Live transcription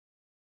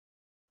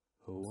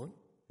A 1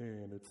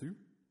 and a 2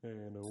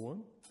 and a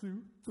 1,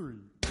 2, 3,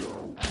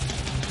 go.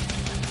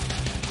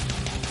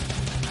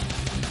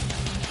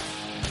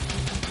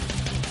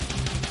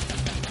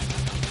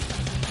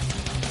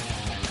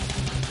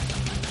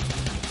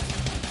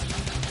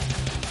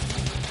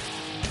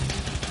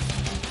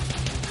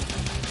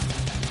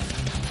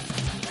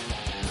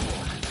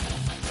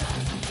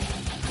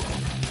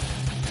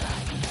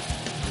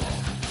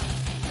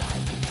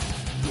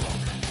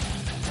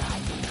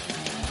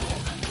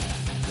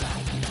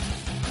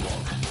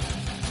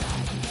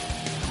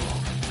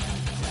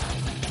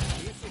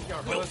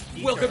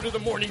 Welcome to the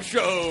morning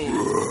show.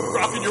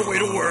 Rocking your way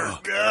to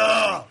work.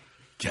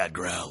 Cat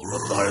growl.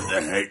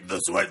 The hate, the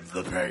sweat,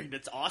 the pain.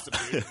 That's awesome,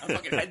 dude. I'm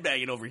fucking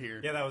headbanging over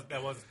here. Yeah,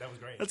 that was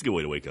great. That's a good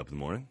way to wake up in the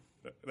morning.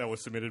 That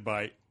was submitted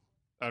by,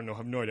 I don't know, I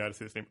have no idea how to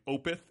say his name.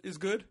 Opeth is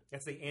good.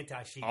 That's the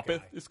anti-sheep Opeth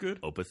guy. is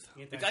good. Opeth.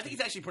 I think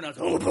he's actually pronounced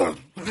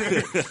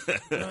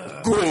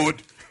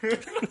Good.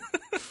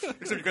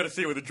 Except you got to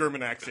say it with a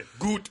German accent.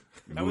 Good.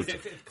 That was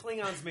it. If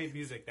Klingons made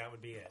music, that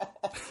would be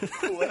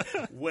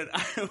it. when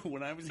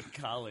I was in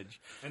college,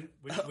 And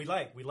we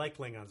like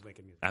Klingons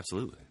making music.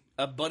 Absolutely.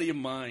 a buddy of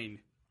mine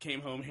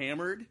came home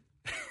hammered,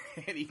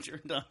 and he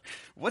turned on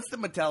what's the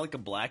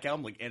Metallica Black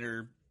album? Like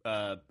Enter.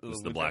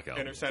 It's the Black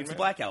Album. Enter Sandman? It's the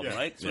Black Album, Yeah.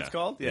 right? That's what Yeah. it's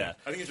called. Yeah.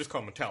 I think it's just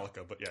called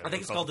Metallica, but yeah. I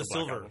think it's called the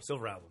Black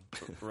Silver Album.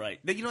 Album. Right.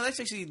 You know, that's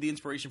actually the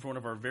inspiration for one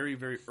of our very,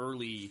 very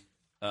early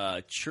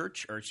Red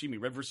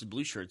versus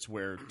Blue shirts,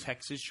 where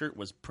Tex's shirt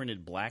was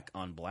printed black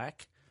on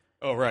black.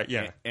 Oh, right,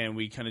 yeah. And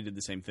we kind of did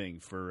the same thing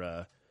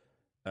for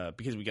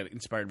because we got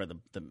inspired by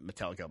the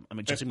Metallica album. I'm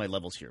adjusting my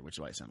levels here, which is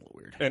why I sound a little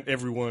weird. And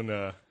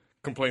everyone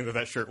complained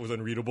that shirt was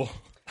unreadable.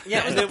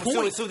 Yeah, and then,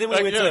 so then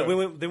Like,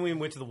 we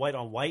went to the white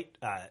on white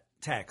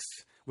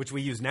text, which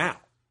we use now,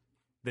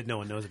 that no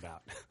one knows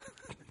about.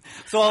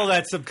 So all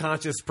that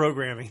subconscious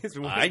programming.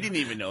 I didn't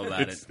even know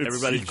about it.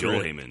 Everybody,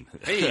 Joel secret. Heyman.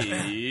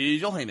 Hey,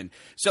 Joel Heyman.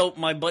 So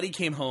my buddy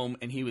came home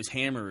and he was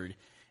hammered,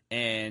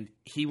 and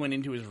he went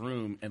into his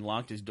room and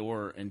locked his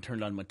door and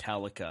turned on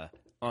Metallica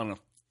on a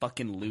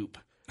fucking loop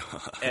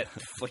at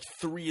like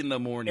 3 in the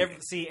morning.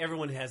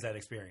 Everyone has that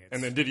experience.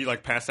 And then did he,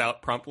 pass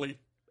out promptly?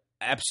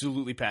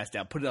 Absolutely passed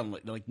out. Put it on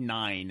like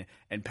 9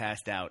 and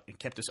passed out and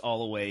kept us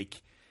all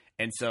awake.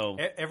 And so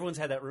Everyone's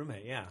had that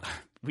roommate, yeah.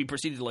 we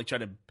proceeded to try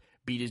to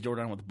beat his door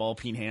down with a ball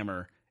peen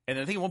hammer. And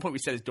I think at one point we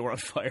set his door on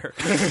fire.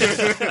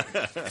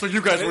 So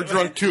you guys were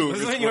drunk too,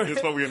 Is is this what we when you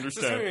were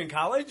understand. in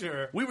college,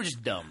 or? We were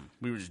just dumb.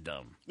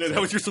 That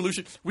was your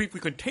solution? We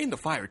contain the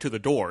fire to the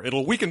door.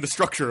 It'll weaken the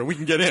structure and we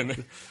can get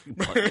in.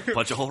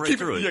 Punch a hole right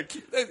through it.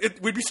 Yeah,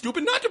 we'd be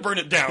stupid not to burn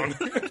it down.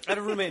 I had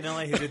a roommate in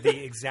LA who did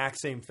the exact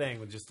same thing,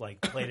 with just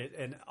played it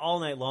and all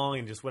night long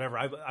and just whatever.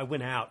 I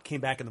went out,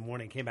 came back in the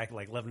morning, came back at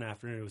 11 in the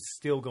afternoon. It was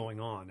still going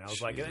on. I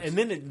was like, and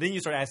then you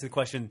start asking the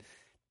question,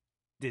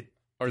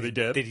 Are they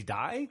dead? did he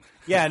die?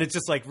 Yeah, and it's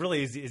just like,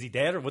 really, is he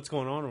dead, or what's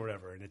going on, or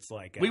whatever? And it's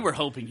like, We were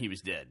hoping he was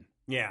dead.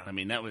 yeah. I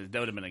mean, that would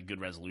have been a good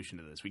resolution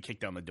to this. We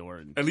kicked down the door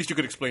and At least you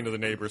could explain to the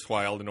neighbors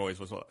why all the noise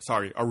was,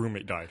 sorry, our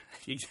roommate died.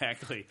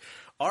 exactly.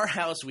 Our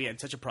house, we had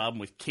such a problem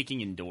with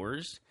kicking in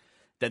doors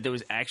that there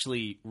was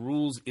actually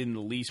rules in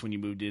the lease when you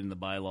moved in the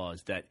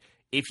bylaws that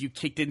if you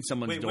kicked in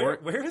someone's Wait, door,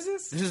 where is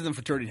this? this is in the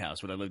fraternity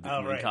house when I lived in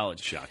right.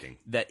 college. Shocking.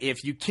 That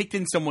if you kicked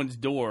in someone's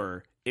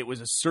door, it was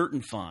a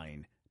certain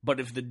fine. But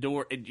if the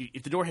door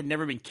had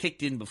never been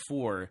kicked in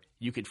before,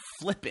 you could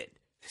flip it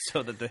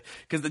so that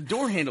because the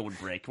door handle would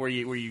break where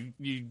you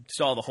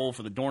saw the hole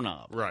for the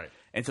doorknob. Right.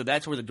 And so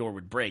that's where the door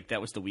would break.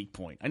 That was the weak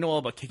point. I know all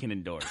about kicking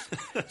in doors.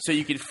 So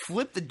you could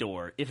flip the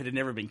door if it had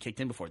never been kicked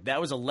in before. That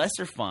was a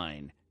lesser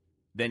fine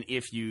than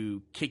if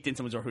you kicked in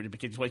someone's door who had been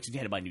kicked in because you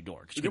had to buy a new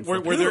door.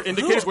 Were there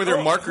indicators, were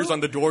there markers on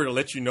the door to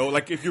let you know?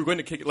 Like, if you were going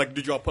to kick it,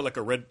 did you all put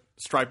a red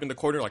stripe in the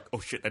corner? Like, oh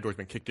shit, that door's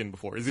been kicked in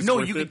before. Is this No,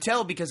 worth you it? could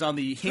tell because on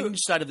the hinge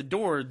side of the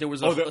door there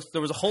was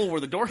a hole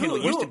where the door handle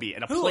used to be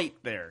and a plate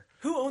there.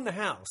 Who owned the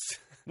house?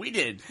 We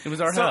did. It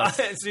was our So, house.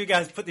 so you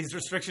guys put these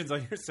restrictions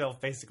on yourself,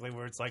 basically,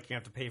 where it's like you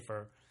have to pay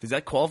for. Does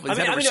that qualify? Is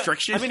that a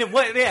restriction?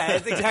 Yeah,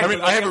 it's exactly. I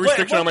mean, I have a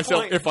restriction on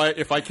myself. Point,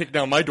 If I kick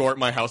down my door at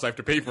my house, I have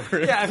to pay for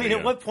it. yeah, I mean,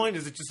 at what point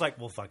is it just like,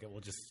 well, fuck it, we'll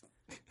just.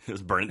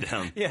 Just burn it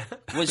down. Yeah.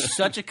 It was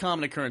such a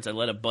common occurrence. I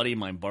let a buddy of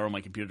mine borrow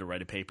my computer to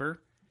write a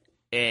paper,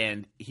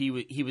 and he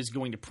was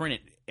going to print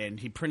it, and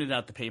he printed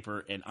out the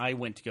paper, and I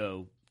went to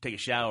go take a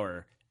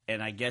shower,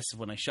 and I guess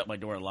when I shut my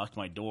door, I locked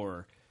my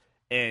door,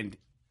 and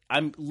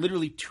I'm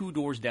literally 2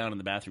 doors down in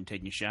the bathroom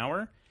taking a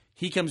shower.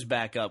 He comes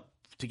back up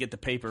to get the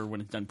paper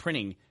when it's done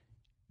printing.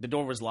 The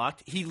door was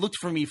locked. He looked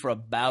for me for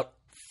about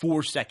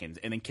 4 seconds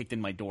and then kicked in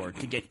my door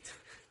to get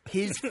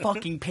his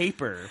fucking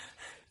paper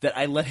that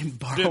I let him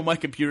borrow my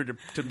computer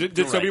to Did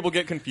some write. people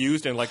get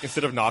confused and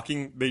instead of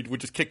knocking, they would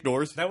just kick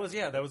doors? That was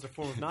a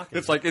form of knocking.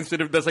 It's like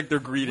that's like their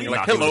greeting,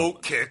 like Knocking hello,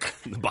 with- kick.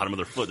 The bottom of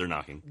their foot, they're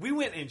knocking. We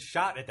went and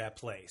shot at that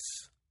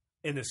place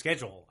in the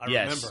schedule. I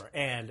Yes. remember,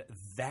 and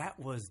that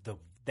was the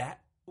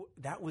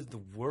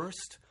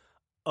worst,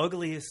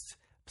 ugliest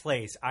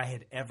place I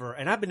had ever.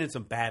 And I've been in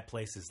some bad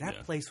places.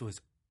 That place was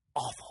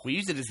awful. We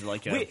used it as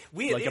like a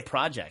a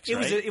project. It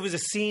right? was a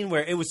scene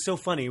where it was so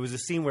funny. It was a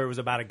scene where it was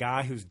about a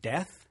guy whose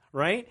death,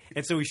 right?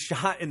 And so we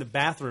shot in the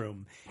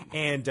bathroom,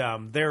 and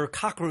there are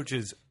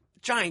cockroaches,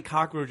 giant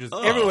cockroaches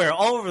everywhere,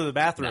 all over the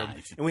bathroom.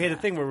 Nice. And we had a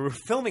thing where we were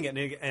filming it,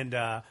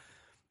 and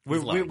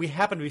we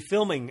happened to be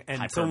filming,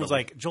 and someone was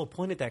like, "Joel,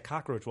 point at that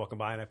cockroach walking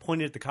by," and I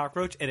pointed at the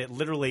cockroach, and it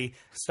literally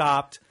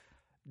stopped,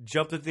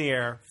 jumped into the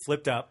air,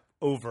 flipped up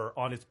over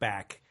on its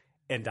back,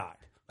 and died.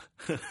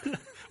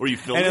 Were you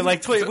filming? And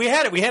then, we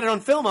had it on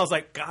film. I was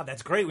like, God,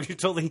 that's great. We should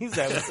totally use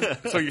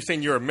that. So you're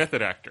saying you're a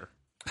method actor?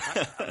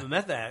 I'm a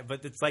method actor,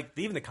 but it's like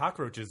even the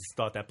cockroaches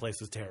thought that place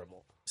was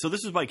terrible. So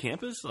this is by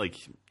campus? Like,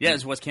 Yeah,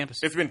 it's West Campus.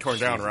 It's been torn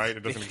down, right?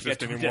 It doesn't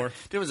exist anymore.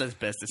 There was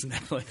asbestos in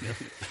that place.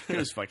 It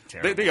was fucking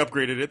terrible. They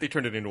upgraded it. They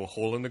turned it into a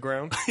hole in the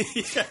ground.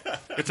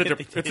 It's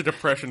a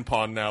depression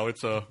pond now.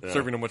 It's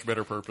serving a much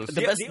better purpose.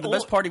 The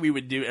best party we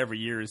would do every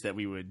year is that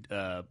we would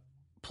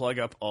plug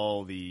up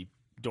all the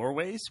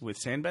doorways with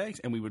sandbags,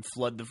 and we would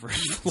flood the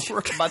first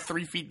floor about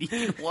 3 feet deep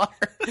in water.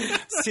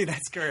 See,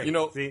 that's great. You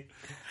know, See?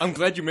 I'm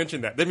glad you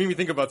mentioned that. That made me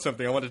think about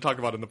something I wanted to talk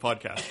about in the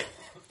podcast.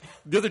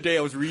 The other day,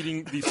 I was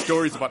reading these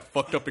stories about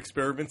fucked up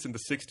experiments in the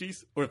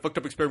 60s, or fucked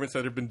up experiments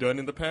that have been done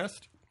in the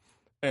past.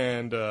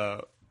 And there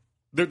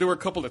were a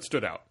couple that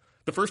stood out.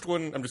 The first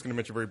one, I'm just going to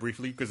mention very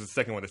briefly, because it's the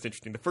second one that's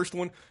interesting. The first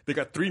one, they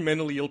got 3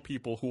 mentally ill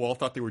people who all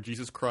thought they were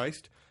Jesus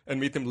Christ and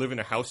made them live in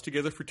a house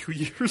together for 2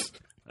 years.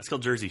 that's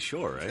called Jersey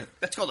Shore, right?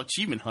 That's called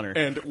Achievement Hunter.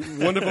 And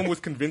one of them was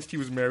convinced he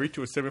was married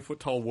to a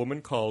 7-foot-tall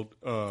woman called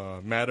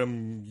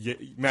Madam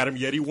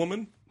Yeti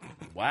Woman.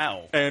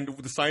 Wow. And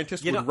the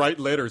scientists would write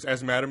letters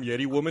as Madam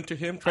Yeti Woman to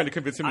him, trying to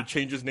convince him to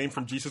change his name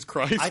from Jesus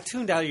Christ. I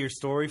tuned out of your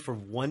story for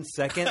 1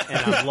 second,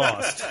 and I'm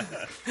lost.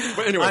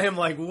 But anyway, I am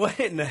like, what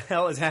in the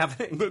hell is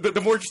happening? the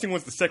more interesting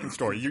one's the second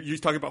story. You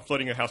talking about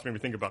flooding a house made me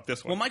think about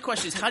this one. Well, my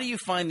question is, how do you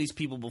find these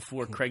people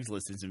before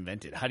Craigslist is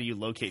invented? How do you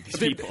locate these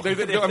people? I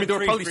mean, they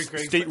were probably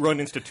Free state-run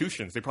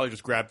institutions. They probably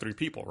just grabbed 3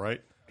 people,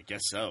 right? I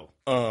guess so.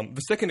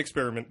 The second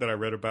experiment that I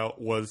read about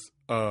was,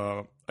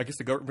 I guess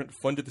the government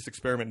funded this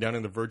experiment down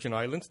in the Virgin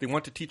Islands. They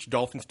want to teach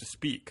dolphins to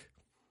speak.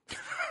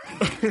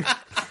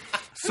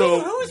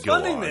 So who's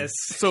funding this?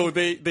 So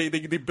they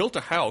built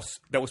a house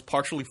that was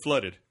partially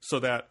flooded so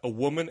that a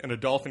woman and a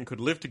dolphin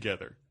could live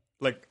together.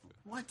 Like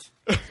What?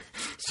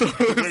 so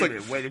it's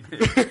like Wait a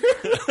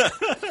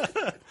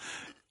minute.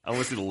 I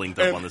want to see the link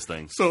up on this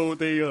thing. So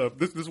they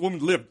this woman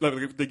lived.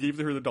 Like, they gave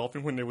her the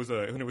dolphin when it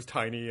was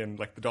tiny, and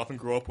like the dolphin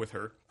grew up with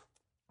her.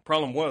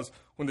 Problem was,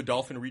 when the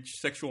dolphin reached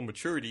sexual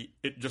maturity,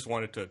 it just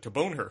wanted to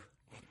bone her.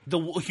 The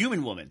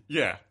human woman.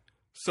 Yeah.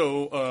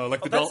 So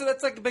like the dolphin.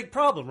 That's like a big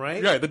problem,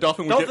 right? Yeah, the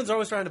dolphin. Dolphins are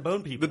always trying to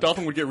bone people. The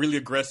dolphin would get really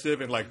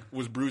aggressive and like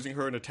was bruising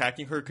her and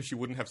attacking her because she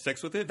wouldn't have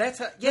sex with it. That's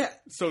how, yeah.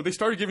 So they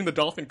started giving the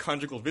dolphin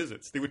conjugal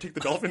visits. They would take the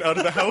dolphin out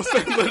of the house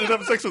and let it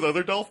have sex with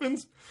other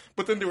dolphins.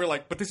 But then they were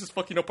like, "But this is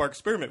fucking up our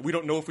experiment. We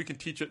don't know if we can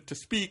teach it to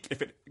speak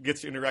if it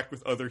gets to interact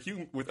with other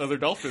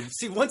dolphins."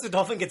 See, once a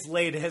dolphin gets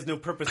laid, it has no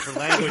purpose for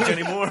language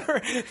anymore.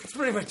 It's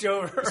pretty much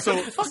over. So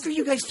What the fuck are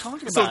you guys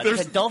talking So about?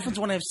 there's- That dolphins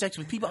want to have sex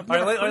with people? I've All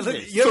never right, heard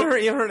this. you ever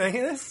heard any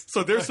of this?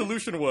 So their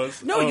solution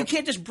was No, you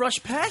can't just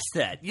brush past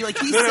that. You like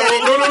he said No,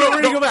 it.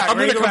 We're gonna go back. I'm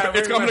We're going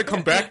gonna go back. to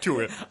come back to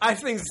it. I have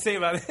things to say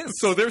about this.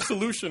 So their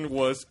solution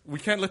was, we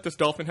can't let this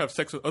dolphin have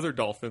sex with other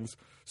dolphins.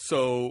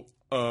 So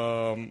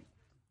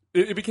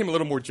it became a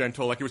little more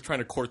gentle. Like, it was trying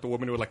to court the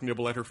woman. It would like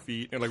nibble at her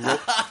feet and like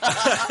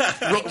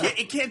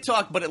It can't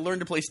talk, but it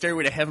learned to play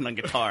Stairway to Heaven on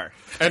guitar.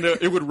 and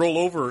it would roll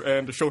over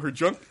and show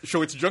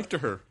its junk to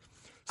her.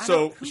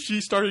 So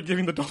she started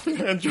giving the dolphin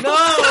hand jobs.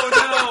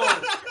 No!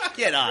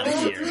 Get out of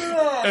here.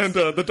 And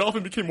the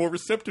dolphin became more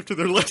receptive to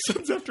their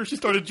lessons after she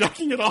started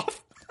jacking it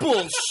off.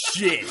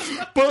 Bullshit.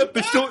 But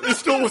it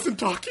still wasn't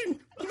talking.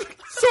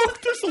 So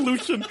their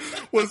solution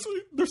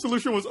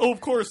was, oh, of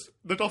course,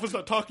 the dolphin's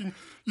not talking.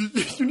 You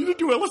need to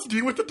do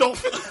LSD with the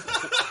dolphin.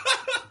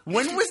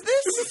 When was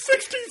this? In the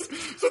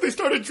 60s. So they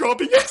started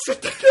dropping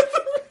acid together.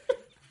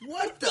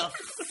 What the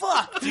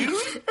fuck, dude?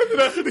 And then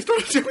after they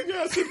started doing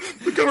acid,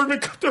 the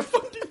government cut their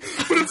funding.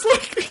 But it's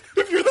like,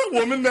 if you're that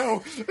woman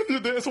now,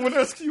 and someone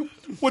asks you,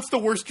 what's the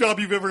worst job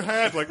you've ever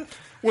had? Like,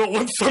 well,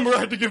 one summer I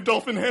had to give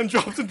dolphin hand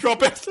jobs and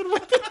drop acid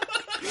with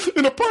it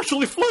in a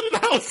partially flooded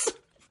house.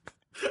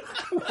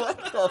 What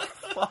the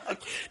fuck?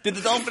 Did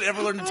the dolphin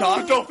ever learn to The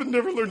talk? dolphin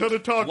never learned how to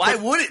talk. Why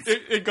but would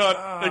it? It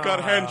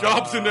got hand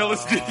jobs and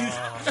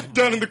LSD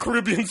down in the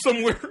Caribbean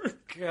somewhere.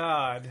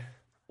 God.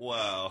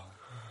 Wow.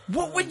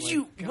 What would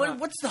you?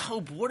 What's the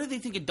hope? What do they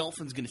think a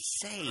dolphin's going to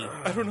say?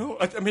 I don't know.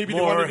 Maybe they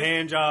More wanted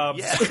hand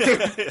jobs.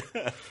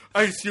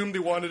 I assume they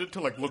wanted it to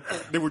like look.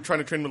 They were trying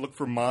to train them to look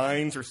for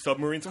mines or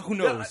submarines. Who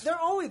knows? They're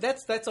always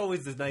that's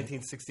always the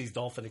 1960s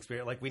dolphin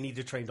experience. Like, we need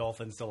to train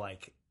dolphins to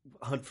like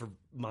hunt for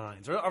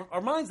mines.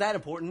 Are mines that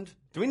important?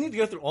 Do we need to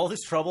go through all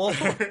this trouble?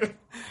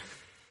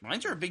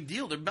 Mines are a big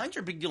deal. Mines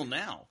are a big deal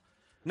now.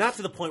 Not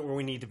to the point where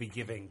we need to be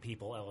giving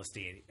people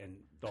LSD and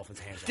dolphins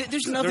hand jobs.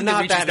 There's nothing They're that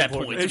not reaches that that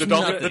important. point. The There's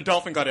dolphin, nothing. the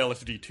dolphin got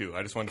LSD too.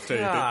 I just want to say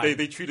that God.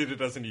 they treated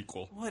it as an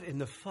equal. What in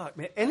the fuck,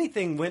 man?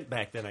 Anything went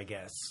back then, I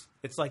guess.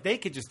 It's like they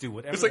could just do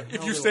whatever. It's like the if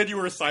hell you they said you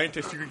were a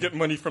scientist, you could get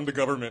money from the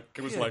government.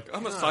 It was Yeah, like,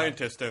 I'm a God.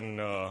 scientist and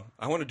I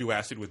want to do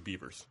acid with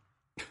beavers.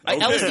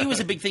 LSD was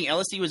a big thing.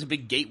 LSD was a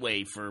big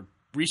gateway for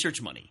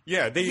research money.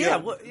 Yeah, they yeah.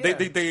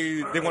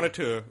 they wanted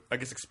to, I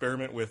guess,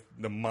 experiment with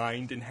the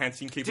mind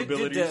enhancing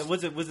capabilities.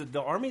 was it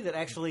the army that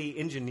actually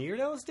engineered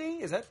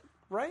LSD? Is that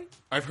right?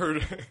 I've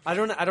heard. I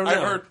don't know. I've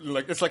heard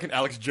like it's like an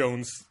Alex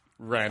Jones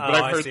rant, but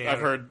Oh, I've I see. I've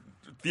heard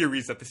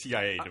theories that the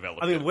CIA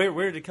developed. I mean, it.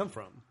 where did it come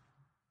from?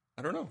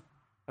 I don't know.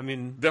 I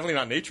mean, Definitely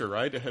not nature,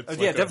 right? It's like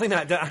definitely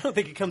not. I don't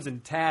think it comes in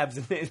tabs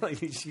and like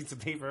these sheets of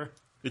paper.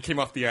 It came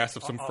off the ass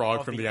of some frog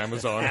Off from the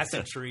Amazon.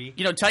 acid tree.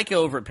 You know, Taika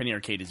over at Penny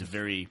Arcade is a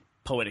very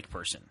poetic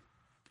person.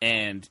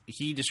 And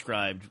he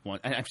described one.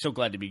 And I'm so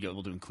glad to be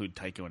able to include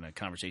Taika in a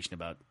conversation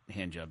about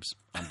hand jobs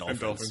on dolphins.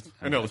 dolphins.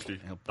 And LSD.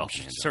 I'm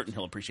certain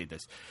he'll appreciate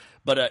this.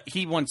 But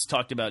he once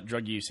talked about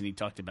drug use, and he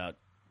talked about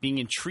being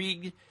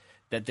intrigued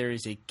that there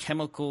is a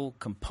chemical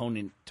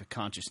component to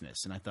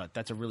consciousness. And I thought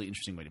that's a really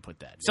interesting way to put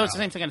that. So it's the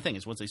same kind of thing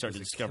as once they start to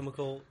discover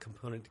Chemical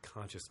component to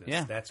consciousness.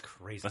 Yeah. That's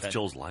crazy. That's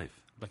Joel's life.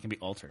 that can be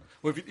altered.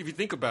 Well, if you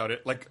think about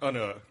it, like on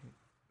a,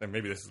 and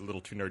maybe this is a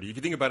little too nerdy. If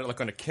you think about it,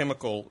 like on a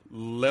chemical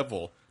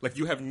level, like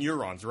you have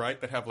neurons, right,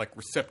 that have like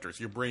receptors.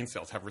 Your brain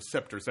cells have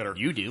receptors that are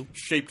You do.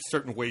 shaped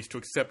certain ways to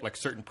accept like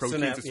certain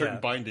proteins and certain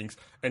bindings,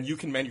 and you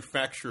can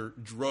manufacture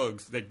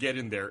drugs that get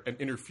in there and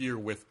interfere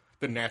with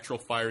the natural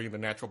firing, the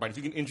natural bindings.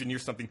 You can engineer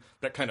something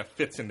that kind of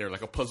fits in there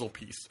like a puzzle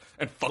piece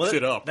and fucks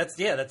it up. That's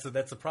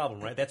the problem,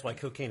 right? That's why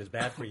cocaine is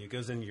bad for you. It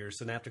goes into your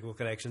synaptical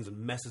connections and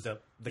messes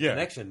up the Yeah.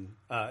 connection.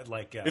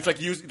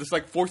 It's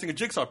like forcing a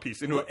jigsaw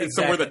piece into Exactly.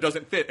 somewhere that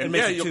doesn't fit. And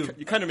makes yeah, it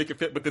you kind of make it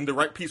fit, but then the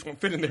right piece won't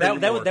fit in there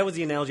that anymore. was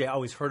the analogy I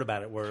always heard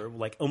about it, where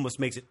like almost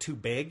makes it too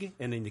big,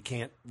 and then you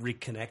can't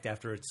reconnect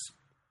after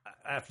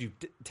you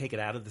take it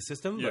out of the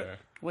system. Yeah. But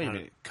Wait a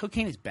minute.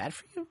 Cocaine is bad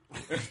for you?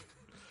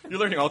 You're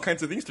learning all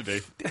kinds of things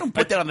today. They don't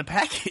put that on the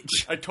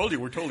package. I told you,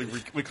 we're totally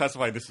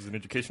reclassifying this as an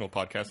educational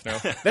podcast now.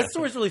 that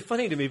story's really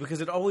funny to me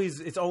because it's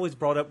always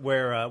brought up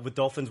where with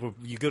dolphins, where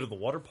you go to the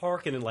water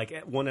park and then like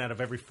one out of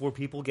every 4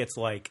 people gets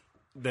like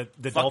the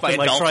Fucked by dolphin a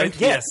like dolphin? trying.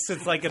 Yes,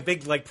 it's like a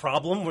big like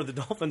problem where the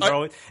dolphins are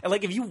always, and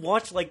like if you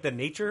watch like the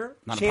nature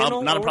Not a channel,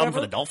 problem. Not a or problem for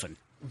whatever, the dolphin.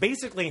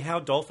 Basically, how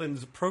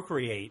dolphins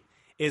procreate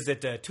is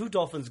that 2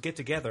 dolphins get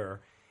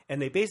together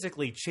and they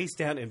basically chase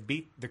down and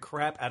beat the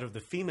crap out of the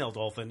female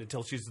dolphin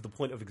until she's at the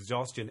point of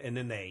exhaustion, and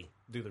then they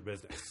do their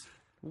business.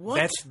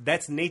 What?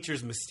 That's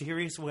nature's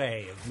mysterious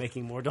way of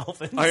making more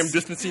dolphins. I am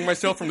distancing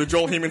myself from the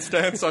Joel Heyman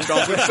stance on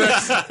dolphin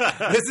sex.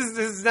 this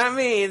is not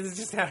me. This is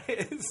just how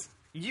it is.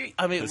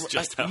 It's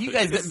just how you it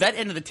guys, is. that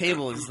end of the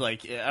table is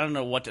like, I don't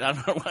know what. I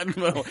don't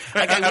know.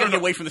 I gotta get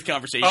away from this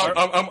conversation.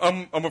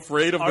 I'm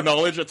afraid of the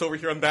knowledge that's over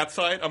here on that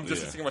side. I'm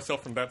distancing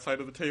myself from that side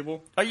of the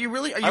table. Are you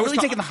really was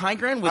taking the high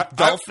ground with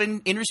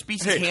dolphin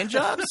interspecies hand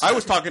jobs? I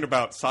was talking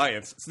about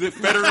science. It's the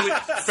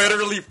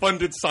federally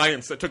funded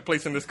science that took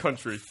place in this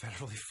country.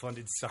 Federally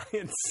funded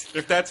science.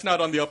 If that's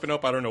not on the up and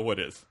up, I don't know what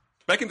is.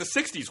 Back in the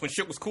 60s when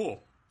shit was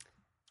cool.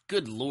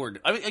 Good Lord.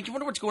 I mean, I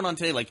wonder what's going on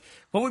today. Like,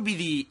 what would be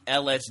the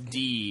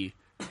LSD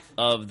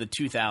of the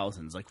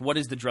 2000s? Like, what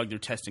is the drug they're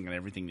testing on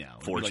everything now?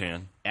 Would it be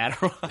 4chan. Like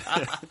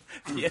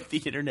Adderall? the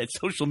internet,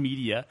 social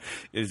media.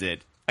 Is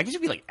it? I guess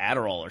it'd be like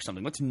Adderall or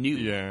something. What's new?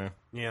 Yeah.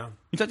 Yeah.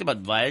 You talked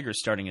about Viagra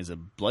starting as a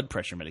blood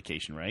pressure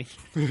medication, right?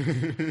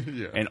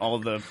 Yeah. And all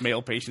the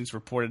male patients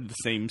reported the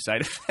same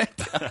side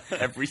effect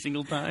every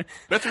single time.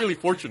 That's really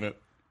fortunate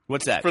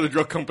What's that? for the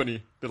drug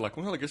company. They're like,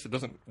 well, I guess it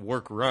doesn't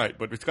work right,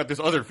 but it's got this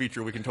other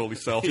feature we can totally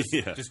sell.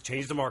 Just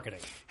change the marketing.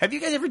 Have you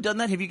guys ever done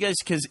that? Have you guys?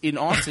 Because in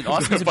Austin's a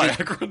big,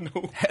 Viagra,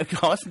 no.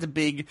 Austin's a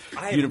big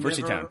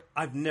university town.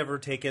 I've never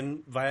taken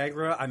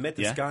Viagra. I met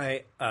this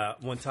Yeah? guy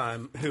one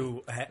time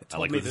who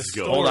told like me where this this is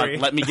going. story. Hold on,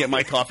 let me get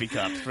my coffee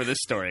cup for this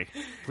story.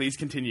 Please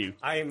continue.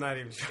 I am not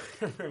even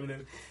sure.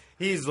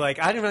 He's like,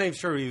 I'm not even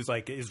sure he was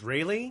like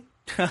Israeli.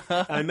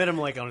 I met him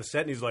like on a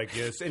set, and he's like,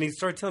 yes. And he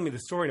started telling me the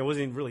story, and I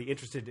wasn't even really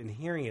interested in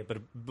hearing it. But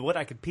what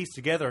I could piece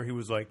together, he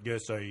was like,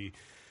 yes, I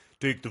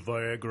take the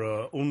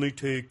Viagra. Only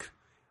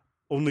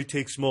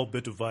take small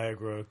bit of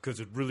Viagra because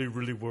it really,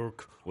 really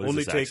work. What is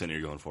only this accent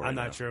you're going for I'm right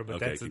not now? sure, but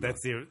Okay,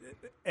 that's keep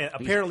the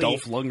apparently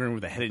Dolph Lundgren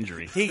with a head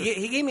injury.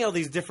 he gave me all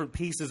these different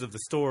pieces of the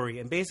story,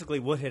 and basically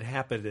what had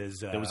happened is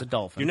There was a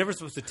dolphin. You're never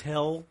supposed to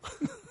tell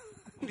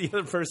the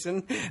other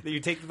person that you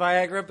take the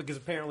Viagra because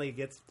apparently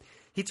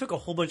he took a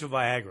whole bunch of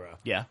Viagra,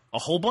 Yeah, a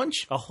whole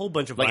bunch, a whole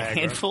bunch of like Viagra, a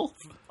handful.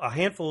 a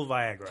handful of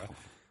Viagra,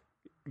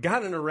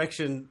 got an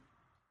erection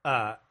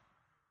that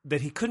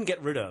he couldn't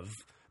get rid of.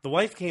 The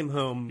wife came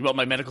home. You want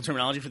my medical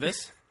terminology for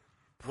this?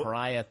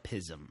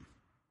 Priapism.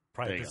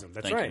 There you go. Priapism.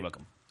 That's Thank right. You.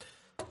 Welcome.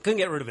 Couldn't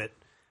get rid of it.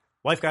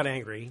 Wife got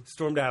angry,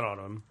 stormed out on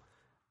him.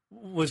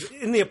 Was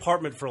in the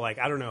apartment for like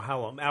I don't know how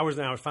long, hours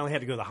and hours. Finally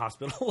had to go to the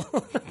hospital.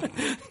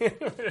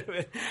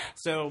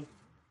 So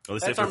Oh, they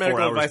say that's our for 4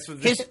 medical hours. advice for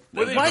this.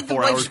 Why the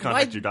 4 hours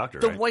contact your doctor,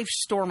 the right? wife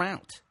storm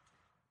out?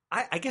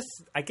 I guess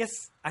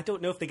I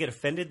don't know if they get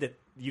offended that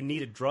you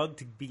need a drug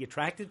to be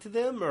attracted to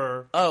them,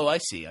 or Oh, I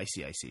see.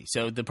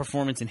 So the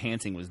performance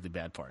enhancing was the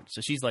bad part.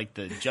 So she's like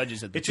the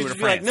judges at the it Tour should de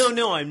be like, France.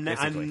 no, I'm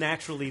basically.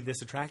 naturally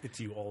this attracted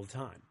to you all the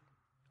time.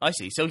 I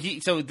see. So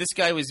this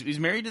guy was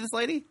married to this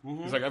lady?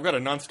 He's like, I've got a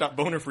nonstop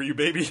boner for you,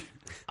 baby.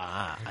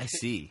 Ah, I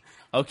see.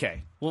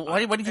 Okay. Well, why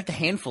did you get the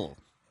handful?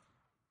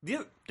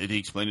 Yeah. Did he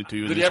explain it to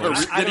you? Did he have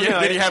I don't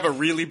know. did he have a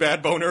really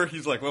bad boner?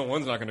 He's like, well,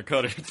 one's not going to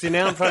cut it. See,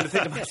 now I'm trying to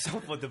think to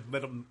myself what the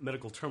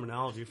medical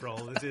terminology for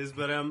all of this is,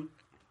 but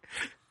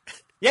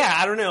yeah,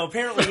 I don't know.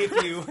 Apparently,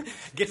 if you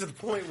get to the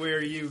point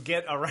where you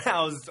get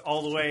aroused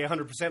all the way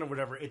 100% or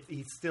whatever,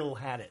 he still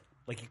had it.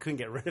 Like, he couldn't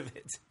get rid of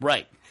it.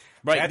 Right.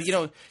 That's-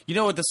 You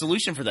know what the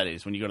solution for that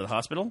is when you go to the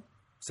hospital?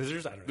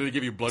 Scissors? I don't know. Did they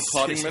give you blood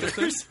clotting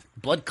medicine?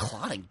 Blood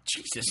clotting.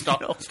 Jesus.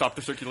 Stop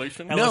the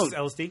circulation? No.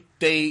 LSD?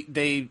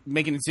 They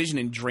make an incision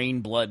and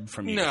drain blood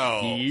from you.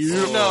 No.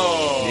 Yep.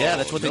 No. Yeah,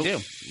 that's what they do.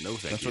 No,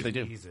 thank That's you. what they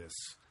do. Jesus.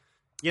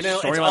 You know,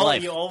 Story it's of my all,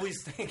 life. you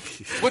always think.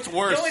 What's You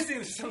worse? always think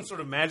there's some sort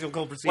of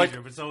magical procedure,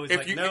 Like, but it's always if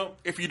like, you no.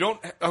 if you don't,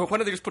 why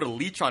don't they just put a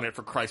leech on it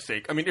for Christ's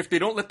sake? I mean, if they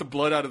don't let the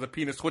blood out of the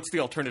penis, what's the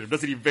alternative?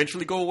 Does it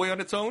eventually go away on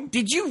its own?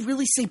 Did you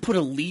really say put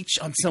a leech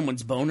on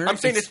someone's boner? I'm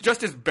saying it's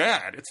just as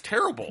bad. It's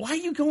terrible. Why are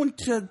you going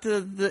to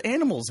the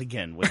animals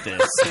again with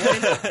this?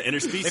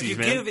 Interspecies, If you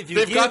man. give, if you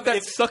They've give, got that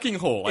if, sucking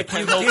hole. I if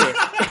you can't help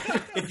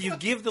it. if you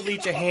give the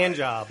leech a hand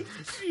job,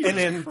 and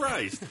then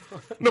Christ.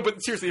 No,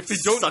 but seriously, if they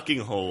don't Sucking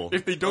hole.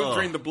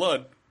 drain the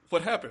blood,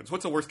 what happens?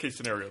 What's the worst case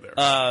scenario there?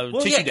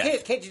 Tissue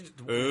death. can't you?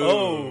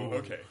 Oh,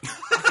 okay.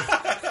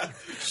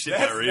 Shit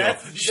got real.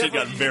 Shit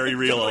got very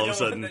real all of a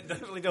sudden.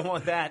 Definitely don't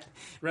want that.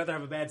 Rather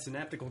have a bad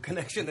synaptical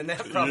connection than that.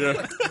 Probably.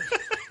 Yeah.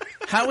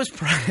 How is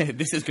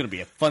this is going to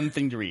be a fun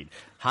thing to read.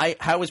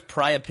 How is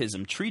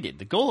priapism treated?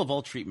 The goal of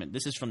all treatment,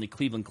 this is from the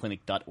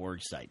clevelandclinic.org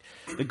site.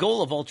 The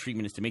goal of all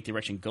treatment is to make the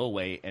erection go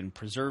away and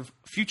preserve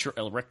future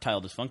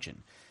erectile dysfunction.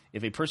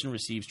 If a person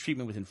receives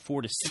treatment within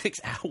 4 to 6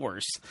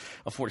 hours,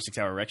 a 4 to 6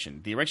 hour erection,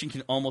 the erection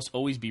can almost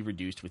always be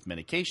reduced with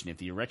medication. If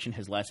the erection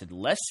has lasted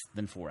less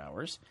than 4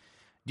 hours,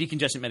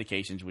 decongestant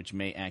medications, which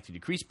may act to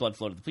decrease blood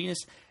flow to the penis,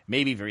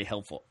 may be very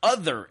helpful.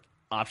 Other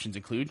options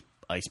include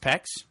ice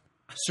packs,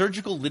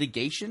 surgical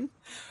litigation.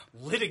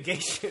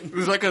 Litigation. It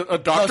was like a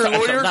doctor sorry,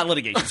 lawyer? not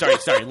litigation. Sorry,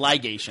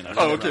 ligation.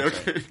 Oh,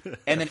 okay.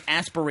 And then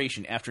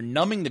aspiration. After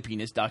numbing the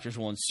penis, doctors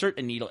will insert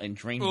a needle and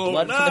drain Oh,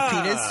 blood from the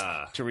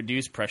penis to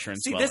reduce pressure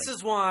and See, swelling. this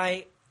is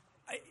why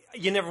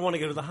you never want to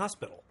go to the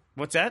hospital.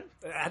 What's that?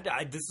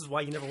 This is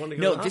why you never want to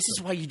go No, to the this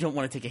hospital. is why you don't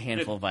want to take a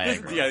handful of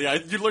Viagra. Yeah,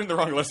 you learned the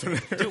wrong lesson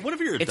there. Dude, what if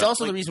you're a It's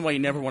also the reason why you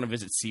never want to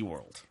visit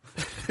SeaWorld.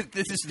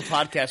 This is the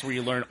podcast where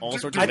you learn all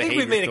sorts of I think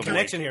behaviors. we've made a to avoid.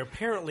 connection here.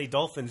 Apparently,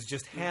 dolphins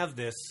just have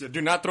this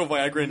Do not throw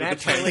Viagra into the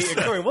naturally tank.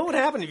 occurring. What would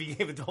happen if you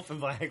gave a dolphin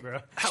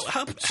Viagra?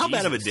 How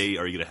bad of a day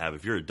are you going to have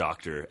if you're a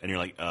doctor and you're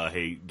like,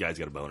 hey, guy's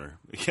got a boner.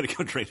 You got to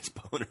go drain his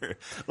boner.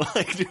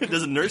 Like, dude,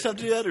 does a nurse have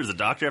to do that or does a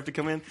doctor have to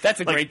come in? That's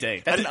a Like, great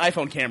day. That's an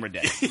iPhone camera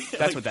day.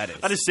 That's what that is.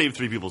 I just saved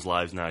 3 people's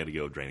lives. Now I got to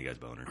go drain a guy's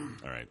boner.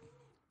 All right.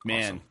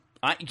 Man,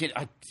 I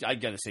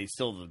gotta say,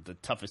 still the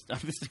toughest.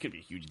 This is gonna be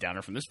a huge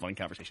downer from this fun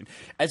conversation.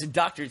 As a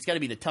doctor, it's got to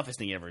be the toughest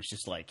thing ever. It's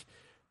just like,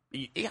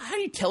 how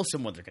do you tell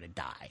someone they're gonna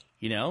die?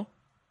 You know,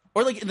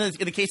 or like in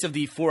the case of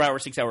the 4 hour,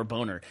 6 hour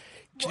boner.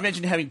 Can you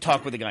imagine having to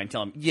talk with a guy and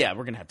tell him, "Yeah,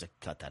 we're gonna have to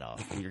cut that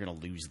off. You're gonna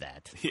lose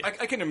that." I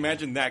can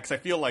imagine that because I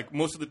feel like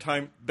most of the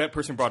time that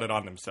person brought it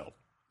on themselves.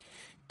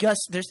 Gus,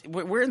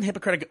 where in the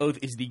Hippocratic Oath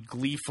is the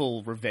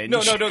gleeful revenge?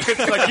 No, because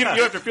like you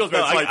have to feel bad.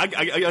 No, It's like,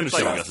 I it's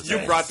understand like, what Gus is you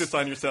saying. brought this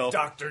on yourself,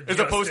 Dr. as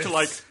opposed to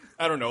like Justice.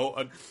 I don't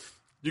know,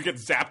 you get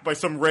zapped by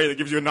some ray that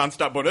gives you a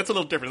nonstop boner. That's a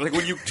little different. Like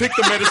when you take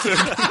the medicine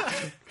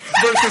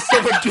versus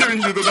someone giving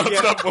you the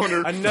nonstop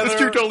boner. That's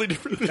two totally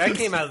different things. That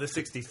came out of the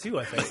 60s, too,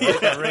 I think.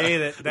 Right? That ray,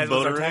 that was our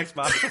Boner ray? tax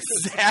box.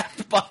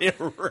 zapped by a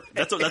ray.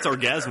 That's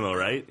Orgasmo,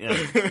 right? Yeah.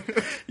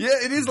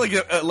 Yeah, it is like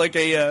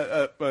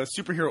a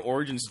superhero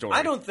origin story.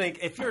 I don't think,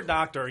 if you're a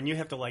doctor and you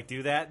have to, like,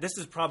 do that, this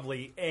is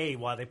probably,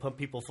 why they pump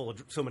people full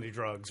of so many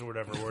drugs or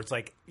whatever, where it's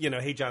like,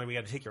 hey, Johnny, we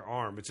got to take your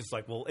arm. It's just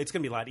like, well, it's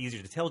going to be a lot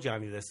easier to tell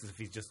Johnny this if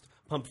he's just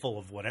pumped full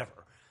of whatever.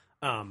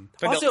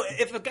 Also,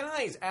 if a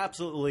guy's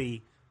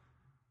absolutely,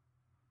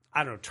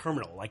 I don't know,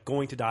 terminal, like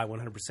going to die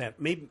 100%,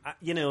 maybe,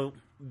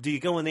 do you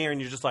go in there and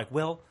you're just like,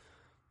 well,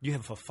 you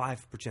have a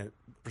 5%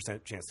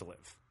 chance to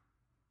live?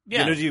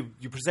 Yeah. Do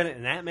you present it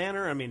in that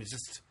manner? I mean, it's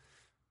just...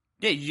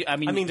 Yeah, I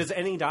mean, does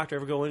any doctor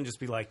ever go in and just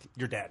be like,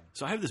 you're dead?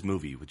 So I have this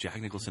movie with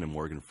Jack Nicholson and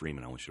Morgan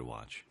Freeman I want you to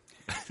watch.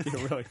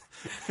 Really?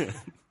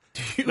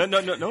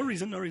 No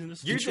reason.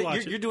 Just you should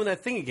watch You're doing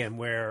that thing again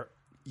where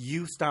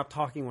you stop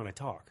talking when I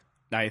talk.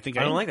 I think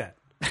I don't like that.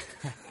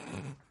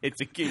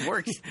 It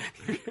works.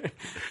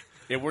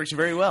 It works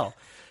very well.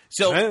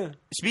 So,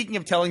 speaking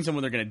of telling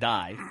someone they're going to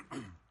die,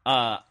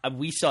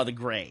 we saw The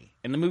Gray,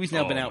 and the movie's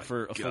now been out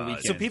for a full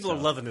weekend. So people are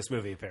loving this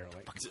movie,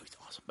 apparently.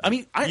 I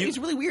mean, it's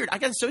really weird. I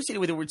got associated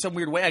with it in some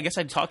weird way. I guess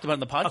I talked about it in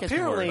the podcast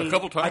Apparently, before. A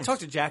couple times. I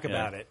talked to Jack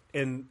about it,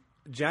 and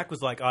Jack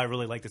was like, I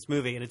really like this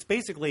movie. And it's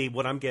basically,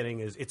 what I'm getting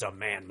is, it's a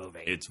man movie.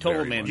 It's Total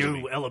very man much movie.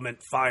 You element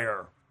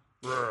fire.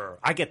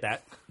 I get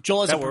that.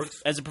 Joel, That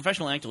works. as a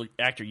professional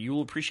actor, you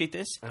will appreciate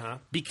this.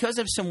 Because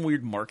of some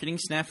weird marketing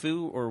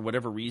snafu or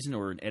whatever reason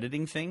or an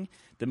editing thing,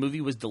 the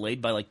movie was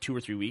delayed by like 2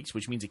 or 3 weeks,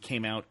 which means it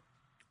came out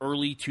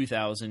early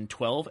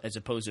 2012 as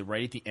opposed to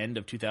right at the end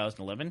of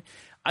 2011.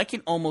 I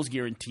can almost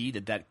guarantee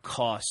that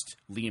cost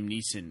Liam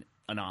Neeson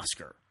an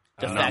Oscar.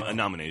 A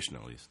nomination,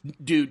 at least.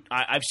 Dude,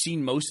 I've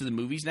seen most of the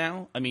movies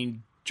now. I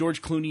mean,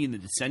 George Clooney in The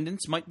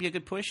Descendants might be a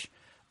good push.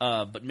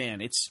 But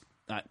man, it's...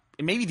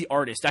 maybe The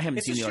Artist. I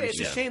haven't seen The Artist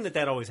yet. It's a shame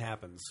that always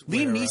happens.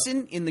 Liam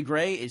Neeson in The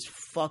Gray is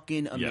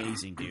fucking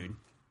amazing, dude.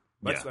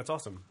 That's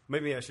awesome.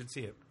 Maybe I should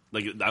see it.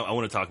 Like, I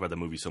want to talk about the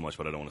movie so much,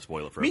 but I don't want to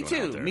spoil it for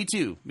everyone out there. Me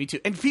too.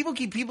 And people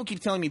keep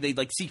telling me they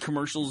like see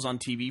commercials on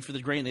TV for The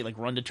Gray and they like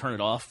run to turn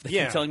it off. They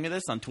keep telling me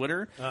this on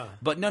Twitter.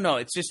 But no,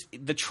 it's just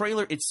the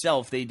trailer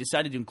itself. They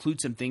decided to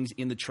include some things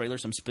in the trailer,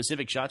 some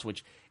specific shots,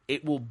 which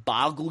it will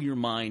boggle your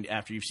mind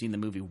after you've seen the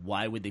movie.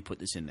 Why would they put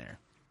this in there?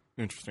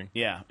 Interesting.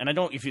 Yeah, and I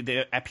don't. If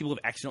people have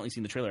accidentally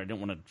seen the trailer, I don't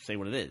want to say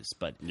what it is.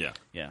 But yeah,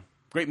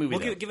 great movie.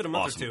 We'll give it a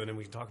month or two, and then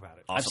we can talk about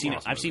it. Awesome,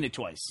 I've seen it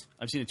twice.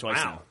 Wow.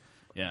 Now.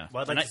 Yeah,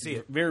 well, I'd like to see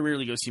it. Very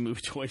rarely go see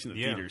movie twice in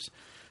the theaters.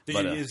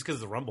 It's because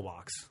of the Rumble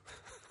Box.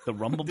 The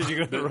Rumble Box? Did you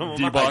go to the Rumble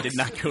D-box? I did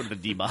not go to the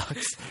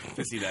D-Box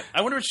to see that.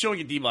 I wonder what's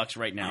showing at D-Box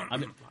right now.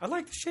 I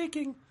like the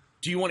shaking.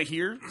 Do you want to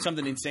hear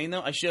something insane,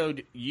 though? I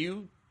showed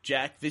you,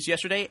 Jack, this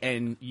yesterday,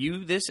 and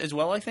you this as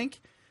well, I think.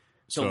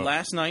 So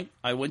last night,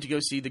 I went to go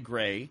see The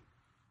Gray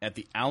at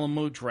the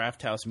Alamo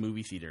Drafthouse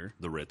movie theater.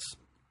 The Ritz.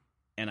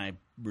 And I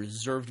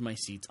reserved my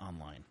seats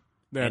online.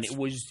 And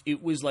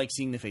it was like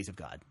seeing the face of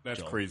God. That's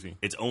Joel. crazy.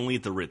 It's only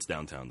at the Ritz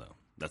downtown, though.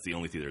 That's the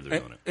only theater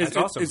they're doing it. That's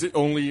awesome. Is it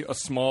only a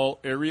small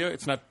area?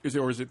 It's not.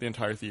 Or is it the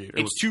entire theater?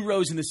 It's 2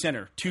 rows in the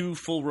center, 2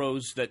 full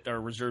rows that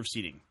are reserved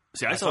seating.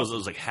 See, I saw it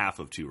was like half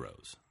of 2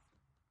 rows.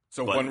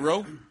 So 1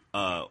 row?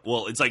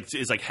 Well, it's like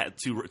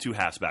two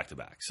halves back to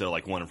back. So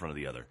like one in front of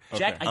the other.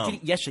 Jack, I did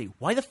it yesterday.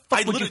 Why the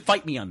fuck would you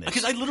fight me on this?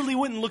 Because I literally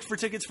went and looked for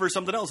tickets for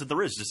something else at the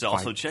Ritz just to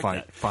also check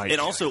that.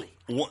 And also,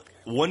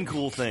 one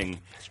cool thing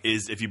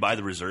is if you buy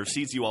the reserve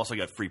seats, you also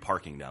got free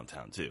parking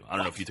downtown too. I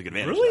don't know if you took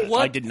advantage of that.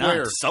 What? I did not.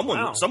 Where?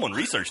 Someone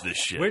researched this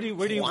shit.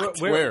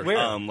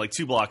 Where? Like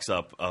 2 blocks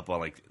up on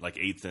like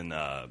 8th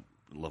and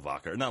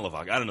Lavaca, or not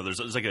Lavaca. I don't know.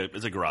 There's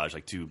a garage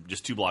like 2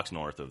 blocks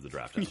north of the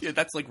draft house. Yeah,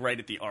 that's like right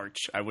at the Arch.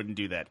 I wouldn't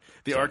do that.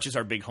 The Arch is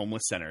our big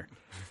homeless center,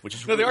 which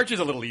is the Arch is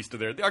a little east of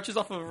there. The Arch is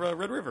off of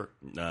Red River.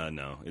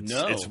 No,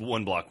 it's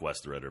 1 block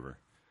west of Red River.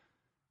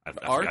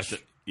 Arch?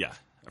 Yeah.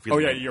 Oh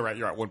yeah, you're right.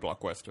 You're right. 1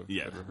 block west of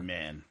Red River.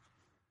 Man,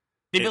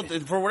 they built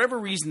for whatever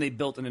reason they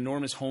built an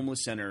enormous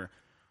homeless center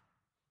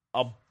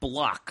a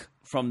block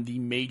from the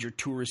major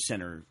tourist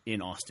center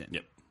in Austin.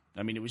 Yep.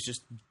 I mean, it was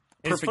just.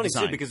 It's funny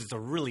design. too because it's a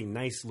really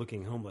nice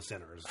looking homeless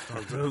center as far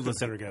as the homeless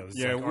center goes.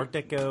 Yeah, like Art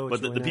Deco.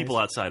 But the people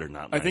outside are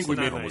not nice. I think we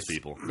made homeless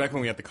people. Back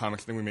when we had the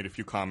comics, I think we made a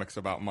few comics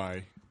about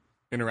my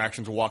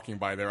interactions walking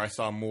by there. I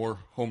saw more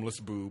homeless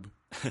boob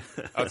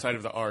outside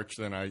of the Arch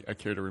than I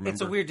care to remember.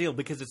 It's a weird deal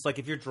because it's like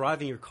if you're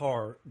driving your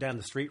car down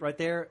the street right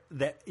there,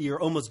 that you're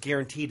almost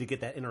guaranteed to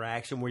get that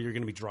interaction where you're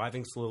going to be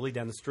driving slowly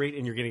down the street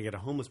and you're going to get a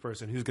homeless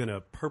person who's going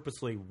to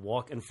purposely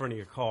walk in front of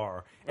your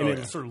car and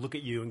then sort of look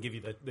at you and give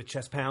you the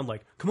chest pound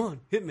like, come on,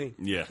 hit me.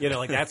 Yeah. You know,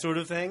 like that sort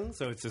of thing.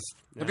 So it's just...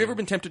 Have you ever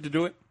been tempted to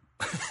do it?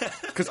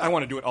 Because I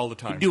want to do it all the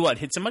time. Do what?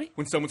 Hit somebody?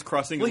 When someone's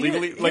crossing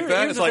illegally like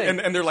that, it's like,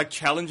 and they're like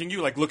challenging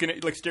you, like looking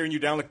at, like staring you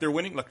down, like they're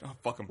winning. Like, oh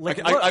fuck them!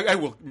 Like, I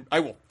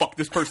will fuck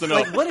this person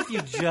up. Like, what if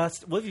you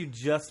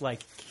just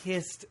like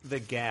kissed the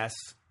gas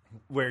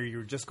where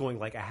you're just going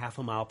like a half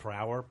a mile per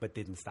hour but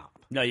didn't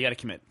stop? No, you got to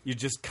commit. You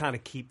just kind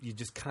of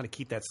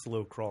keep that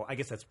slow crawl. I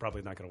guess that's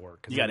probably not going to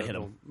work. You got to hit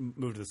them.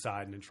 Move to the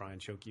side and then try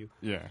and choke you.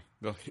 Yeah,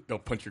 they'll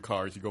punch your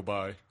car as you go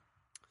by.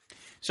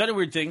 So I had a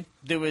weird thing.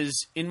 There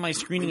was, in my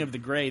screening of The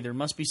Gray, there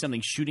must be something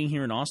shooting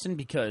here in Austin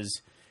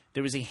because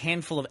there was a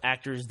handful of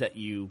actors that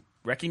you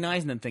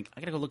recognize and then think,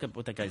 I got to go look up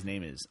what that guy's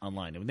name is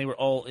online. And they were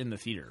all in the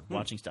theater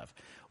watching stuff.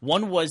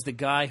 One was the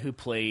guy who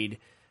played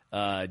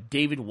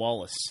David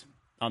Wallace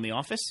on The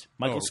Office,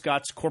 Michael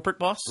Scott's corporate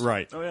boss.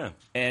 Right. Oh, yeah.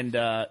 And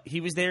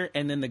he was there.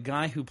 And then the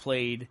guy who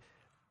played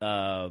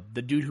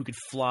the dude who could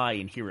fly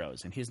in Heroes.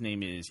 And his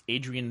name is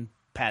Adrian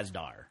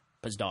Pazdar.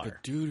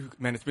 Dude,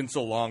 man, it's been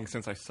so long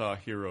since I saw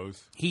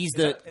Heroes. He's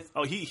the...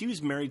 he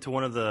was married to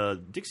one of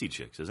the Dixie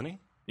Chicks, isn't he?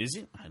 Is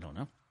he? I don't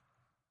know.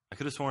 I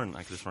could have sworn.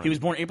 He was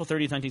born April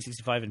 30th,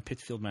 1965 in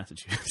Pittsfield,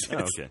 Massachusetts. Oh,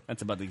 okay.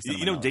 That's about the extent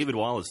You know, David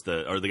Wallace,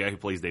 the guy who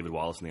plays David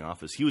Wallace in The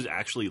Office, he was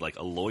actually like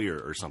a lawyer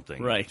or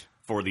something. Right.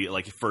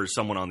 For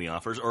someone on The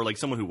Office, or like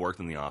someone who worked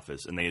in The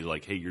Office, and they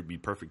like, hey, you'd be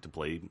perfect to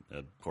play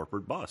a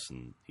corporate boss.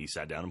 And he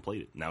sat down and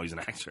played it. Now he's an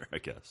actor, I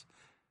guess.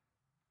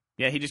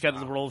 Yeah, he just got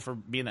the role for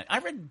being that. I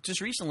read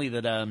just recently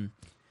that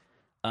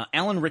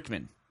Alan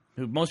Rickman,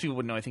 who most people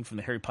would know, I think, from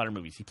the Harry Potter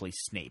movies, he plays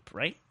Snape,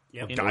 right?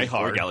 Yeah. Die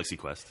Hard. Or Galaxy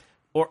Quest.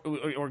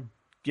 Or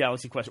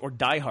Galaxy Quest. Or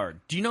Die Hard.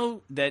 Do you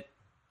know that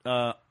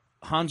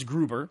Hans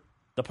Gruber,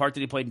 the part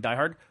that he played in Die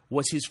Hard,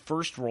 was his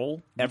first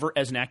role ever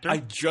as an actor? I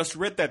just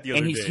read that the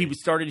other day.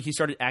 And he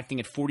started acting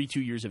at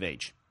 42 years of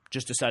age.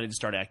 Just decided to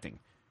start acting.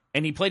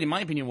 And he played, in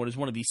my opinion, what is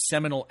one of the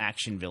seminal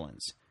action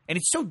villains. And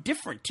it's so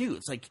different, too.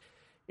 It's like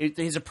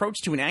his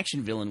approach to an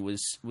action villain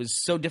was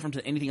so different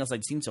than anything else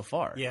I'd seen so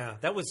far. Yeah,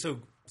 that was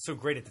so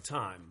great at the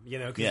time,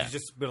 because he's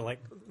just been like,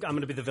 I'm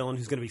going to be the villain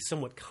who's going to be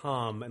somewhat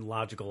calm and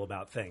logical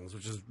about things,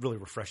 which is really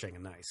refreshing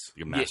and nice.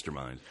 Like a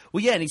mastermind. Yeah.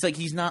 Well, yeah, and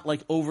he's not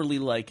like overly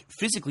like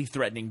physically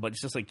threatening, but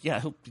it's just like,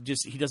 yeah,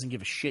 he doesn't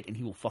give a shit and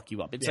he will fuck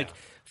you up. It's like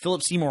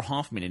Philip Seymour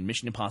Hoffman in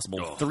Mission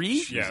Impossible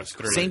 3. Yeah,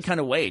 same kind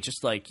of way. It's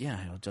just like, yeah,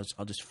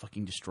 I'll just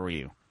fucking destroy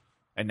you.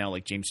 And now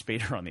like James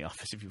Spader on The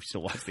Office, if you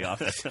still watch The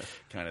Office,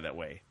 kind of that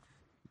way.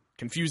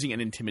 Confusing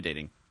and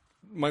intimidating.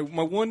 My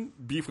one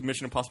beef with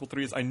Mission Impossible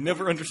 3 is I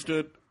never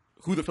understood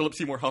who the Philip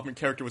Seymour Hoffman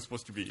character was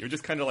supposed to be. It was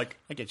just kind of like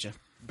I get you,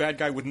 bad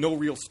guy with no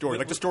real story.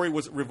 Like the story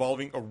was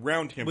revolving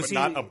around him, but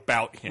not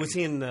about him. Was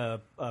he in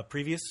the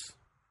previous?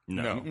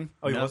 No.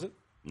 Oh, he wasn't?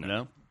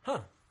 No. Huh.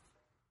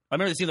 I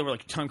remember the scene where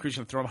like Tom Cruise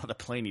going to throw him out of the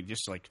plane. He'd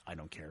just like, I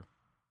don't care.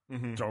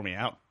 Throw me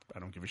out. I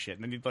don't give a shit.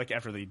 And then like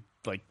after they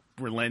like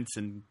relents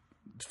and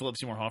Philip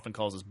Seymour Hoffman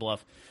calls his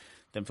bluff,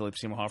 then Philip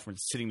Seymour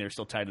Hoffman's sitting there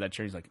still tied to that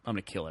chair. He's like, I'm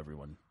going to kill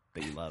everyone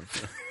that you love.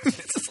 It's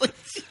just like,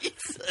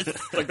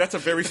 Jesus. Like, that's a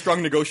very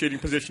strong negotiating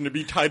position to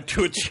be tied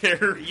to a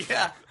chair.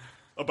 Yeah.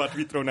 About to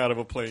be thrown out of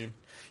a plane.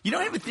 You know,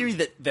 I have a theory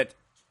that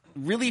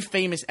really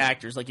famous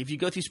actors, like if you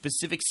go through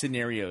specific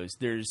scenarios,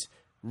 there's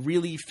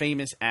really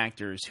famous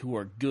actors who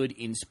are good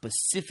in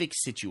specific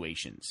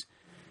situations.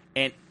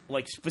 And,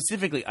 like,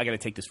 specifically, I got to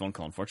take this phone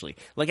call, unfortunately.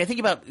 Like, I think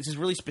about, this is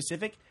really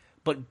specific,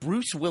 but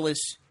Bruce Willis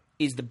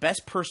is the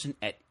best person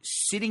at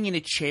sitting in a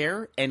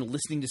chair and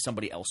listening to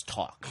somebody else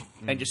talk.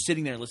 And just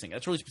sitting there and listening.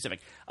 That's really specific.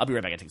 I'll be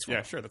right back. I take this phone.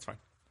 Yeah, sure, that's fine.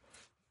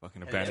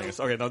 Fucking abandon this.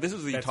 Okay, now this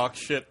is the talk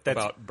shit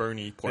about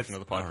Bernie portion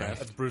of the podcast. Right.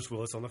 That's Bruce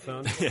Willis on the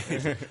phone.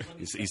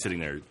 He's sitting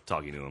there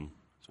talking to him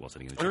while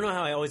sitting in the chair. I don't know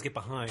how I always get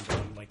behind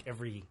on, like,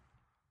 every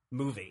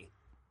movie.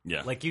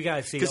 Yeah, like you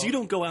guys see, because you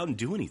don't go out and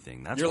do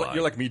anything. That's why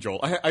you're like me, Joel.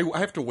 I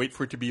have to wait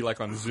for it to be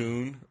like on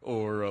Zune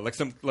or like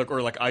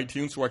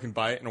iTunes so I can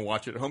buy it and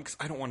watch it at home because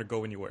I don't want to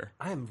go anywhere.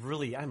 I'm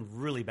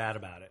really bad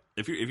about it.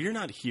 If you're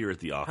not here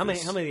at the office, how many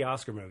of the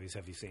Oscar movies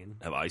have you seen?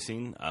 Have I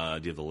seen? Do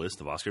you have the list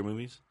of Oscar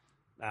movies?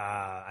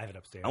 I have it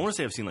upstairs. I want to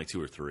say I've seen like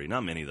 2 or 3,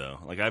 not many though.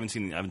 Like I haven't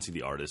seen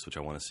The Artist, which I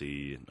want to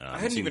see. I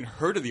hadn't even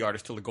heard of The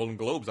Artist till the Golden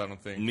Globes. I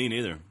don't think. Me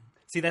neither.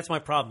 See, that's my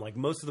problem. Like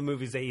most of the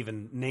movies they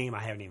even name,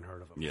 I haven't even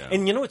heard of them. Yeah.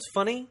 And you know what's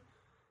funny?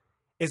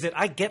 Is that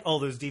I get all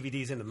those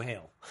DVDs in the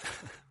mail.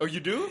 Oh, you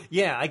do?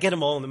 Yeah, I get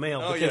them all in the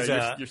mail. Oh, because,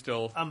 yeah, you're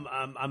still...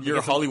 you're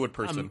a Hollywood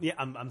person.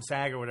 I'm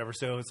SAG or whatever,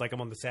 so it's like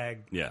I'm on the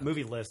SAG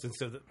movie list. And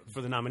so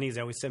for the nominees,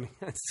 I always send me...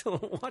 I still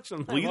don't watch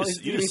them. Well, you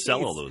just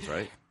sell all those,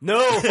 right? No.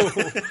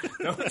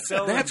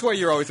 That's why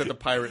you're always at the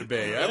Pirate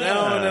Bay.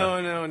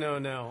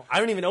 No. I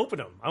don't even open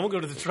them. I won't go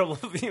to the trouble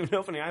of even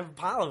opening. I have a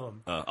pile of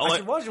them. I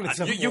should watch them at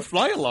some point. You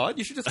fly a lot.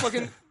 You should just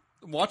fucking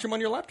watch them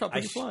on your laptop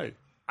when you fly.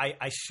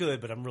 I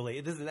should, but I'm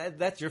really...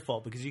 that's your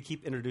fault because you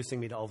keep introducing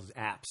me to all those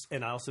apps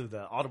and also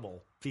the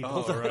Audible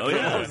people. Oh, right.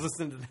 I was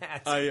listening to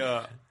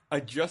that. I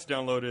just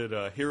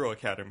downloaded Hero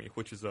Academy,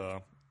 which is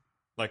a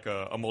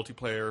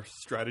multiplayer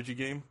strategy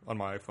game on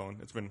my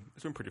iPhone. It's been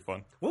pretty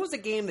fun. What was the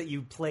game that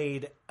you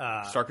played?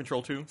 Star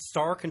Control 2.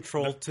 Star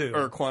Control 2.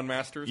 Or Quan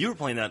Masters. You were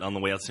playing that on the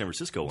way out to San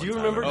Francisco one time. Do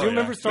you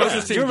remember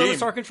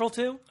Star Control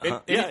 2?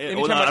 Well, I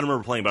don't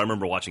remember playing, but I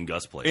remember watching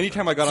Gus play.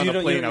 Anytime I got on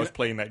a plane, I was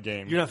playing that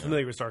game. You're not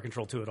familiar with Star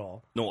Control 2 at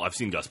all? No, I've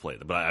seen Gus play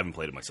it, but I haven't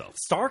played it myself.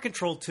 Star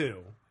Control 2,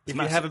 if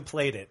you haven't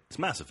played it, it's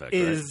Mass Effect,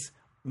 is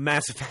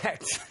Mass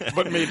Effect,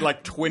 but made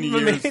like 20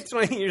 years. Made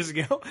 20 years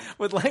ago,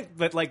 with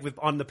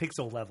on the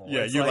pixel level.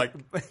 Yeah, it's you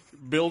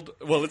build.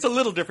 Well, it's a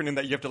little different in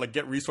that you have to like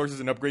get resources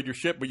and upgrade your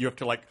ship, but you have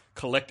to like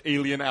collect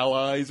alien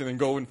allies and then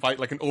go and fight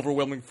like an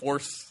overwhelming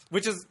force.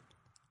 Which is,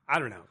 I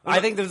don't know.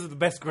 I think this is the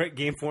best great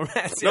game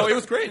format. No, it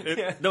was great.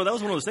 No, that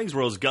was one of those things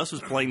where Gus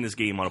was playing this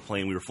game on a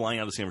plane. We were flying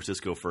out of San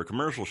Francisco for a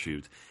commercial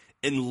shoot.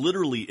 And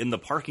literally in the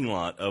parking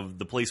lot of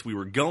the place we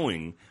were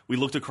going, we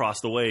looked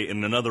across the way,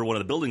 and another one of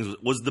the buildings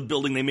was the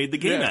building they made the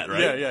game at,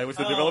 right? Yeah, it was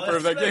the developer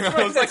of that game.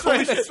 I was like,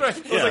 holy shit. I was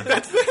like,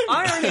 that's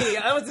irony.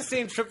 That was the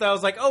same trip that I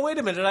was like, oh, wait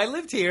a minute, I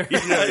lived here.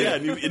 Yeah,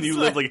 and you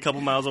lived like a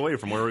couple miles away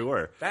from where we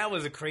were. That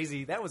was a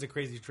crazy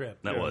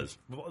trip. That was.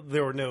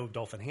 There were no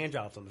dolphin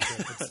handjobs on the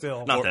trip, but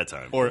still. Not that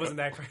time. It wasn't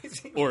that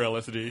crazy. Or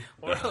LSD.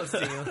 Or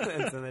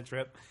LSD on that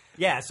trip.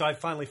 Yeah, so I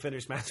finally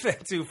finished Mass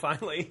Effect 2,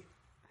 finally.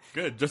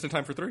 Good, just in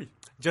time for 3.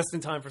 Just in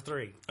time for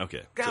 3.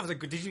 Okay. God, was a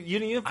good. Did you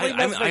didn't play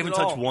Mass Effect I haven't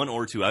touched 1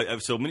 or 2.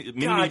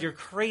 God, you're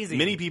crazy.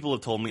 Many people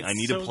have told me I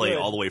need to play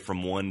all the way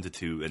from 1 to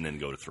 2 and then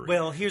go to 3.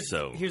 Well, here's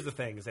the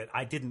thing: is that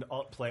I didn't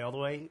play all the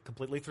way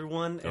completely through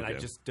 1, and I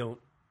just don't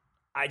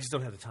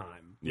have the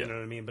time. You know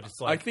what I mean? But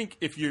it's like I think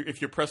if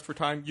you're pressed for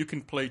time, you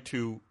can play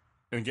 2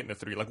 and get into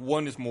 3. Like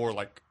 1 is more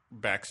like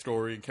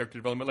backstory and character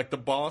development. Like the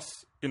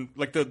boss in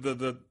like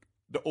the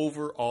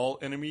overall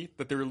enemy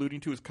that they're alluding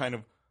to is kind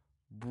of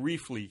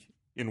briefly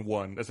in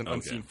 1 as an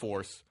unseen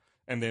force,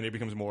 and then it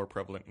becomes more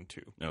prevalent in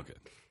 2. Okay.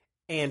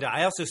 And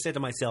I also said to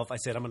myself, I'm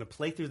going to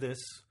play through this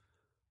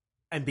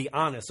and be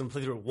honest. I'm going to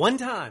play through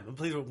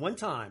it one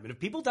time. And if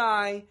people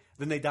die,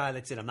 then they die.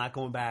 That's it. I'm not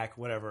going back,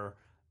 whatever.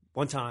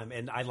 one time,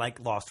 and I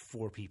lost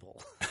 4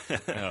 people.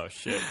 Oh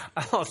shit!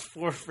 I lost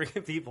 4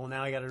 freaking people.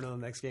 Now I got to know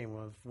the next game.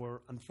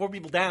 I'm 4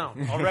 people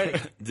down already.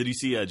 Did you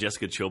see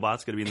Jessica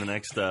Chobot's going to be in the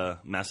next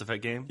Mass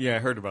Effect game? Yeah, I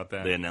heard about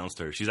that. They announced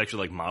her. She's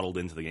actually modeled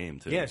into the game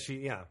too.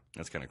 Yeah.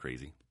 That's kind of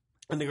crazy.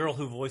 And the girl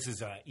who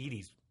voices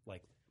Edie's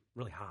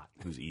really hot.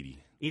 Who's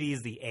Edie? Edie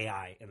is the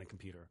AI in the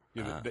computer.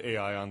 Yeah, the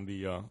AI on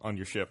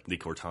your ship. The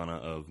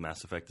Cortana of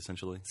Mass Effect,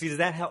 essentially. See, does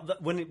that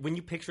help when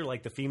you picture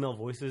the female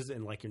voices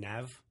in your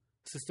nav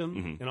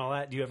system and all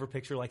that? Do you ever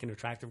picture an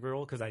attractive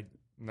girl? Because I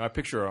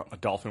picture a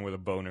dolphin with a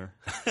boner.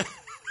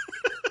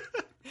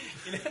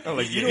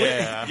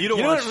 You know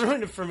what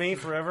ruined it for me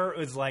forever? It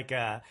was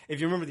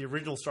if you remember the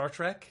original Star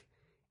Trek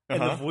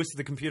and the voice of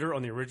the computer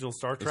on the original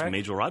Star Trek. It's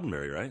Majel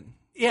Roddenberry, right?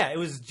 Yeah, it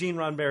was Gene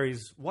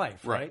Roddenberry's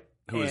wife, right?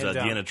 Who was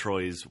Deanna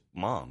Troy's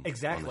mom.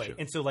 Exactly.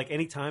 And so,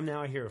 anytime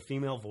now I hear a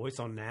female voice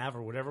on Nav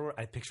or whatever,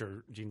 I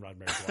picture Gene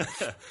Roddenberry's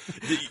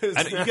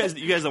wife.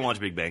 You guys don't watch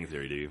Big Bang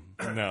Theory, do you?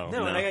 No.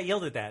 And I got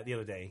yelled at that the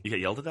other day. You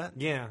got yelled at that?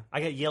 Yeah, I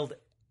got yelled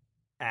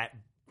at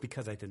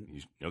because I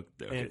didn't.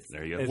 Okay,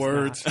 there you go.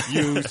 Words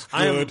used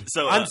good.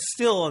 I'm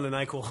still on the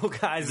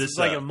NyQuil, guys. It's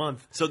a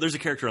month. So there's a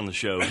character on the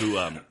show who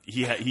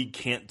he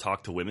can't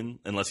talk to women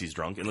unless he's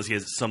drunk, unless he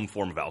has some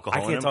form of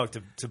alcohol. I can't talk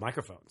to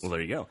microphones. Well,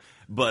 there you go.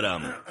 But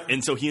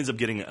and so he ends up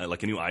getting a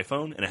new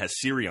iPhone, and it has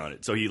Siri on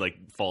it. So he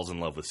falls in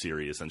love with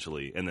Siri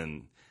essentially, and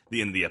then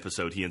the end of the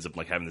episode, he ends up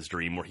having this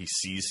dream where he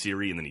sees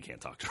Siri, and then he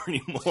can't talk to her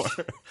anymore.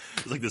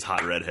 It's this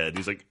hot redhead.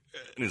 He's and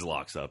he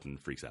locks up and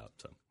freaks out.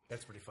 So.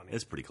 That's pretty funny.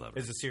 It's pretty clever.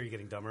 Is the Siri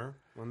getting dumber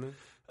on this?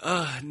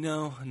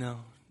 No.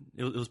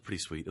 It was pretty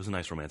sweet. It was a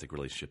nice romantic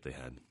relationship they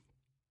had.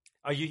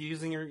 Are you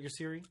using your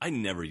Siri? I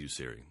never use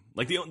Siri.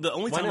 The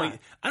only Why time not?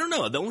 I don't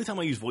know. The only time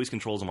I use voice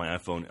controls on my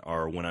iPhone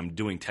are when I'm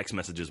doing text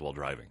messages while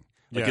driving.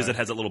 Because it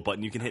has a little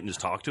button you can hit and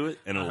just talk to it,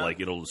 and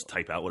it'll just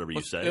type out whatever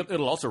you say.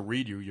 It'll also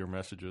read you your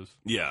messages.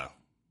 Yeah.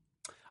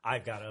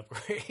 I've got to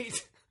upgrade.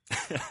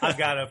 I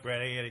got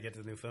to get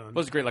the new phone. Well,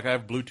 it's great. I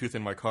have Bluetooth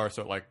in my car,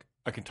 so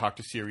I can talk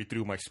to Siri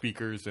through my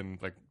speakers and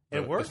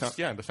it works. The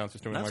sound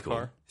system in my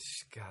car.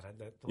 God,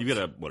 you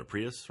got a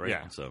Prius, right?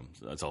 Yeah. So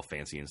that's all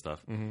fancy and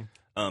stuff.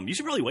 Mm-hmm. You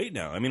should probably wait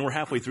now. I mean, we're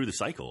halfway through the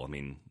cycle. I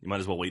mean, you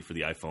might as well wait for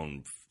the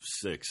iPhone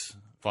 6,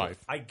 5.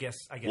 I guess.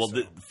 Well, so.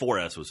 the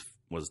 4S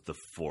was the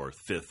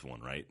fifth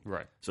one, right?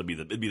 Right. So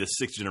it'd be the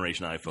 6th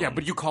generation iPhone. Yeah,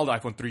 but you called the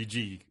iPhone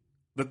 3G.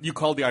 You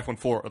called the iPhone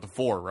 4 or the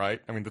 4,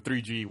 right? I mean, the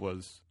 3G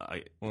was...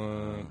 the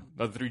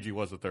 3G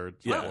was the third.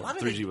 So. Yeah,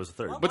 3G was the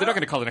third. But they're not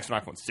going to call the next one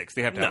iPhone 6.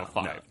 They have to have a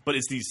 5. No. But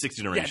it's the 6th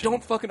generation. Yeah,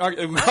 don't fucking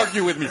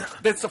argue with me.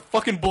 That's a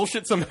fucking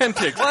bullshit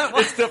semantics.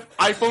 It's the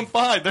iPhone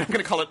 5. They're not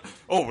going to call it...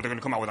 Oh, they're going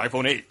to come out with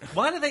iPhone 8.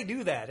 Why do they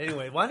do that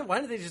anyway? Why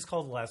do they just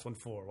call the last one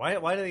 4?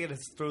 Why do they get to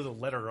throw the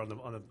letter on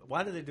the...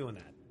 Why are they doing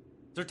that?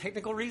 Is there a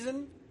technical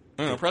reason?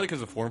 I don't know, probably because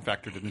the form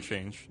factor didn't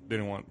change. They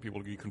didn't want people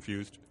to be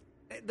confused.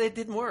 It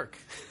didn't work.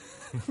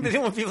 They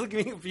didn't want people to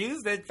be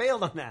confused. They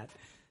failed on that.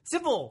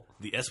 Simple.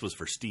 The S was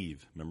for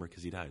Steve, remember?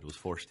 Because he died. It was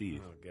for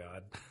Steve. Oh,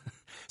 God.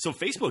 So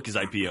Facebook is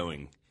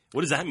IPOing.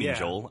 What does that mean, Yeah.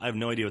 Joel? I have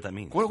no idea what that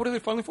means. What are they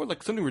filing for?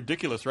 Something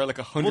ridiculous, right?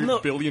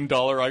 $100 billion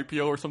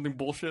IPO or something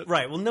bullshit?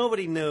 Right. Well,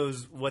 nobody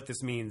knows what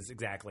this means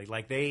exactly.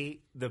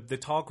 The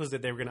talk was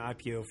that they were going to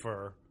IPO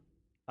for,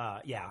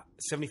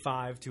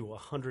 $75 to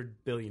 $100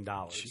 billion.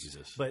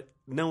 Jesus. But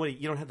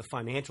you don't have the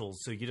financials,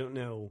 so you don't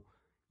know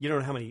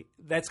how many.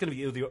 That's going to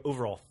be the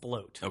overall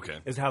float. Okay.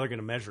 Is how they're going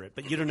to measure it,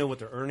 but you don't know what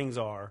their earnings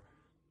are,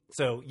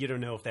 so you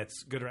don't know if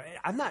that's good or.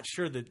 I'm not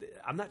sure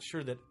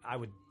that I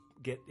would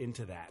get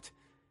into that.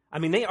 I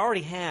mean, they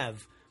already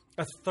have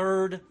a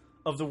third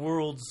of the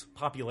world's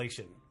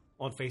population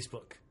on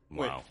Facebook.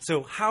 Wow.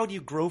 So how do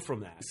you grow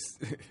from that?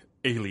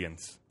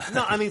 Aliens.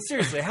 No, I mean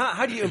seriously,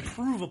 how do you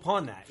improve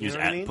upon that? You know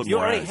what I mean? put You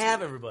more already ads.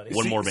 have everybody.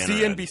 One more banner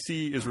ad.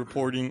 CNBC is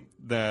reporting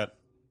that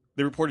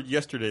they reported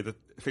yesterday that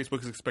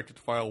Facebook is expected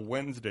to file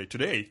Wednesday,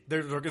 today,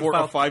 They're gonna for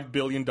file- a $5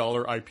 billion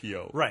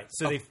IPO. Right,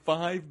 so they-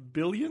 $5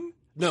 billion?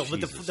 No, but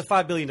Jesus. the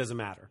 $5 billion doesn't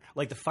matter.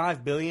 The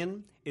 $5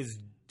 billion is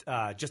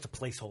just a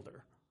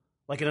placeholder.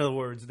 In other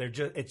words,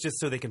 it's just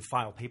so they can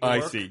file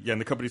paperwork. I see. Yeah, and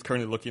the company's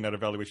currently looking at a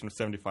valuation of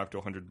 $75 to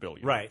 $100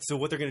 billion. Right. So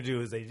what they're going to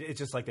do is it's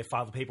just they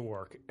file the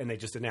paperwork and they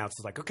just announce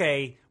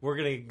okay, we're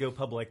going to go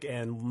public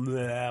and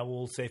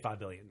we'll say $5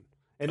 billion,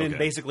 and then Okay.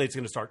 basically it's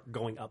going to start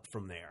going up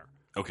from there.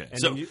 Okay. And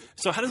So, then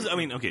so how does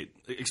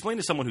explain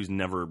to someone who's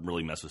never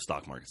really messed with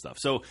stock market stuff.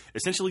 So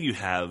essentially you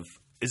have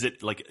is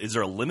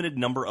there a limited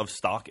number of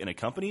stock in a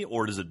company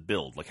or does it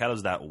build? How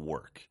does that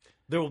work?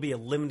 There will be a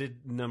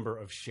limited number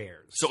of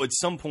shares. So at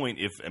some point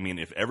if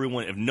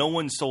no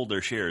one sold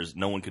their shares,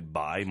 no one could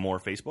buy more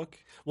Facebook?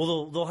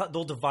 Well,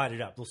 they'll divide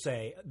it up. They'll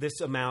say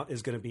this amount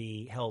is going to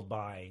be held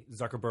by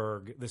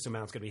Zuckerberg. This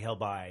amount's going to be held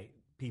by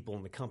people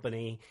in the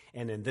company,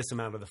 and then this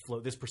amount of the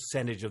float, this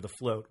percentage of the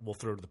float, we'll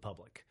throw to the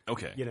public.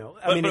 Okay. You know,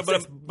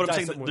 but I'm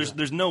saying that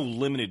there's no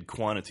limited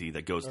quantity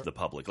that goes to the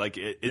public. Like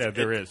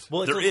there is.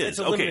 Well, it's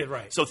a limited,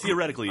 right? So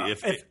theoretically,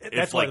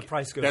 that's why the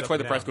price goes. That's up why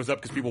the and price down. goes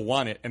up because people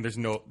want it, and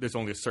there's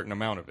only a certain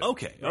amount of it.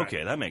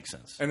 Okay, that makes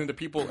sense. And then the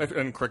people,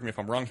 and correct me if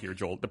I'm wrong here,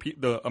 Joel.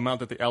 The amount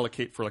that they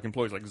allocate for like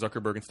employees like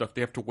Zuckerberg and stuff,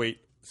 they have to wait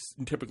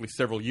typically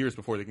several years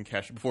before they can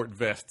cash it, before it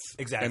vests,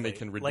 exactly, and they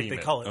can redeem like they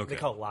it. call it. They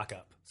call it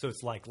lockup. So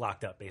it's like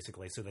locked up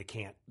basically. So they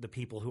can't. The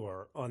people who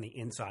are on the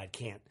inside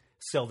can't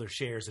sell their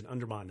shares and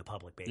undermine the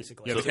public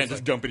basically. Yeah, they can't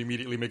just dump it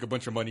immediately, make a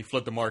bunch of money,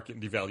 flood the market,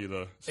 and devalue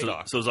the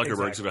stock. So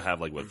Zuckerberg's going to have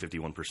like what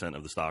 51%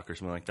 of the stock or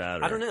something like that.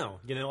 Or? I don't know.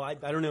 You know, I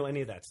don't know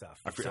any of that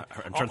stuff. I'm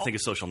trying to think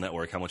of Social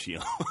Network, how much he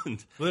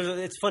owned. Well,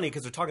 it's funny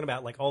because they're talking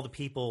about like all the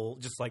people,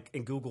 just like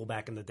in Google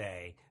back in the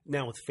day.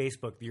 Now with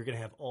Facebook, you're going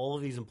to have all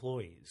of these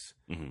employees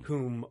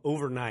whom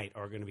overnight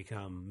are going to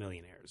become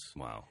millionaires.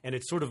 Wow. And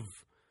it's sort of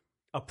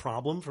a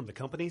problem from the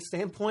company's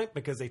standpoint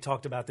because they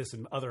talked about this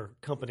in other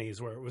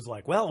companies where it was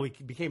like, well, we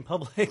became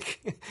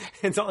public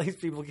and all these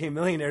people became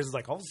millionaires. It's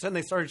like all of a sudden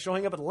they started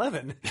showing up at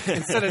 11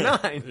 instead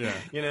of 9. Yeah.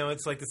 You know,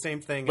 it's like the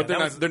same thing. But they're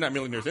not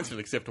millionaires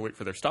instantly, except to wait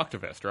for their stock to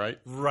vest, right?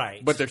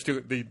 Right. But they're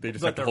still they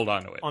just have to hold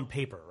on to it. On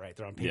paper, right?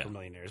 They're on paper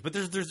millionaires. But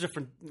there's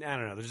different, I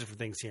don't know, there's different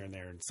things here and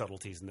there and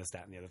subtleties and this,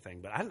 that, and the other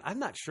thing. But I'm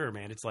not sure,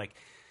 man. It's like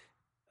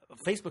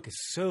Facebook is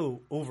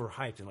so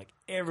overhyped and like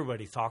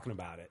everybody's talking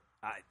about it.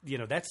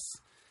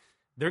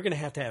 They're going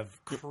to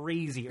have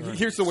crazy earnings.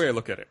 Here's the way I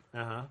look at it.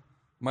 Uh-huh.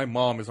 My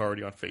mom is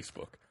already on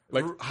Facebook.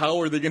 Like, how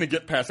are they going to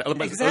get past that? Are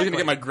they Exactly. going to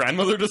get my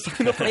grandmother to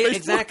sign up for Facebook?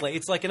 Exactly.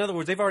 It's like, in other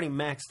words, they've already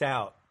maxed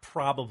out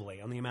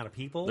probably on the amount of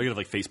people. They're going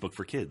to have like Facebook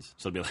for kids.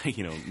 So it'll be like,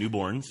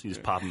 newborns. You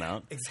just pop them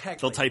out. Exactly.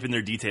 They'll type in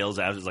their details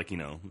as like,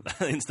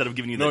 instead of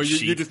giving you No, that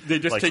sheet. they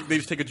just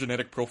take a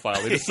genetic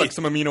profile. They just suck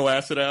some amino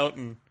acid out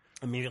and...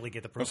 Immediately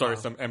get the I'm profile. sorry,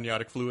 some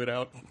amniotic fluid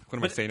out. What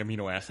am I saying?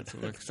 Amino acids.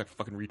 I'm like a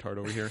fucking retard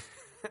over here.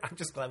 I'm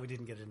just glad we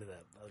didn't get into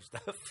that other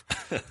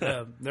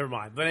stuff. Never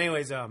mind. But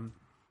anyways, So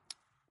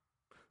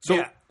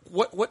yeah.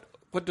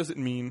 what does it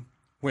mean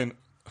when?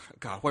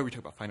 God, why are we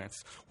talking about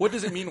finance? What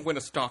does it mean when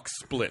a stock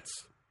splits?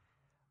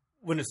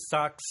 When a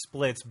stock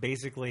splits,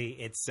 basically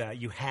it's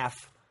you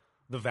half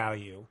the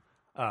value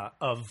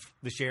of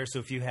the share. So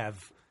if you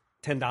have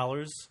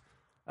 $10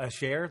 a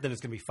share, then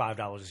it's going to be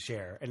 $5 a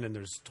share, and then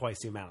there's twice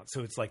the amount.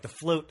 So it's like the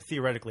float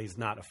theoretically is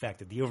not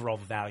affected. The overall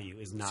value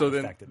is not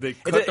affected. So then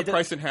they cut the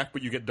price in half,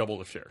 but you get double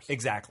the shares.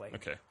 Exactly.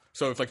 Okay.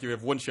 So if like you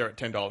have one share at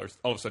 $10,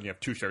 all of a sudden you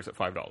have two shares at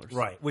 $5.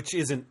 Right. Which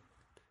isn't.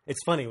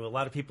 It's funny. A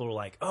lot of people are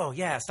like, "Oh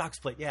yeah, stock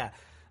split, yeah."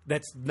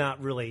 That's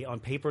not really on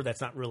paper. That's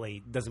not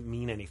really doesn't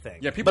mean anything.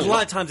 Yeah, people but a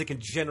lot of times it can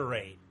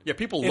generate. Yeah,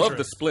 people love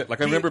the split.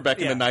 Like I remember back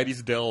in the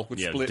 '90s, Dell would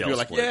split. Dell You're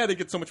like, split. yeah, they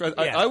get so much.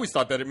 I always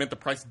thought that it meant the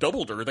price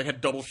doubled or they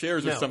had double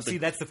shares or something. See,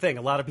 that's the thing.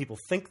 A lot of people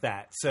think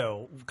that.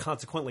 So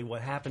consequently,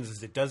 what happens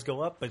is it does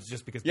go up, but it's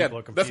just because people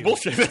are confused. That's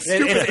bullshit. That's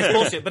It's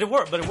bullshit, but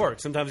it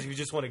works. Sometimes if you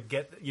just want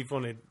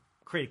to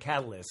create a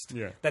catalyst.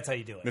 Yeah. That's how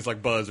you do it. It's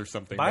like Buzz or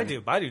something.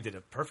 Baidu did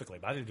it perfectly.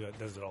 Baidu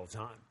does it all the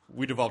time.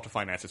 We devolved to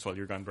finances while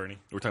you're gone, Bernie.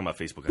 We're talking about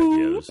Facebook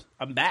IPOs.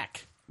 I'm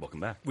back.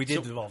 Welcome back. We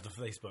did devolve to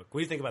Facebook. What do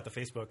you think about the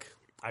Facebook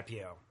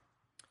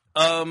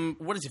IPO?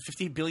 What is it?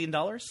 $50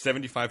 billion?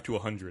 75 to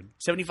 100.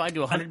 75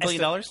 to $100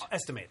 billion?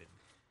 Estimated.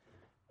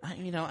 I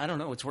don't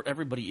know. It's where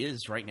everybody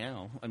is right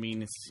now. I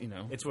mean,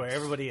 It's where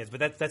everybody is, but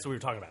that's what we were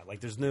talking about.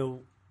 Like, there's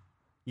no,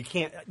 you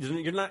can't.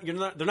 They're not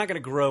going to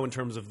grow in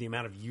terms of the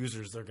amount of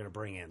users they're going to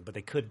bring in, but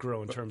they could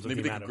grow in terms of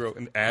Maybe the they amount could grow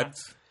in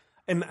ads.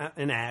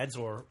 in ads,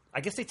 or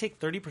I guess they take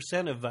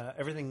 30% of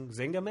everything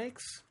Zynga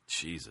makes.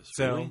 Jesus.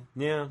 So really?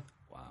 yeah,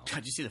 wow.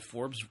 Did you see the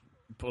Forbes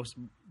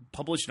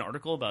published an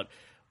article about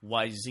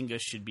why Zynga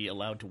should be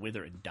allowed to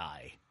wither and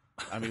die?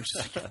 I mean, it was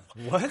just like,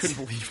 what? I couldn't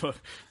believe a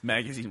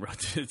magazine wrote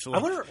this. It's I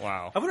like, wonder.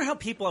 Wow. I wonder how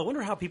people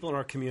in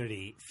our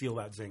community feel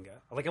about Zynga.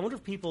 Like, I wonder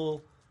if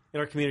people in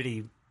our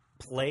community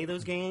play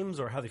those games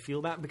or how they feel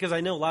about it. Because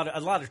I know a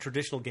lot of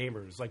traditional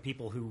gamers, like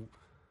people who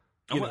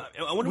I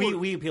wonder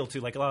we appeal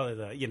to. Like a lot of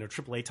the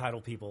AAA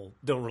title people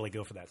don't really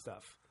go for that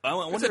stuff. I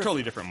It's wonder a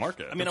totally different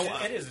market. I mean,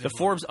 It is the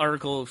Forbes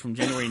article from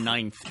January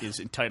 9th is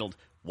entitled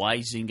 "Why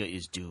Zynga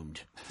is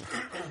Doomed."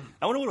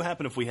 I wonder what would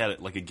happen if we had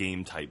like a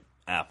game type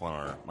app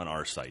on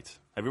our site.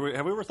 Have we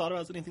ever thought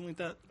about anything like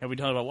that? Have we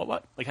talked about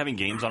what? Like having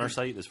games on our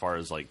site, as far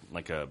as like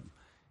a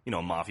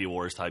Mafia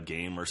Wars type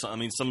game or something. I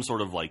mean, some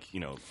sort of like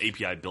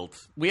API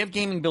built. We have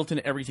gaming built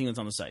into everything that's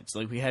on the site. So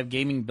like we have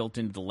gaming built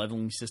into the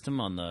leveling system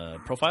on the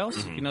profiles.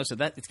 So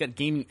that it's got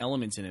gaming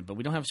elements in it, but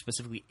we don't have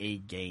specifically a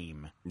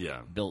game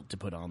built to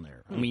put on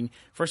there. I mean,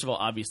 first of all,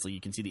 obviously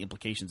you can see the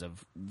implications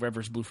of Red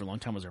vs. Blue for a long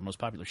time was our most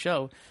popular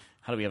show.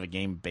 How do we have a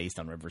game based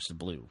on Red vs.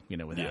 Blue?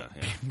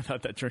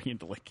 Without that turning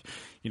into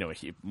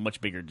a much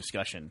bigger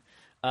discussion.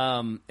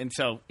 And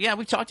so, yeah,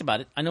 we talked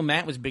about it. I know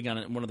Matt was big on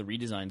it in one of the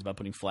redesigns about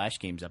putting Flash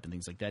games up and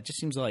things like that. It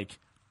just seems like,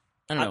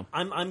 I don't know.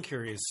 I'm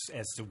curious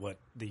as to what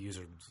the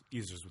users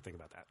would think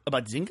about that.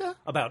 About Zynga?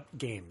 About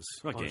games.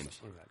 About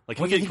games. What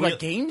do you think about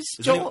games,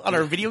 Joel, on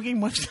our video game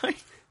website?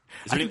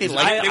 I think they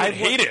I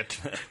hate it.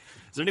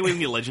 Is there any way we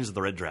can get Legends of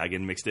the Red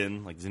Dragon mixed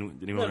in? Like, does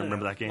anyone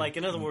remember that game? Like,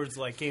 in other words,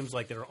 like games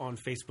like that are on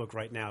Facebook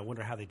right now. I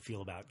wonder how they'd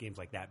feel about games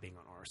like that being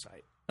on our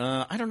site.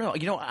 I don't know.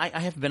 I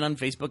have been on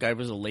Facebook. I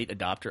was a late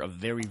adopter, a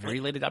very, very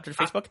late adopter to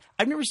Facebook.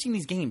 I've never seen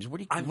these games. Where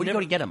do you go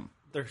to get them?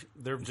 They're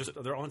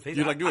on Facebook.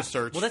 You like do a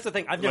search. Well, that's the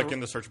thing. I've like never in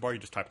the search bar, you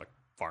just type like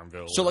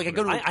Farmville. So like I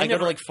go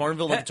to like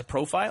Farmville, like it's a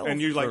profile,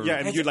 and you like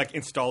and you like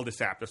install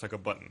this app. There's like a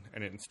button,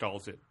 and it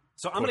installs it.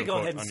 So I'm going to go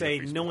ahead and say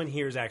no one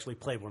here has actually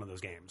played one of those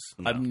games.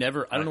 I've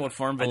never. I don't know what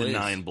Farmville I is.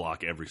 deny and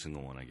block every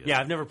single one. I guess. Yeah,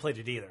 I've never played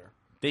it either.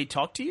 They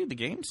talk to you, the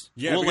games?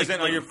 Yeah, Well, because like-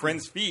 then on your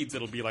friends' feeds,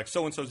 it'll be like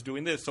so and so's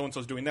doing this, so and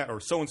so's doing that, or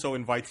so and so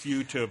invites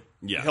you to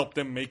help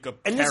them make a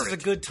And carrot. this is a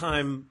good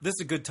time. This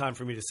is a good time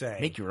for me to say,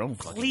 Make your own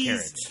fucking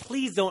carrots.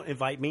 Please don't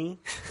invite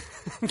me.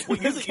 Well,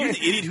 you're the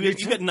idiot who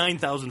you got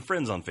 9,000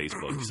 friends on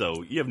Facebook,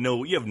 so you have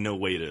no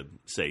way to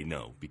say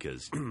no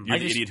because you're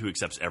the idiot who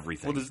accepts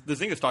everything. Well, the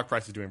Zynga stock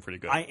price is doing pretty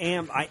good. I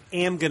am going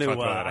to Throw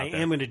that out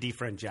there.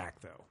 defriend Jack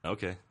though.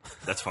 Okay,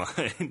 that's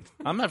fine.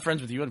 I'm not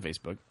friends with you on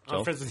Facebook. I'm not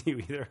Joel. friends with you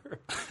either.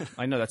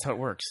 I know that's how it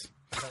works.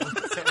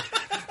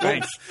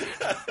 Thanks.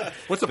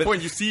 What's the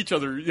point? You see each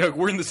other. Yeah,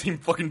 we're in the same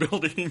fucking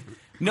building.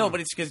 No,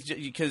 but it's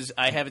because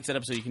I have it set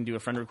up so you can do a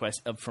friend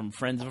request from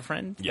friends of a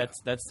friend. Yeah.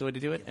 That's the way to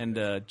do it.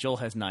 And Joel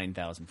has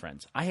 9,000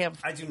 friends. I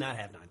do not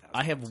have 9,000.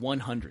 I have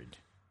 100.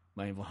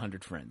 I have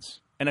 100 friends.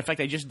 And in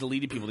fact, I just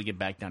deleted people to get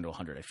back down to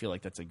 100. I feel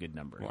like that's a good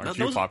number. Aren't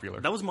you popular?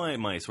 That was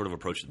my sort of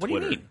approach to What do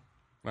Twitter. you mean?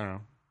 I don't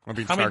know. I'm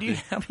being How many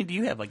snarky. do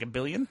you have? Like a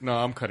billion? No,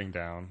 I'm cutting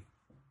down.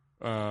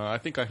 I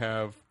think I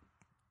have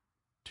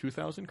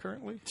 2,000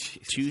 currently.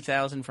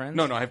 2,000 friends?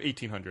 No, I have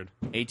 1,800.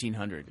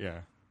 1,800. Yeah.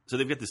 So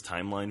they've got this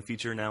timeline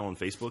feature now on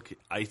Facebook.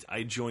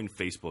 I joined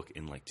Facebook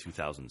in like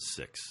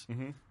 2006.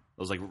 Mm-hmm. It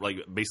was like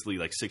basically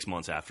like 6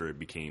 months after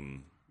it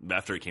came to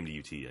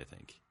UT, I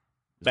think.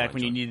 Back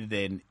when you needed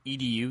an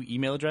EDU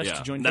email address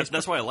to join Facebook?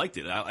 That's why I liked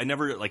it. I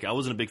never I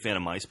wasn't a big fan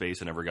of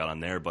MySpace. I never got on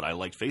there, but I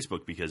liked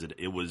Facebook because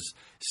it was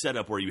set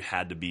up where you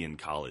had to be in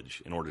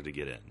college in order to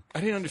get in. I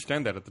didn't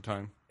understand that at the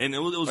time. And it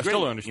was I great,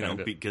 still don't understand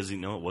it. because it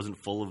wasn't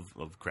full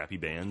of crappy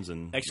bands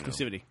and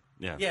Exclusivity.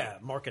 Yeah,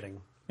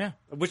 marketing. Yeah.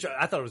 Which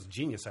I thought was a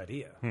genius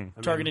idea. I mean,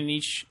 Target a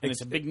niche, and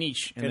it's a big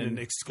niche. and then then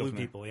go exclude from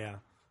there. people. Yeah.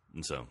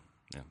 And so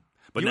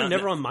but You now, were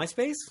never on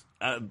MySpace?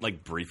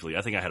 like briefly.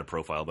 I think I had a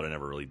profile, but I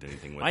never really did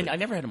anything with it. I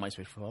never had a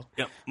MySpace profile.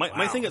 Yeah,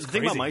 my thing. that's The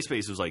thing about crazy.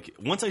 MySpace was like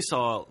once I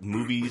saw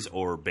movies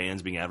or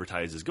bands being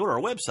advertised as go to our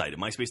website at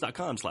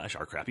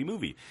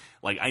myspace.com/ourcrappymovie.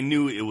 Like I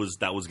knew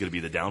that was going to be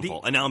the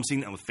downfall, and now I'm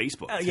seeing that with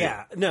Facebook. too.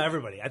 Yeah. No,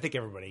 everybody. I think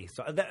everybody.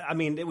 So I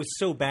mean, it was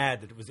so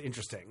bad that it was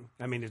interesting.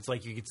 I mean, it's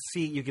like you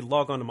could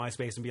log on to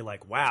MySpace and be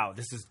like, wow,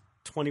 this is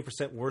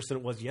 20% worse than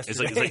it was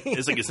yesterday.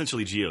 It's like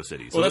essentially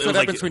GeoCities. Well, that's it what was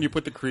happens when you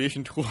put the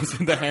creation tools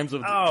in the hands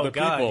of Oh the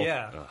God, people.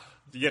 yeah.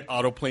 You get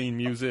auto-playing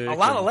music. A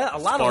lot of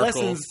Sparkle.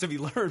 lessons to be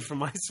learned from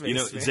MySpace. You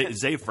know, man.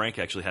 Zay Frank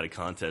actually had a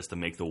contest to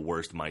make the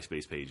worst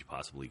MySpace page you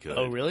possibly could.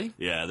 Oh, really?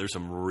 Yeah, there's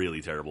some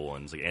really terrible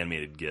ones, like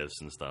animated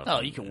GIFs and stuff. Oh,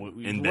 you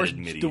can. embedded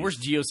MIDI. The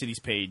worst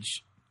GeoCities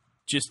page,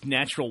 just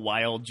natural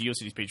wild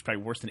GeoCities page,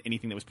 probably worse than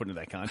anything that was put into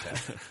that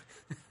contest.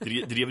 Did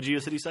you have a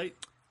GeoCities site?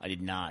 I did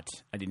not.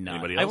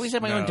 Anybody I else? always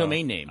had my own No.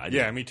 domain name.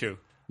 Yeah, me too.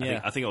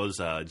 I think it was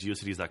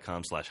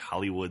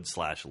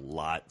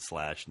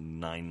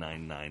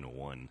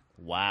geocities.com/Hollywood/lot/9991.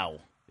 Wow.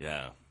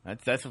 Yeah.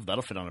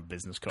 That'll fit on a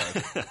business card.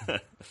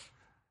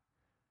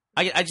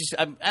 I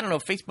don't know.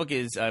 Facebook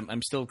is.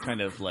 I'm still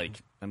kind of like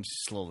I'm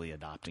slowly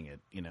adopting it.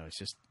 You know, it's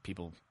just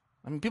people.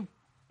 I mean, people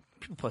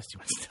post too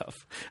much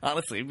stuff.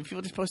 Honestly,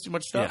 people just post too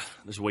much Yeah, stuff.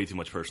 there's way too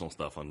much personal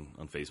stuff on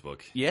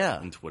Facebook. Yeah.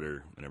 And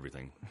Twitter and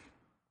everything.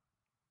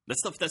 That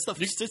stuff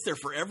sits there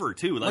forever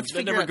too. Like, Let's that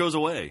figure never out- goes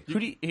away. Who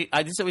do you, this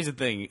is always the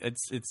thing.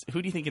 It's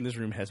who do you think in this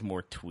room has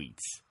more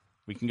tweets?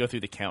 We can go through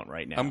the count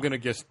right now. I'm gonna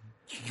guess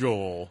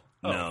Joel.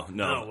 No,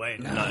 no, wait,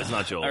 no. no, it's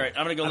not Joel. All right,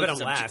 I'm gonna go. I look bet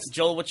this I'm up. last.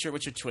 Joel, what's your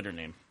Twitter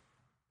name?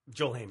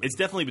 Joel Heyman. It's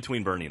definitely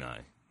between Bernie and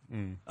I.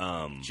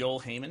 Joel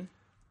Heyman.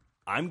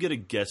 I'm gonna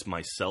guess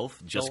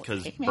myself just Joel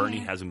because Heyman. Bernie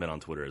hasn't been on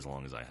Twitter as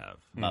long as I have.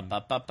 I'm the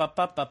I'm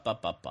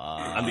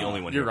only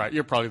one. You're here. right.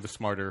 You're probably the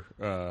smarter.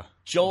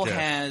 Joel Jeff.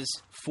 has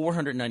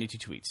 492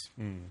 tweets.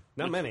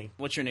 Not many.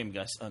 What's your name,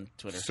 Gus, on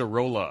Twitter?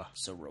 Sorolla.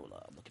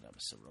 Sorolla. I'm looking up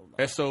Sorolla.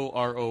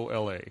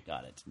 Sorolla.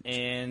 Got it.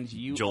 And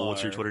you, Joel,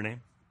 what's your Twitter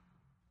name?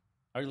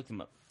 I already looked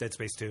him up. Dead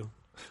Space 2.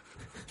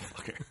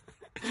 Okay.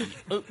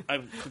 Oh, I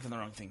clicked on the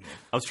wrong thing here.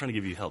 I was trying to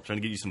give you help, trying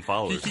to get you some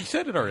followers. He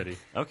said it already.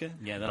 Okay.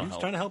 Yeah, that'll I'm just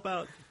help. trying to help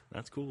out.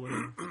 That's cool.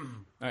 Whatever. All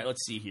right,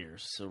 let's see here.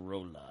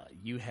 Sorolla.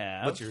 You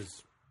have. What's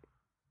yours?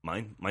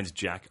 Mine's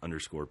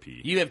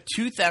Jack_P. You have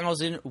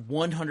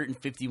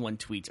 2,151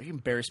 tweets. Are you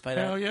embarrassed by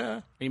that? Hell yeah.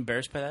 Are you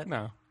embarrassed by that?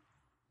 No.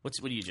 What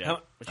are you, Jack?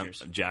 How- What's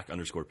yours?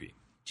 Jack_P.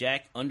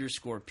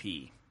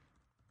 Jack_P.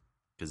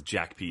 Because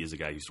Jack P is a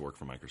guy who used to work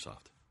for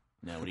Microsoft.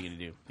 No, what are you going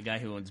to do? The guy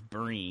who owns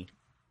Bernie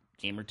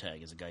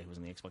Gamertag is a guy who was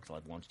in the Xbox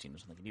Live launch team.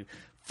 There's nothing I can do.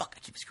 Fuck, I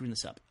keep screwing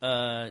this up.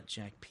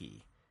 Jack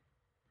P.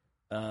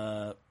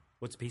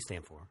 What's P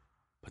stand for?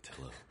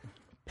 Patillo.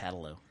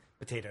 Padalo.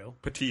 Potato.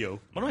 Patillo.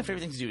 One of my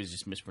favorite things to do is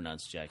just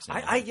mispronounce Jack's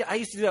name. I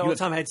used to do that all the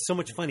time. I had so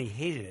much fun. He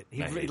hated it.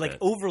 He hate like that.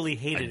 overly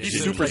hated it.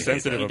 He's super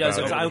sensitive He about does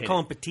it. over- I would call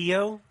him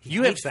Patillo. He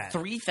You have hates that.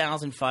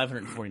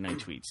 3,549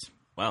 tweets.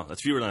 Wow,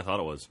 that's fewer than I thought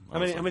it was. How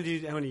many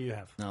do you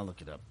have? I'll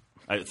look it up.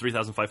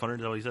 3,500,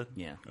 is that what you said?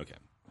 Yeah. Okay.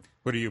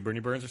 What are you, Bernie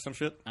Burns or some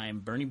shit? I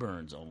am Bernie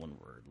Burns, all one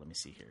word. Let me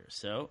see here.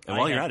 So, And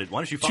while you're at it, why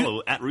don't you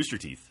follow at Rooster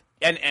Teeth?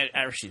 And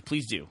actually,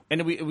 please do.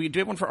 And we do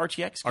have one for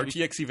RTX.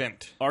 RTX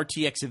event.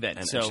 RTX event.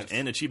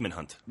 And Achievement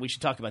Hunt. We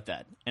should talk about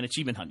that. An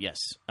achievement hunt, yes.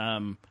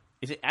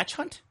 Is it Atch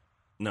Hunt?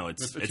 No,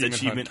 it's Achievement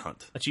Achievement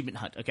Hunt. Achievement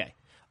Hunt. Okay.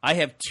 I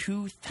have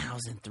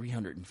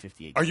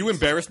 2,358. Are you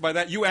embarrassed by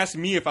that? You asked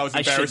me if I was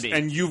I should embarrassed, be.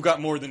 and you've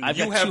got more than I've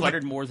you got have.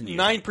 200 more than you.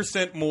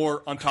 9%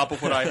 more on top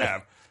of what I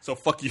have. So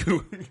fuck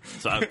you.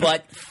 So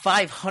But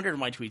 500 of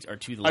my tweets are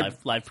to the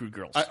live fruit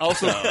girls. I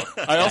also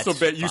that's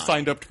bet you fine.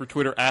 signed up for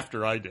Twitter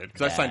after I did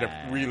because I signed up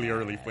really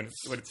early when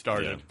it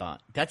started.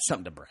 That's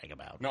something to brag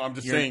about. No, I'm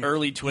just You're saying. an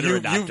early Twitter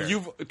adopter.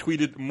 You've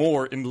tweeted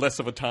more in less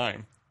of a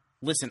time.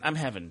 Listen, I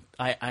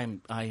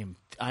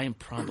am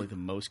probably the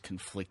most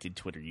conflicted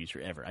Twitter user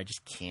ever. I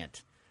just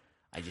can't.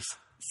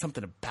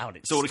 Something about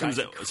it. So what it comes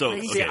out. So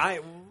See, okay.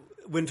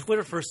 when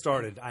Twitter first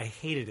started, I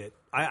hated it.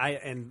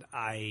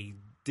 I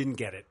didn't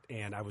get it,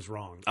 and I was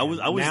wrong. I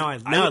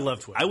love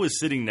Twitter. I was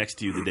sitting next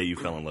to you the day you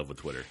fell in love with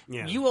Twitter.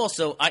 Yeah.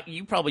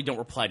 You probably don't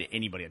reply to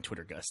anybody on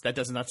Twitter, Gus. That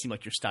does not seem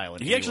like your style.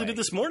 He actually did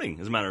this morning,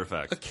 as a matter of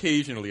fact.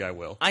 Occasionally, I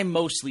will. I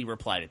mostly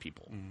reply to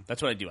people.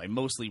 That's what I do. I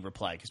mostly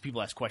reply because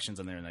people ask questions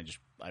on there, and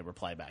I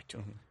reply back to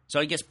them. So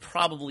I guess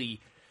probably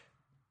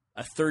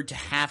a third to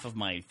half of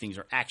my things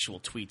are actual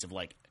tweets of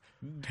like,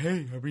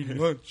 Hey, I'm eating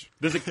lunch.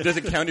 Does it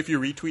count if you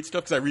retweet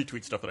stuff? Because I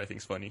retweet stuff that I think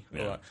is funny.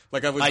 A lot.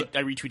 Like I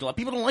retweet a lot.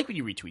 People don't like when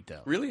you retweet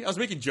though. Really? I was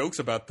making jokes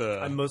about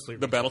mostly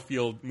the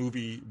Battlefield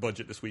movie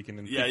budget this weekend,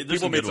 and Yeah,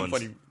 there's people some made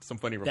good some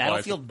funny replies.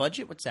 Battlefield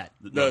budget? What's that?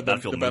 The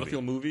Battlefield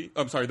Battlefield movie.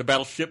 I'm sorry, the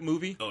Battleship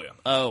movie. Oh, yeah.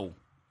 Oh,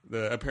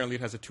 Apparently,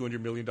 it has a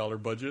 $200 million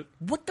budget.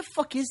 what the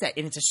fuck is that?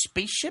 And it's a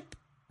spaceship,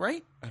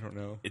 right? I don't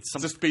know. It's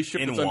a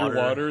spaceship in that's water.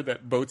 underwater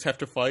that boats have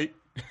to fight.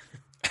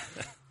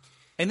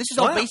 And this is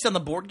all based on the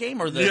board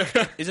game, or Yeah.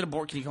 Is it a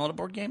board? Can you call it a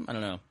board game? I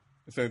don't know.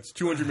 So it's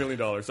 $200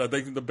 million. So I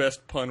think the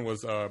best pun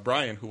was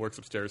Brian, who works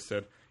upstairs,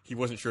 said he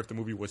wasn't sure if the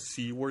movie was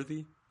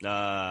seaworthy.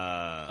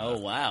 Oh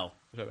wow!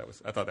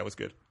 I thought that was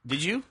good.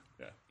 Did you?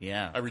 Yeah.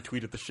 Yeah. I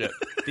retweeted the shit.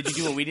 Did you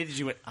do what we did? Did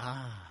you went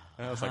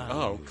And I was like,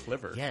 oh,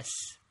 clever. yes,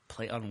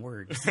 play on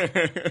words.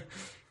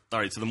 All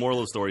right, so the moral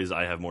of the story is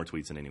I have more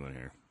tweets than anyone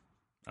here.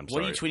 I'm What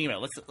sorry. are you tweeting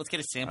about? Let's get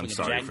a sampling. I'm of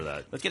sorry Jack, for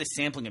that. Let's get a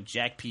sampling of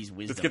Jack P's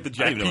wisdom. Let's get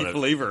the I don't Jack even know P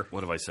flavor.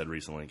 What have I said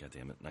recently? God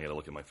damn it. I got to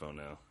look at my phone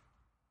now.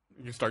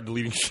 You start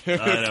deleting shit.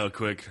 I know,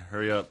 quick.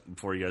 Hurry up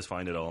before you guys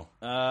find it all.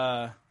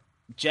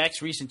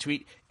 Jack's recent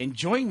tweet: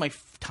 enjoying my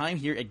time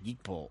here at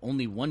Geek Bowl.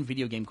 Only one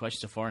video game question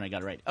so far, and I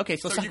got it right. Okay,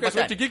 so let's So talk you guys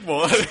about went that. to Geek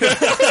Bowl.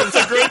 It's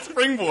a great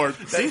springboard.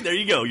 See, there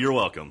you go. You're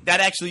welcome. That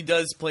actually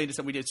does play into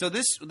something we did. So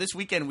this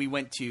weekend we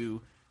went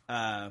to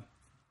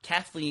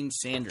Kathleen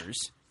Sanders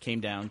came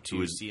down to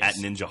Who is see at us.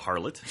 Ninja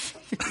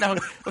Harlot. No,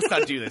 let's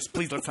not do this.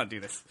 Please, let's not do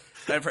this.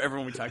 For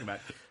everyone we talk about.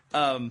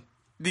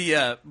 But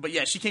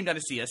yeah, she came down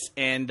to see us,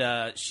 and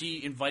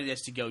she invited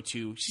us to go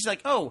to. She's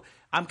like, "Oh,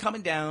 I'm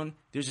coming down.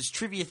 There's this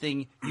trivia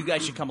thing. You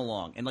guys should come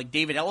along." And like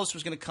David Ellis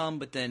was going to come,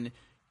 but then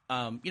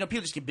people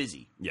just get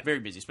busy, very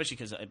busy, especially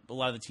because a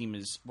lot of the team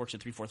works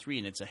at 343,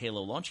 and it's a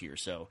Halo launch year.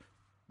 So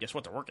guess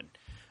what? They're working.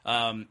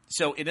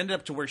 So it ended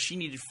up to where she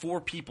needed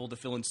 4 people to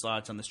fill in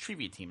slots on this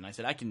trivia team, and I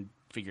said I can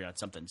figure out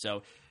something.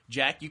 So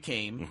Jack, you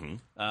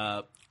came.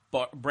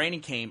 Brandon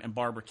came, and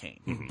Barbara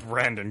came.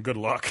 Brandon, good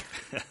luck.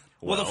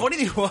 Well, the funny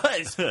thing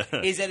was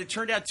is that it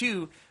turned out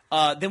too.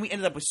 Then we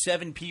ended up with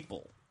 7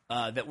 people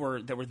that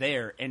were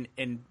there, and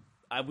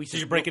we said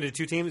Did you break into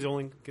 2 teams? You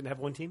only can have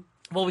 1 team?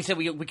 Well, we said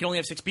we can only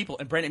have 6 people,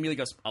 and Brandon immediately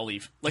goes, "I'll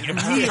leave." Like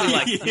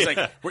immediately, he's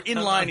like, "We're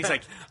in line." He's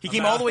like, he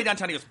came all the way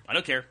downtown. He goes, "I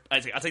don't care. I'll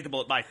take the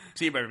bullet. Bye.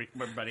 See you,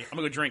 everybody. I'm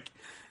gonna go drink."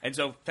 And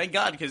so, thank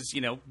God, because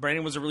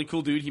Brandon was a really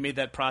cool dude. He made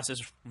that process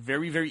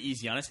very, very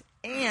easy on us,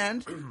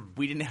 and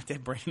we didn't have to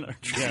have Brandon on our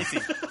trivia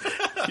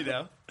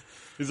team.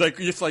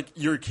 It's like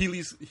your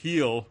Achilles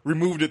heel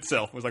removed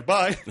itself. It was like,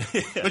 bye.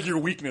 Like your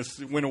weakness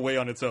went away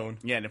on its own.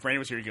 Yeah, and if Brandon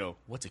was here, he'd go,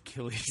 "What's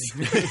Achilles?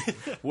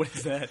 What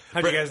is that?"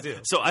 How'd you guys do?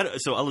 So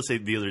I'll just say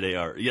the other day,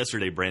 or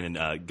yesterday, Brandon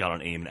got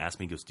on AIM and asked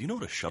me, he goes, "Do you know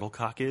what a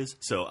shuttlecock is?"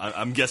 So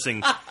I'm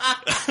guessing,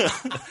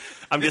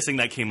 I'm guessing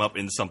that came up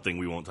in something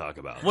we won't talk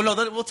about. Well, no,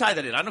 we'll tie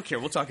that in. I don't care.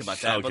 We'll talk about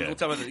that. Okay. But we'll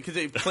talk about it because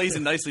it plays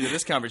in nicely to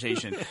this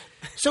conversation.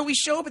 So we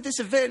show up at this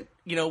event.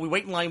 We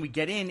wait in line. We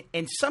get in,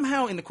 and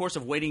somehow in the course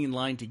of waiting in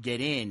line to get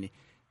in,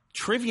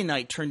 trivia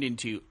night turned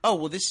into, oh,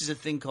 well, this is a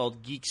thing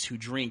called Geeks Who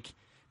Drink.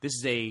 This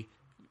is a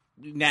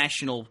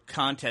national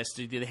contest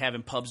that they have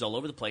in pubs all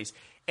over the place.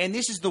 And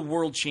this is the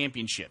World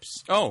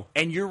Championships. Oh.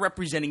 And you're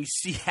representing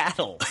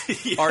Seattle,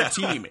 our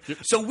team.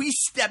 So we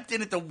stepped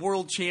in at the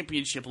World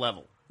Championship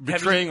level.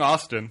 Betraying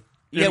Austin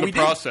in the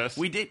process.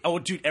 We did. Oh,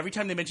 dude, every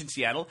time they mentioned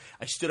Seattle,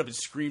 I stood up and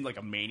screamed like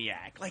a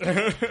maniac. Like,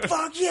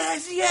 fuck yeah,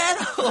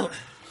 Seattle!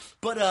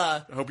 But,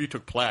 I hope you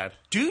took plaid.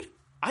 dude,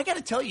 I got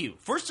to tell you,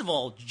 first of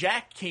all,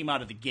 Jack came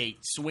out of the gate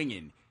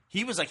swinging.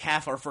 He was like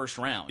half our first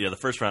round. Yeah, the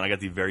first round, I got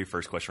the very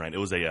first question right. It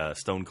was a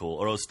Stone Cold,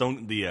 or it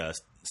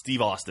was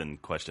Steve Austin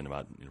question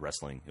about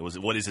wrestling. It was,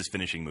 what is his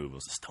finishing move? It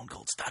was a Stone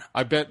Cold Stunner.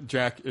 I bet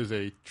Jack is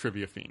a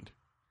trivia fiend.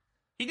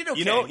 He did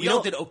okay. We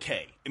all did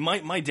okay.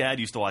 My dad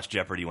used to watch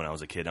Jeopardy when I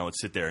was a kid. And I would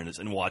sit there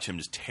and watch him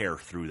just tear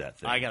through that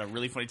thing. I got a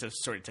really funny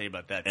story to tell you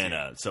about that, too.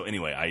 And so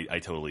anyway, I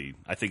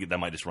think that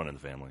might just run in the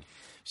family.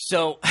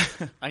 So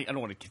I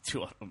don't want to get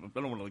too. I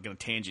don't want to get on a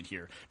tangent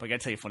here, but I got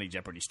to tell you a funny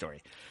Jeopardy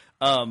story.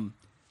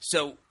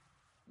 So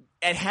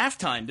at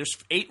halftime, there's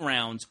 8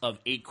 rounds of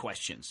 8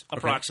 questions,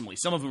 approximately.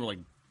 Some of them were like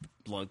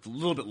a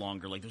little bit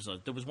longer. Like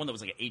there was one that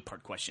was like an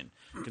 8-part question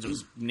because it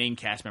was named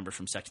cast members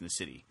from Sex and the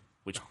City,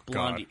 which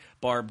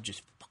Barb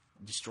just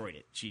destroyed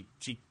it. She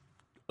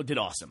did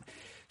awesome.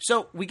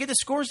 So we get the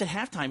scores at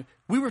halftime.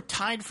 We were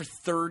tied for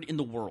 3rd in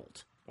the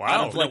world.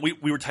 Wow.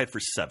 We were tied for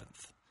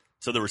 7th.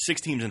 So there were 6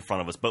 teams in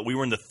front of us, but we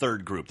were in the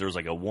 3rd group. There was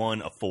like a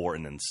 1, a 4,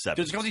 and then 7.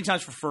 There's a couple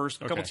times for first,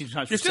 a couple times for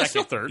You're second.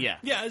 Still 3rd. Yeah.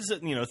 Yeah, it's a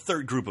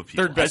 3rd group of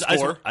people. 3rd best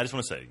score. I just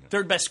want to say.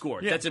 3rd best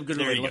score. That's a good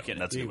way to look at it.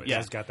 That's a good way. You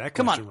guys got that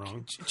Come question on,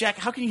 wrong. Jack.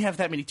 How can you have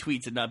that many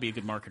tweets and not be a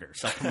good marketer,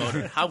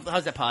 self-promoter?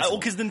 How's that possible?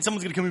 Because then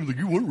someone's going to come in and be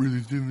like, you weren't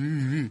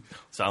really.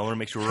 So I want to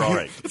make sure we're all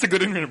right. It's a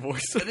good internet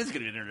voice. That is a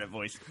good internet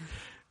voice.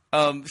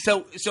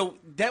 So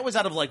that was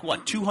out of like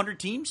what 200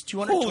 teams?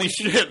 200. Holy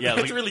shit! Yeah,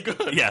 That's like- really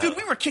good. Yeah. Dude,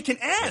 we were kicking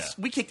ass.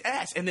 Yeah. We kicked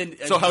ass, and then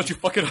So how'd you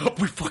fuck it up?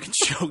 We fucking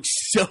choked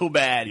so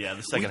bad. Yeah,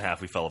 the second half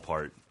we fell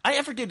apart.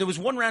 I forget. There was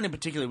one round in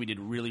particular we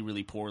did really,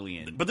 really poorly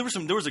in. But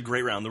there was a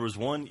great round. There was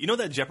one,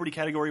 that Jeopardy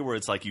category where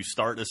it's like you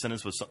start a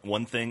sentence with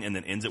one thing and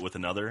then ends it with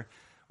another.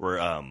 Where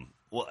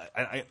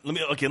let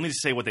me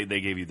just say what they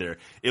gave you there.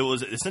 It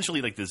was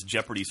essentially like this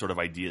Jeopardy sort of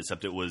idea,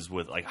 except it was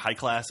with like high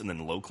class and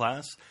then low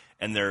class.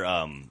 And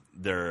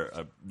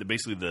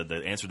basically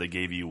the answer they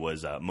gave you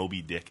was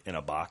Moby Dick in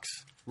a box.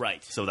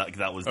 Right. So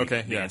that was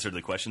the answer to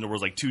the question. There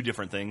was like 2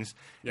 different things.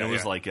 Yeah, it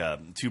was like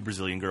 2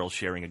 Brazilian girls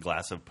sharing a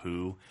glass of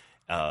poo.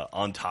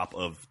 On top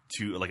of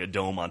a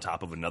dome on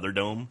top of another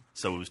dome.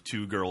 So it was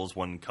 2 girls,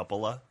 1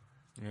 cupola.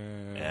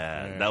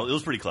 It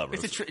was pretty clever.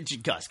 It's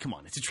Gus, come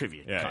on, it's a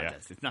trivia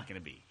contest. It's not going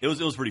to be. It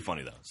was pretty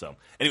funny though. So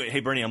anyway,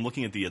 hey Bernie, I'm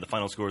looking at the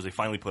final scores. They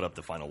finally put up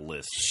the final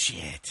list.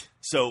 Shit.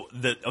 So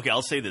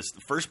I'll say this: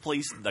 first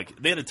place, like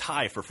they had a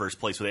tie for first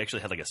place, so they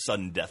actually had like a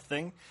sudden death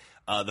thing.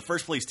 The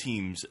first place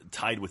teams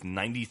tied with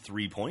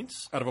 93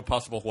 points Out of a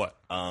possible what?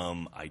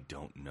 I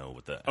don't know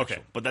what the Okay.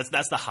 actual, but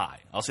that's the high.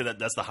 I'll say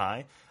that's the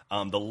high.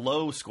 The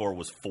low score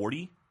was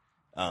 40.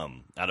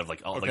 Out of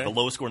like the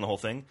lowest score in the whole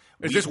thing.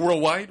 Is this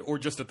worldwide or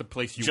just at the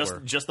place you were?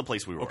 Just the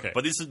place we were. Okay.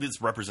 But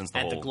this represents the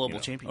At whole the global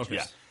championships.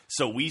 Yeah.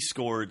 So we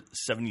scored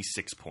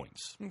 76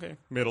 points. Okay,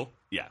 middle.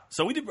 Yeah.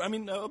 So we did. I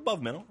mean,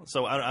 above middle.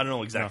 So I don't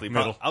know exactly. No,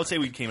 middle. I would say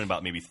we came in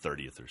about maybe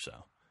 30th or so.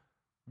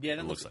 Yeah,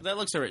 that looks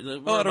all right.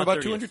 Oh, out of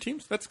about 200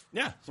 teams. That's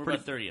Yeah. We're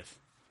about 30th.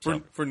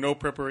 for no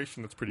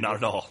preparation. That's pretty. Not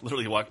good. at all.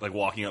 Literally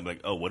walking up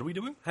like, oh, what are we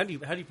doing? How do you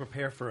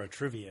prepare for a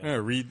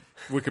trivia? Read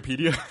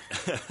Wikipedia.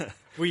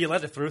 Were you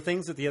allowed to throw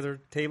things at the other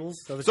tables,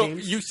 other So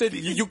teams? you said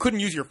you couldn't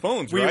use your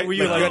phones, Were you- right? were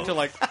you you like- had to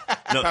like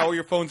power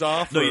your phones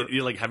off. No, or-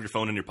 you like have your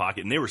phone in your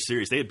pocket, and they were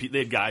serious. They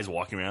had guys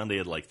walking around. They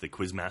had like the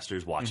quiz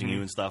masters watching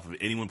you and stuff. If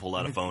anyone pulled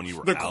out a phone, you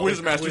were the out.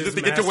 quiz masters. Did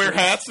they get to wear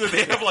hats? Did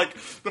they have like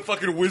the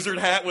fucking wizard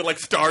hat with like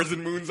stars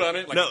and moons on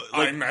it? Like, No,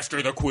 like- I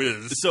master the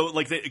quiz. So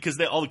like because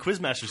all the quiz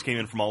masters came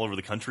in from all over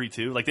the country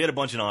too. Like they had a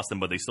bunch in Austin,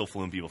 but they still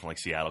flew in people from like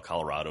Seattle,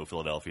 Colorado,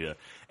 Philadelphia,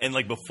 and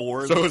like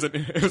before. So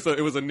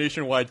it was a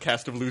nationwide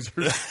cast of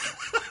losers.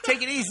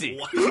 Take it easy.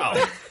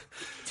 Wow.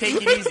 Take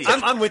it easy.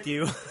 I'm with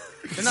you.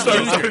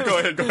 Sorry, go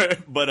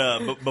ahead.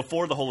 But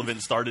before the whole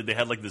event started, they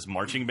had like this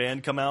marching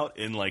band come out,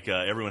 and like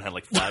everyone had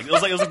like flags. It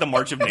was like the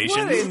March of Nations.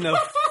 What in the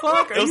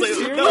fuck? Are It was you like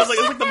serious? no, it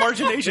was like the March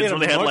of Nations had a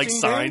where they had like marching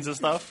signs band? and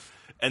stuff.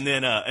 And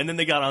then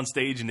they got on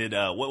stage and did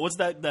what's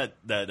that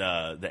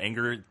the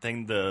anger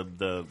thing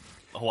the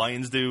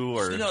Hawaiians do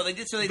or No, they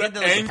did. So they The did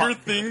the, like, anger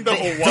thing the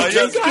Did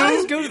Hawaiians you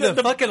guys do? go to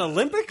the fucking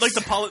Olympics? like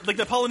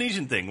the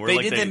Polynesian thing where They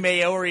like did the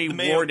Maori war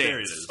there it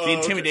dance, is. the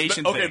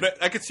intimidation Okay, thing.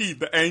 I could see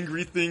the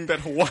angry thing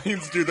that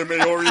Hawaiians do, the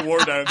Maori war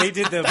dance. They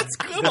did the on,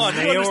 you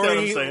understand what I'm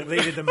Maori. saying. They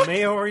did the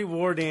Maori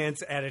war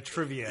dance at a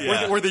trivia.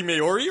 Yeah. Were they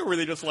Maori or were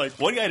they just like...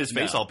 One guy had his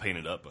face all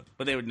painted up, but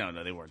But they weren't.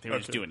 They were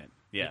just Okay. doing it.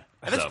 Yeah,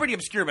 and that's So- pretty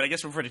obscure. But I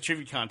guess for the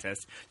trivia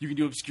contest, you can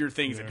do obscure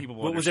things that people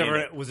will What was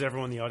understand. was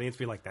everyone in the audience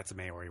be like, "That's a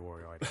Maori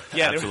warrior"?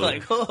 Yeah, they were Absolutely.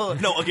 like, oh,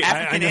 No, okay,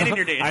 African and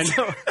Indian I dance.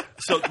 know.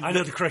 so I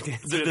know the correct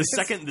answer. the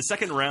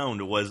second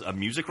round was a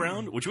music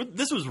round,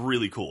 this was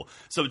really cool.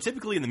 So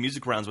typically in the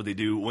music rounds, when they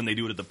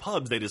do it at the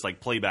pubs, they just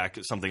like play back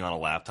something on a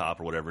laptop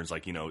or whatever. It's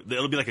like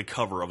it'll be like a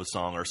cover of a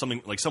song or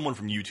something like someone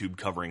from YouTube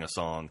covering a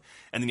song,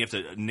 and then you have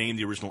to name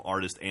the original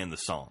artist and the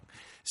song.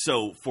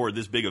 So for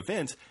this big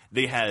event,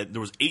 there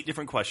was 8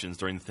 different questions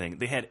during the thing.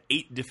 They had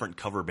 8 different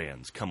cover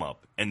bands come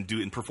up and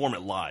perform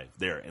it live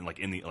there and like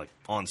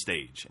on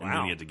stage, and then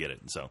Wow. you had to get it.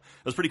 And so it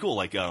was pretty cool.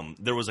 Like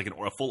there was like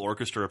a full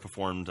orchestra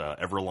performed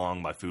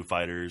Everlong by Foo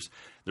Fighters.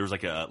 There was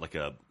like a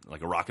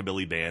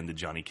rockabilly band, the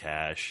Johnny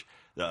Cash.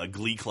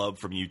 Glee Club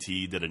from UT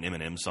did an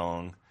Eminem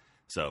song.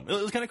 So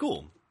it was kind of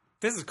cool.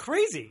 This is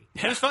crazy.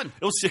 It was fun.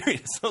 It was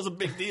serious. It was a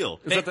big deal.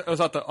 It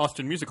was at the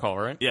Austin Music Hall,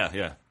 right?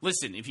 Yeah.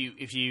 Listen, if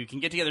you can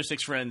get together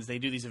 6 friends, they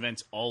do these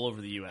events all over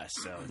the U.S.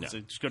 So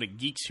just go to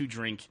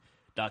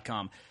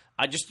geekswhodrink.com.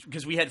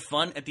 Because we had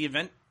fun at the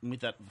event, and we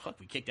thought, fuck,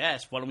 we kicked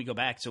ass. Why don't we go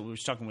back? So we were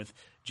talking with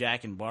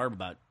Jack and Barb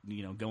about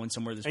going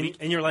somewhere this week.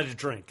 And you're allowed to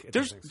drink.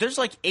 There's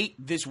like 8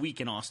 this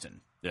week in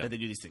Austin that they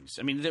do these things.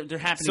 I mean, they're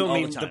happening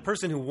all the time. The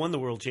person who won the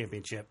world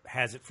championship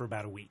has it for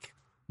about a week.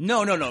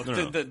 No.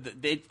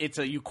 It's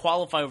you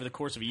qualify over the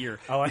course of a year.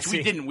 Oh, I which see.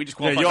 We didn't. We just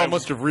qualified. Yeah, y'all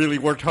must have really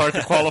worked hard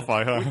to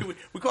qualify, huh?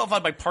 we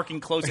qualified by parking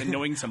close and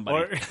knowing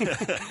somebody.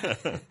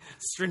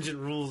 Stringent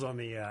rules on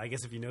the. I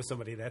guess if you know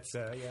somebody, that's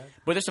yeah.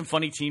 But there's some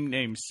funny team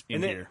names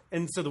in here.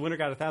 And so the winner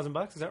got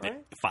 $1,000. Is that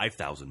right?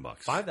 $5,000.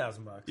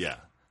 $5,000. Yeah.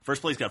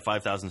 First place got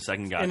 5,000.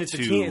 Second got and it's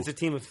 2. It's a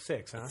team of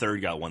 6. Huh?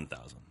 Third got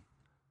 1,000.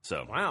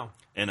 So wow.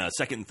 And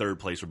second and third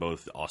place were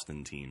both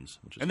Austin teams.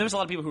 And there was a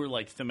lot of people who were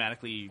like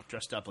thematically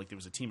dressed up. Like there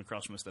was a team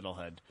across from us that all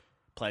had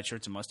plaid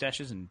shirts and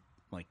mustaches and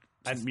like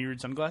mirrored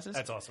sunglasses.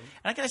 That's awesome.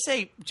 And I gotta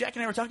say, Jack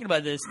and I were talking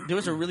about this. There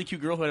was a really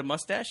cute girl who had a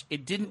mustache.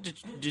 It didn't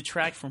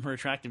detract from her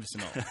attractiveness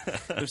at all.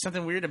 There was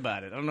something weird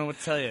about it. I don't know what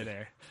to tell you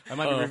there. I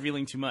might be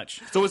revealing too much.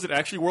 So was it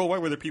actually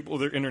worldwide? Were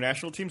there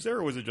international teams there,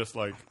 or was it just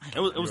like it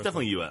was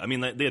definitely U.S. I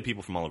mean, they had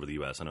people from all over the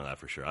U.S. I know that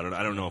for sure. I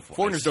don't know if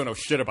foreigners don't know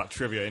shit about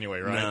trivia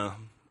anyway, right? No.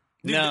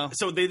 No.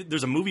 So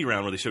there's a movie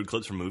round where they showed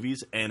clips from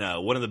movies, and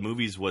one of the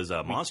movies was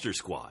Monster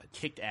Squad.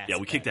 Kicked ass. Yeah,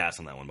 we kicked ass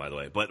on that one, by the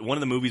way. But one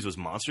of the movies was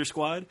Monster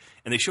Squad,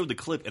 and they showed the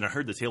clip, and I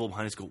heard the table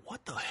behind us go,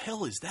 "What the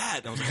hell is that?"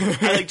 And I was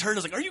like, I turned,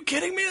 I was like, "Are you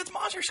kidding me? That's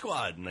Monster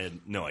Squad!" And I had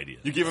no idea.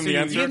 You give him the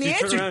answer. You give him the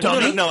answer,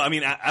 dummy. No. I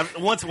mean,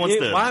 once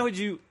the. Why would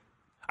you?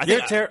 I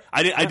didn't give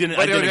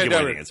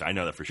away the answer. I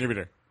know that for sure. Give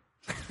it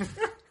her.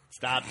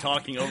 Stop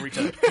talking over each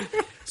other.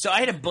 So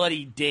I had a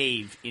buddy,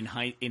 Dave, in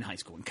high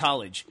school, in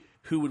college,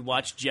 who would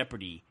watch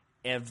Jeopardy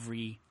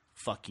every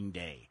fucking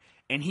day.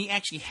 And he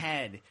actually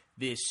had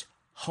this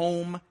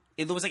home,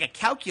 it was like a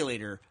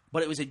calculator,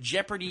 but it was a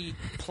Jeopardy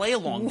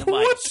play-along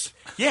device.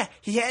 Yeah,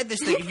 he had this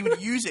thing, and he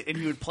would use it, and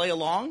he would play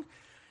along.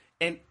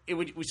 And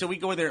so we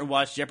go in there and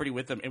watch Jeopardy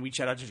with them, and we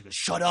chat out, just go,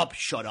 shut up.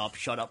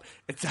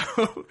 And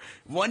so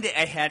one day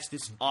I hatched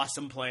this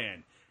awesome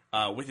plan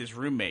with his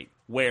roommate,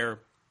 where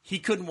he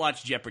couldn't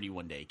watch Jeopardy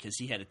one day because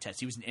he had a test.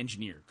 He was an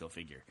engineer, go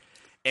figure.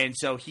 And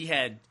so he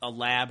had a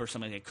lab or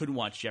something that couldn't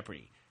watch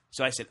Jeopardy.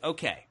 So I said,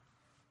 okay,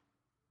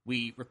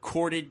 we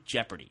recorded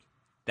Jeopardy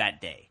that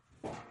day,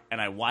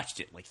 and I watched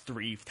it like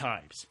 3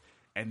 times.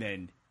 And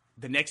then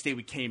the next day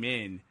we came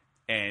in,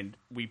 and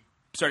we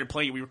started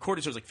playing it. We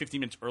recorded, so it was like 15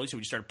 minutes early, so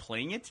we just started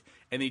playing it,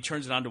 and then he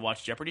turns it on to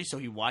watch Jeopardy, so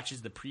he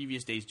watches the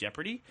previous day's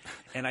Jeopardy,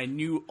 and I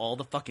knew all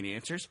the fucking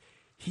answers.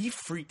 I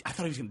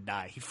thought he was going to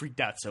die. He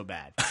freaked out so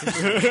bad.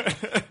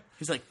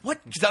 He's like,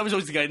 what? Because I was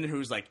always the guy in there who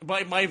was like,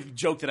 my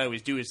joke that I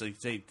always do is like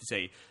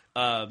say,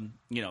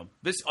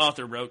 this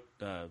author wrote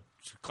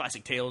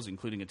classic tales,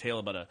 including a tale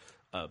about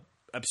a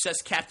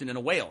obsessed captain and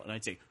a whale. And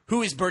I'd say,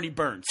 who is Bernie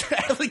Burns?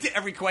 Like to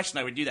every question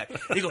I would do that. And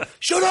he'd go,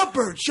 shut up,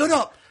 Burns, shut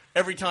up.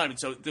 Every time. And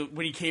so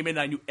when he came in,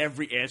 I knew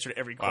every answer to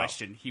every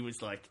question. Wow. He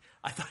was like,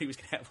 I thought he was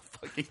going to have a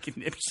fucking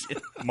conniption.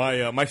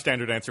 My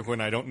standard answer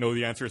when I don't know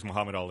the answer is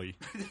Muhammad Ali.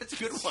 That's a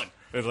good one.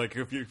 It's like,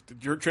 if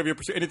your trivia,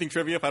 anything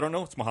trivia, if I don't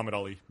know, it's Muhammad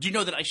Ali. Do you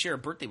know that I share a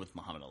birthday with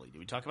Muhammad Ali? Did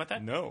we talk about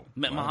that? No.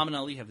 Muhammad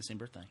Ali have the same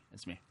birthday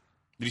as me.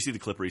 Did you see the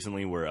clip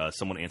recently where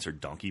someone answered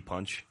Donkey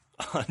Punch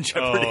on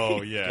Jeopardy?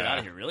 Oh, yeah. Get out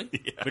of here, really?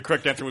 Yeah. The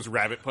correct answer was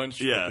Rabbit Punch.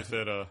 Yeah. They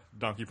said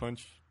Donkey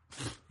Punch.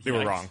 They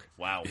were wrong.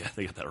 Wow. Yeah,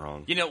 they got that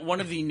wrong. You know, one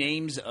of the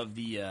names of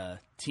the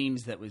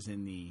teams that was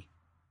in the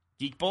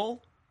Geek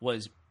Bowl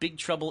was Big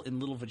Trouble in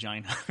Little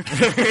Vagina.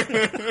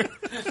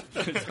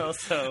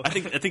 Also, I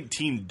think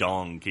Team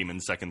Dong came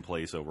in second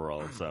place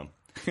overall. So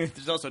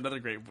there's also another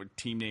great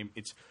team name.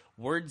 It's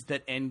Words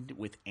That End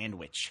with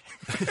Andwich.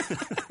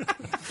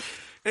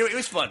 Anyway, it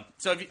was fun.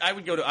 So I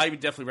would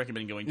definitely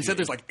recommend going. You said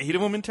there's like 8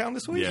 of them in town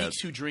this week? Yeah.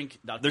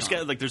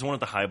 Geekswhodrink.com. There's one at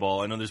the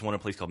Highball. I know there's one at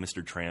a place called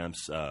Mr.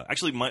 Tramps.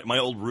 Actually, my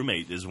old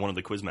roommate is one of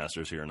the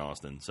quizmasters here in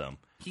Austin. So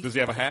does he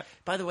have a hat?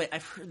 By the way,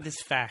 I've heard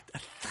this fact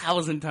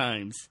 1,000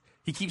 times.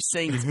 He keeps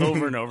saying this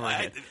over and over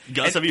again.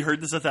 Gus, have you heard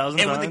this 1,000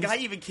 times? And when the guy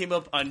even came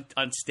up on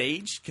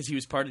stage, because he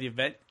was part of the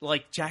event,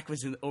 like Jack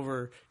was he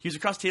was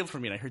across the table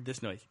from me, and I heard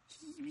this noise.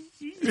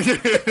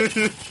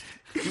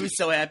 He was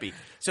so happy.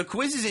 So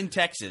quizzes in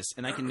Texas,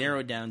 and I can narrow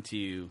it down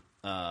to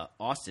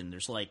Austin.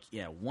 There's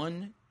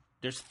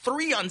there's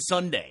 3 on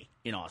Sunday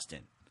in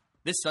Austin,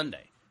 this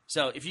Sunday.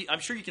 So I'm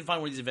sure you can find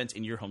one of these events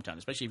in your hometown,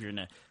 especially if you're in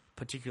a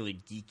particularly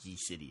geeky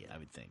city, I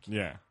would think.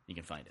 Yeah. You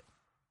can find it.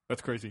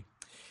 That's crazy.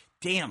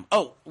 Damn.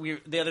 Oh,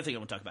 the other thing I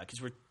want to talk about,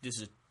 because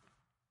this is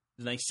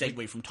a nice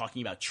segue from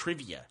talking about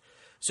trivia.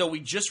 So we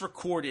just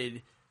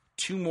recorded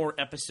 2 more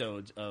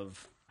episodes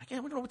of, I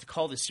don't know what to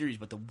call this series,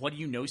 but the What Do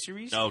You Know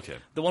series. Oh, okay.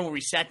 The one where we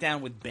sat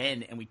down with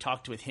Ben and we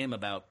talked with him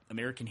about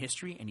American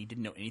history, and he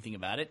didn't know anything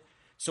about it.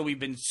 So we've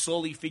been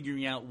slowly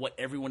figuring out what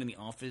everyone in the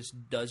office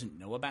doesn't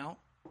know about.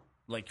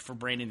 Like for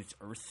Brandon, it's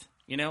Earth.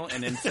 you know?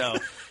 And then so,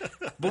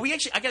 but we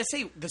actually, I got to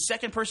say, the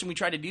second person we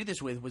tried to do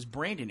this with was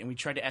Brandon, and we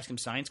tried to ask him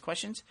science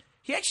questions.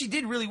 He actually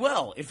did really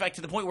well. In fact,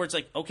 to the point where it's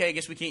like, okay, I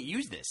guess we can't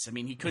use this. I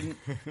mean,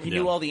 he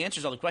knew all the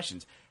answers, all the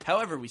questions.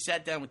 However, we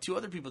sat down with 2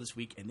 other people this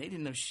week, and they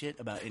didn't know shit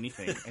about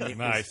anything. And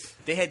Nice.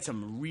 They had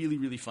some really,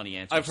 really funny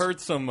answers. I've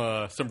heard some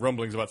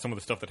rumblings about some of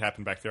the stuff that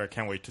happened back there. I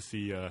can't wait to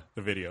see the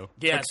video.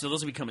 Yeah, so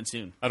those will be coming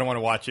soon. I don't want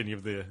to watch any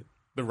of the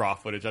raw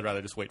footage. I'd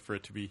rather just wait for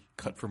it to be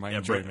cut for my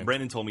enjoyment.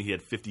 Brandon told me he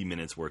had 50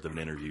 minutes worth of an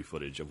interview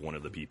footage of one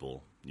of the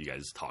people you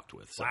guys talked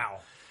with. So Wow.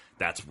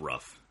 That's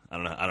rough. I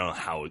don't know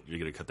how you're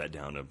going to cut that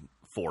down to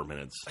 4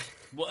 minutes.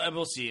 Well,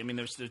 we'll see. I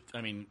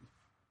mean,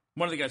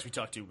 one of the guys we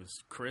talked to was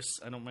Chris.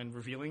 I don't mind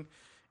revealing.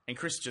 And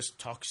Chris just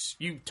talks.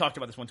 You talked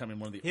about this one time in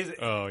one of the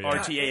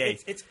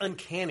RTAA. It's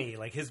uncanny.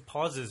 Like his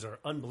pauses are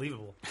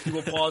unbelievable. He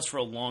will pause for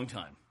a long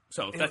time.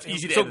 So that's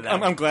easy to edit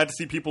out. I'm glad to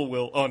see people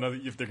will. Oh no,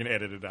 if they're going to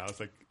edit it out, it's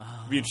like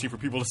be interesting for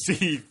people to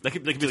see. That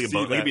could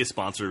be a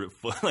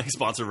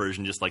sponsor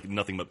version, just like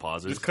nothing but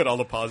pauses. Just cut all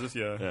the pauses.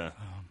 Yeah.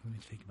 Let me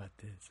think about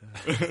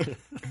this.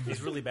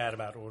 He's really bad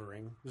about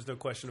ordering. There's no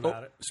question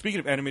about it. Speaking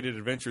of animated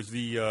adventures,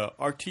 the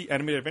RT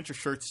animated adventure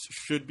shirts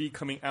should be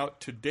coming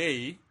out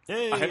today.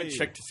 Yay. I haven't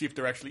checked to see if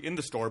they're actually in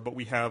the store, but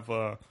we have,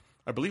 I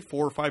believe,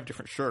 4 or 5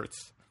 different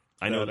shirts.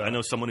 I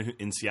know someone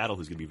in Seattle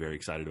who's going to be very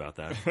excited about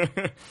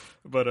that.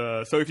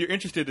 But so if you're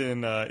interested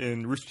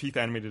in Rooster Teeth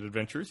animated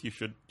adventures, you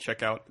should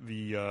check out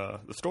the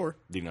store.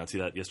 Did you not see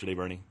that yesterday,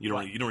 Bernie? You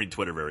don't read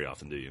Twitter very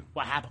often, do you?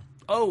 What happened?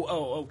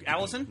 Oh,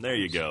 Allison? There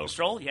you go.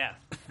 Stroll? Yeah.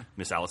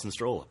 Miss Allison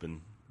Stroll up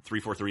in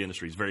 343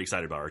 Industries. Very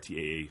excited about our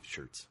RTAA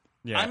shirts.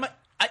 Yeah.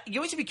 You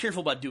always have to be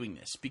careful about doing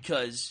this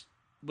because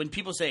when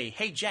people say,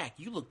 "Hey, Jack,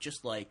 you look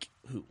just like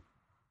who?"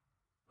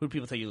 Who do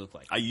people tell you look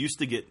like? I used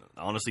to get,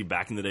 honestly,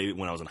 back in the day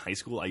when I was in high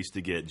school, I used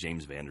to get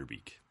James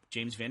Vanderbeek.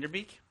 James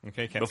Vanderbeek?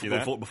 Okay, can't see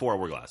that. Before I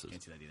wore glasses.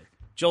 Can't see that either.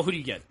 Joel, who do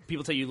you get?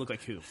 People tell you look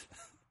like who?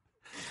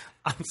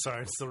 I'm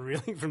sorry, I'm still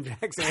reeling from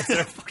Jack's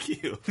answer. Fuck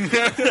you.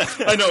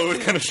 I know, it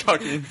was kind of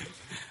shocking.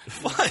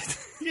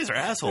 What? You guys are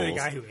assholes. The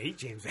guy who ate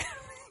James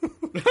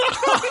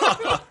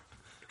Vanderbeek.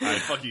 All right,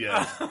 fuck you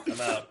guys.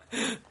 I'm out.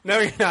 No,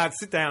 you're not.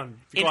 Sit down.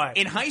 Be quiet.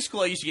 In high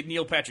school, I used to get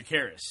Neil Patrick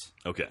Harris.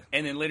 Okay.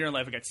 And then later in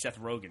life, I got Seth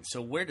Rogen.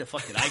 So where the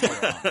fuck did I go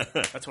wrong?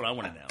 That's what I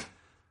want to know.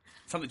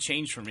 Something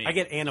changed for me. I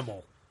get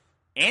Animal.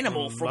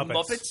 Animal from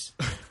Muppets.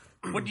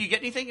 What, do you get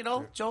anything at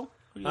all, Joel?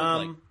 Who do you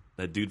look like?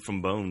 That dude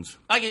from Bones.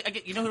 I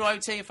get. You know who I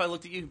would say if I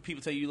looked at you?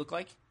 People tell you look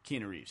like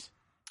Keanu Reeves.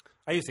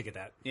 I used to get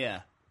that. Yeah,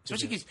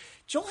 especially because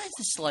Joel has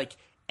this like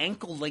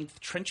ankle length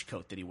trench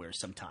coat that he wears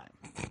sometime.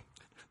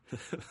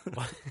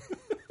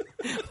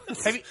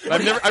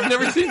 I've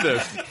never seen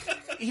this.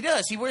 He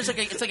does. He wears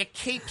it's like a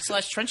cape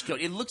 / trench coat.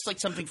 It looks like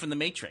something from The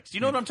Matrix. Do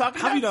you know what I'm talking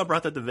How about? have you not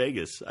brought that to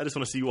Vegas? I just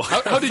want to see why.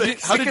 How did you?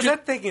 Because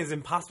that thing is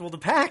impossible to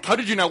pack. How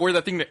did you not wear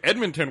that thing to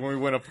Edmonton when we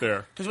went up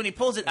there? Because when he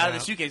pulls it out of the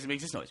suitcase, it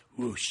makes this noise.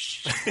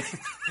 Whoosh.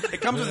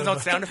 It comes with its own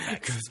sound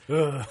effects.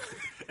 And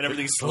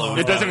everything's slow.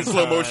 It does it in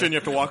slow motion. You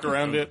have to walk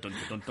around it. Dun,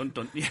 dun, dun,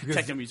 dun. Yeah,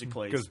 techno music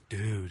plays. Goes,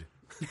 dude.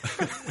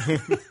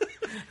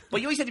 But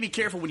you always have to be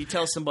careful when you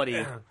tell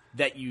somebody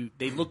that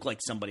they look like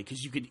somebody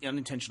because you could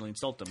unintentionally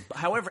insult them.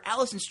 However,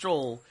 Allison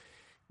Stroll,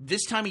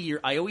 this time of year,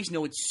 I always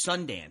know it's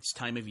Sundance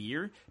time of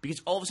year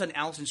because all of a sudden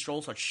Allison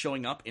Stroll starts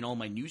showing up in all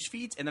my news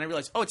feeds, and then I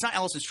realize, oh, it's not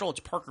Allison Stroll, it's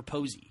Parker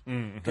Posey.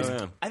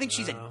 Because I think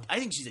she's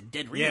a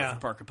dead ringer for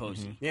Parker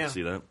Posey. Yeah.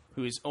 See that?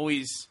 Who is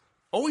always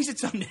at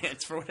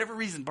Sundance for whatever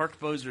reason. Parker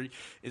Posey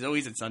is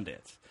always at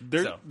Sundance.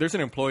 There's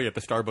an employee at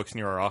the Starbucks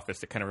near our office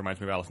that kind of reminds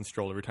me of Allison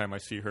Stroll every time I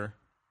see her.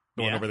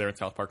 The one over there in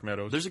South Park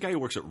Meadows. There's a guy who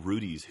works at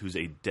Rudy's who's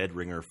a dead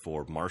ringer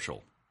for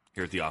Marshall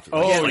here at the office.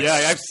 Oh, yeah,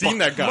 I've seen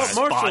that guy.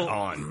 Spot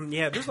on.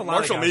 Yeah, there's a lot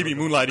Marshall of may be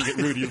moonlighting at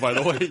Rudy's, by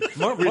the way.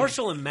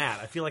 Marshall and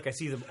Matt, I feel like I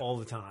see them all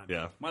the time.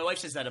 Yeah. My wife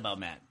says that about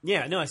Matt.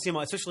 Yeah, no, I see them,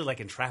 especially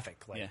like in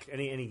traffic. Like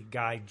any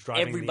guy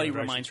driving. Everybody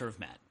reminds her of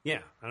Matt.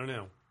 Yeah, I don't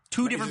know.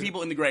 2 different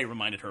people in the gray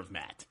reminded her of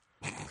Matt.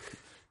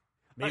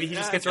 Maybe he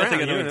just gets I around.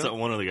 think I know it's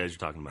one of the guys you're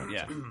talking about.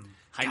 Yeah.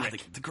 God,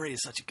 the Gray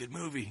is such a good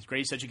movie.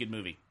 Gray is such a good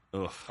movie.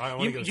 Ugh.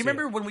 You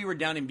remember when we were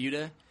down in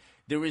Buda?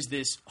 There was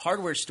this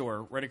hardware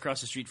store right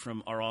across the street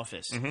from our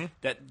office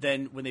that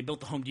then, when they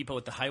built the Home Depot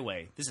at the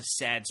highway, this is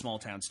a sad small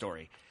town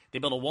story. They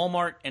built a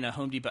Walmart and a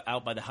Home Depot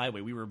out by the highway.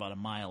 We were about a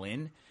mile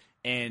in,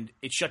 and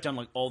it shut down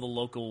like all the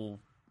local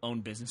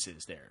owned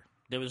businesses there.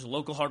 There was a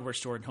local hardware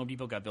store and Home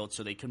Depot got built,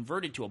 so they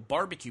converted to a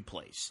barbecue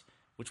place,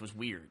 which was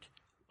weird.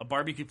 A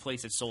barbecue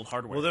place that sold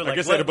hardware. Well, they're like, I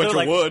guess they had a bunch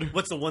of wood.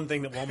 What's the one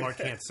thing that Walmart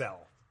can't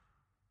sell?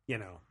 You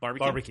know,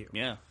 barbecue.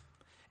 Yeah.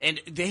 And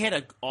they had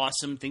an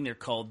awesome thing there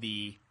called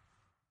the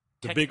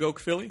Big Oak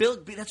Philly?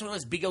 That's what it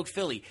was, Big Oak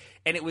Philly.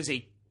 And it was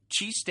a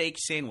cheesesteak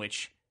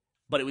sandwich,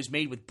 but it was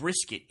made with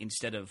brisket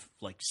instead of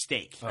like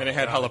steak. And it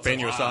had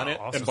jalapenos on it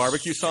and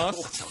barbecue sauce.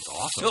 That sounds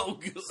awesome. So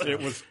good.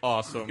 It was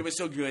awesome. It was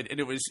so good, and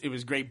it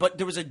was great. But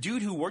there was a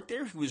dude who worked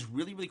there who was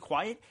really, really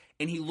quiet,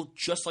 and he looked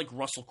just like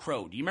Russell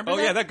Crowe. Do you remember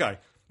that? Yeah, that guy.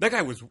 That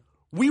guy was...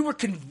 We were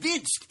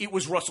convinced it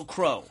was Russell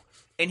Crowe.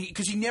 And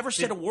because he never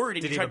said a word,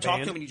 and did you he tried have to a talk to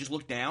band? him, and you just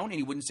looked down, and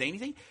he wouldn't say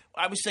anything.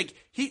 I was like,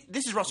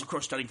 this is Russell Crowe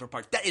studying for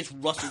parts. That is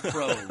Russell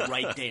Crowe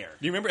right there.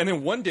 Do you remember? And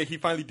then one day he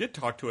finally did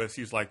talk to us.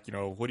 He was like,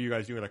 what do you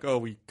guys do? We're like, oh,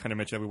 we kind of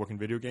mentioned that we work in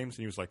video games.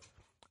 And he was like,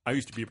 I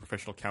used to be a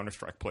professional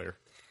Counter-Strike player.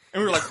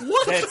 And we were like,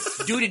 what?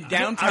 Dude in I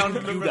downtown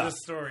remember Buda. this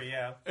story.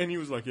 Yeah. And he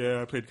was like,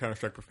 yeah, I played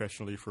Counter-Strike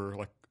professionally for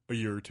like a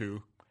year or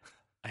two.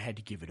 I had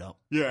to give it up.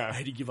 Yeah. I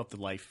had to give up the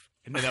life.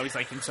 And then I was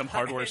like in some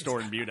hardware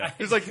store in Buda.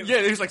 He was like,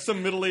 he was like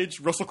some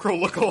middle-aged Russell Crowe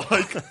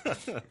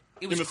lookalike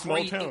in a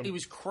small town. It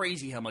was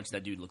crazy how much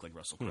that dude looked like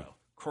Russell Crowe.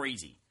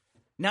 Crazy.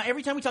 Now,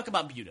 every time we talk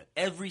about Buda,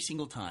 every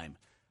single time,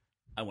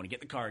 I want to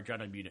get in the car, drive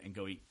down to Buda, and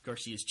go eat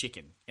Garcia's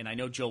chicken. And I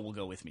know Joe will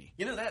go with me.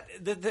 You know that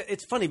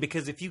it's funny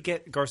because if you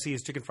get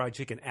Garcia's chicken fried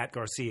chicken at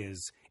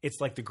Garcia's, it's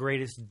like the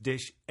greatest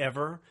dish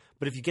ever.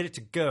 But if you get it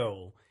to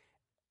go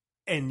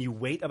and you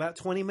wait about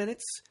 20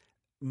 minutes,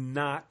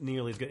 not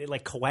nearly as good. It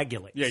like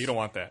coagulates. Yeah, you don't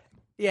want that.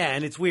 Yeah,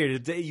 and it's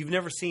weird. You've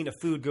never seen a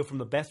food go from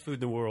the best food in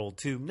the world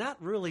to not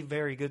really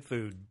very good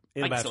food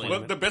in about 20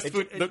 Well, minutes. the best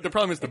food. The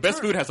problem is the best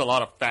food has a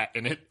lot of fat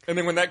in it, and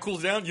then when that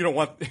cools down, you don't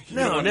want.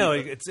 No,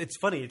 it's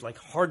funny. It like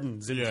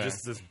hardens into Yeah.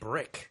 just this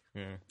brick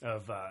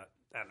of.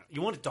 I don't know.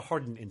 You want it to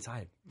harden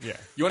inside. Yeah,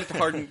 you want it to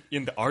harden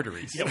in the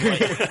arteries.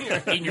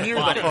 In your Near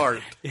body. the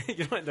heart.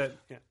 You want that.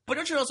 Yeah. But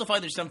don't you also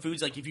find there's some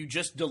foods, like if you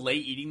just delay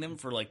eating them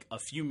for like a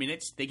few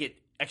minutes, they get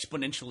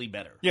exponentially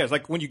better? Yeah, it's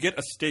like when you get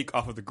a steak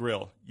off of the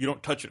grill, you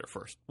don't touch it at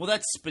first. Well,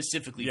 that's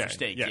specifically for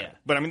steak, yeah.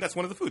 But I mean, that's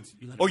one of the foods.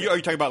 Are you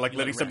talking about like let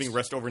letting it something rest.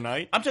 rest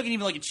overnight? I'm talking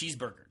even like a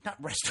cheeseburger. Not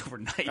rest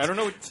overnight. I don't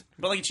know.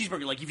 But like a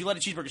cheeseburger, like if you let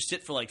a cheeseburger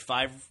sit for like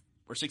 5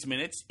 or 6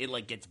 minutes, it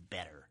like gets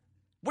better.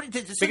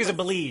 Because it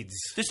bleeds.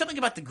 There's something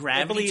about the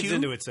gravity bleeds too.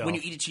 into itself. When you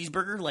eat a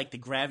cheeseburger, like the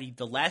gravity,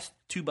 the last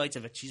 2 bites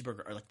of a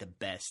cheeseburger are like the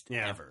best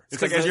Yeah. ever.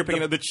 It's like as you're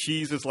picking up, the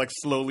cheese is like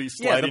slowly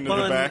sliding to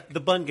the back. The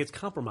bun gets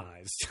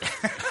compromised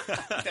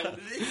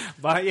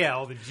by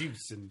all the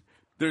juice and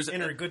There's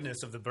inner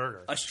goodness of the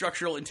burger. a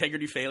structural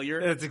integrity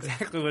failure. That's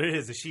exactly what it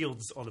is. The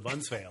shields on the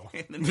buns fail.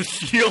 And then The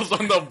shields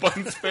on the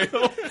buns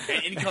fail.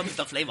 and in comes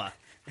the flavor.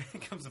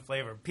 It comes the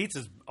flavor.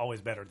 Pizza's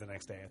always better the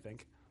next day, I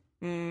think.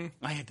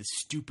 I had the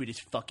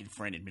stupidest fucking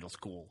friend in middle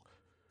school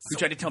who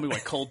tried to tell me why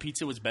cold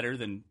pizza was better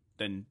than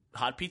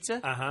hot pizza.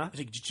 Uh-huh. I was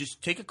like,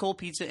 just take a cold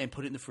pizza and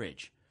put it in the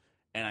fridge.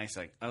 And I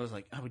was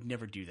like, I would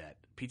never do that.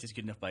 Pizza's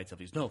good enough by itself.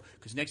 He goes, no,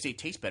 because next day it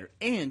tastes better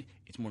and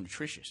it's more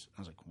nutritious.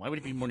 I was like, why would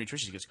it be more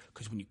nutritious? He goes,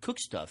 because when you cook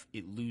stuff,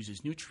 it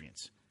loses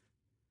nutrients.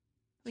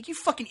 Like, you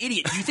fucking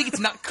idiot. Do you think it's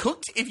not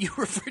cooked if you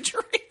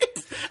refrigerate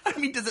it? I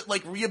mean, does it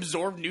like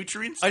reabsorb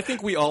nutrients? I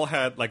think we all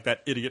had like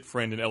that idiot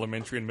friend in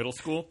elementary and middle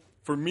school.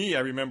 For me, I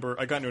remember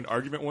I got into an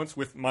argument once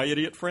with my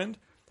idiot friend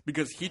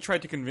because he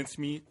tried to convince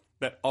me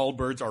that all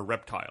birds are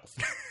reptiles.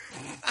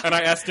 And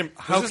I asked him,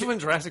 how Was this when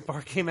Jurassic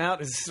Park came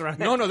out? Is this around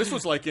No, this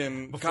was like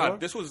in Before?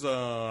 this was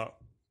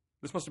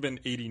this must have been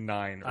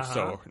 89 or Uh-huh.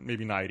 so,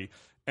 maybe 90.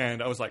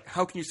 And I was like,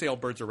 how can you say all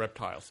birds are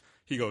reptiles?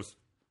 He goes,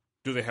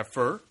 do they have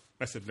fur?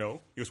 I said, no.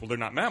 He goes, well, they're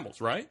not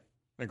mammals, right?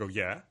 I go,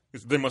 yeah. He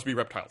goes, there must be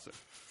reptiles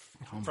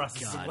then.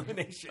 process of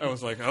elimination? I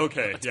was like,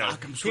 okay, yeah.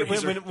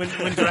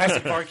 When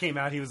Jurassic Park came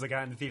out, he was the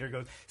guy in the theater who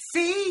goes,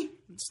 see?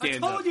 Stands I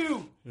told up.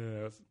 you!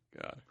 Yeah,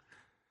 God.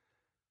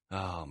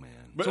 Oh man.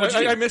 But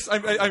what'd you I do?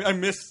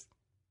 miss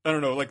I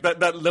don't know, like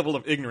that level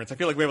of ignorance. I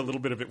feel like we have a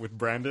little bit of it with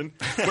Brandon,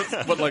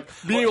 but like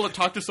being able to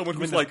talk to someone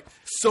who's like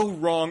so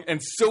wrong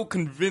and so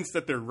convinced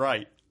that they're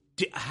right.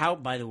 How,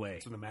 by the way,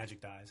 When the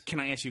magic dies. can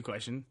I ask you a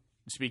question?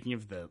 Speaking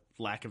of the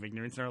lack of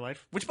ignorance in our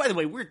life, which, by the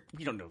way, we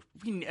don't know.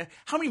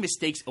 How many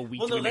mistakes a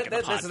week do we make on the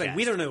podcast? That's the thing.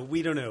 We don't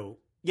know.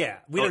 Yeah,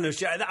 we don't know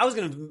shit. I was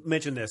going to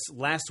mention this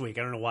last week.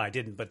 I don't know why I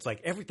didn't, but it's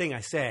like everything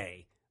I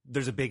say,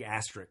 there's a big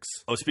asterisk.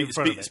 Oh, in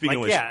front of it. speaking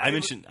of which, yeah, I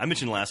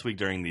mentioned last week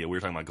during we were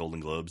talking about Golden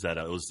Globes that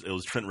it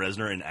was Trent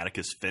Reznor and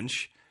Atticus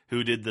Finch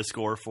who did the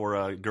score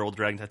for Girl with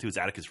Dragon Tattoo. It's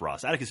Atticus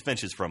Ross. Atticus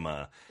Finch is from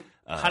How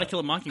to Kill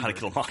a Mockingbird. How to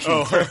Kill a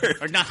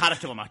Mockingbird. Or not How to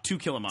Kill a Mockingbird, To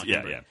Kill a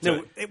Mockingbird. Yeah.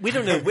 No, we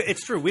don't know.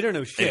 It's true. We don't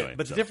know shit. Anyway,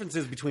 but the so- difference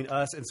is between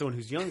us and someone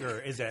who's younger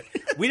is that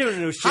we don't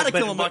know shit. How to but,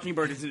 Kill a but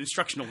Mockingbird is an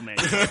instructional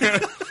manual.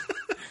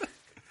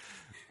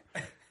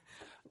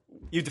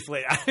 You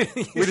deflate.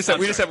 We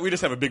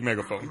just have a big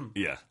megaphone.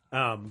 Yeah. Make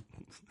Well,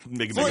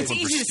 make it's it look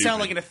easy to stupid. sound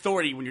like an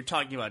authority when you're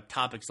talking about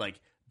topics like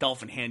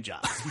dolphin hand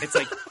jobs. It's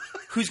like,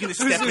 who's going to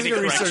step in Who's and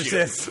going to correct research you?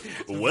 this?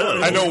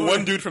 Well, I know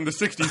one dude from the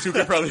 60s who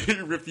could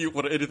probably refute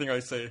anything I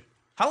say.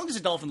 How long does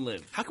a dolphin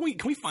live? How can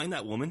we find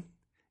that woman?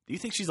 Do you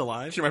think she's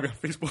alive? She might be on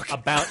Facebook.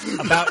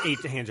 About 8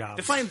 hand jobs.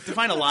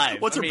 Define alive.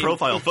 What's I her mean-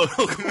 profile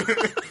photo?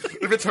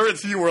 If it's her at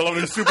SeaWorld, I'm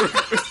gonna be super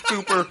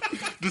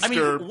I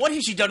disturbed. mean, what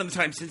has she done in the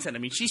time since then? I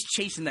mean, she's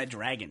chasing that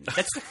dragon.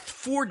 That's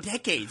 4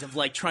 decades of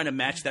like trying to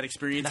match that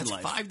experience That's in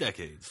life. 5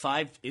 decades.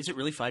 5? Is it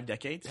really 5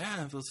 decades?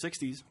 Yeah, the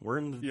 60s. We're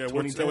in the Yeah,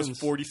 2010s. that was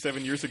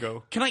 47 years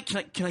ago. Can I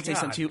say God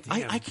something too?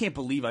 damn. I can't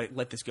believe I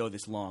let this go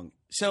this long.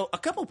 So a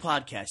couple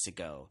podcasts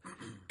ago,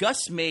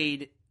 Gus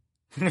made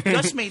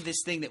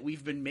this thing that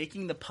we've been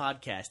making the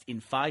podcast in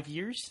 5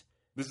 years.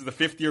 This is the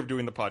 5th year of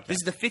doing the podcast. This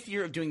is the 5th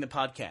year of doing the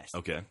podcast.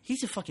 Okay.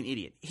 He's a fucking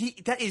idiot.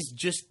 That is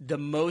just the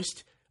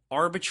most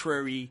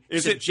arbitrary.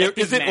 Is it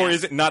subjective or math.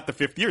 is it not the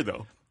 5th year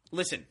though?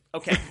 Listen,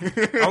 okay.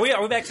 Are we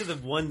back to the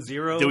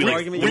 1-0 Did we,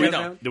 argument? did, you we,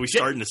 guys have? did we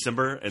start in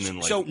December and then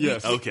like? So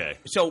Yes. Okay.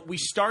 So we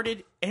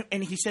started,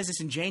 and he says this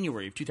in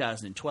January of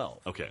 2012.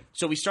 Okay.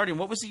 So we started.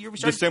 What was the year we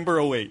started? December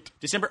 08.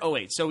 December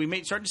 08. So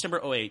we started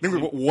December 08. I think we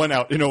put one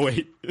out in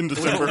 08 in We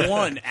December. put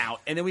one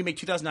out, and then we make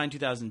 2009,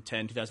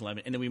 2010,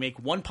 2011, and then we make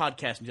one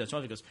podcast in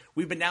 2012 because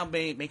we've been now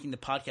making the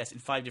podcast in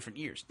 5 different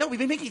years. No, we've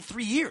been making it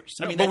 3 years.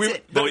 I mean, but that's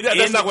it.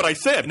 that's not what I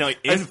said. No,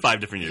 in 5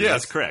 different years. Yes.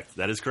 That's correct.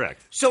 That is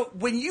correct. So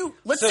when you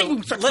let's say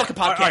we start fucking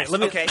podcast, all right, let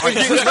me- okay?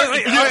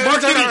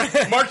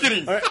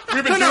 Marketing.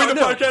 We've been doing the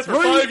podcast for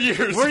 5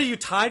 years. Were you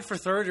tied for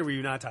third or were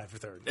you not tied for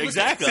third?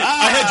 Exactly.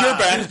 I had your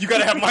back. You got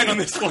to have mine on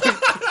this one.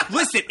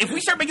 Listen, if we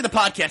start making the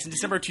podcast in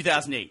December of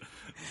 2008,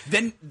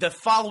 then the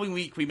following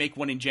week we make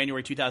one in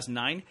January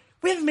 2009.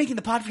 We haven't been making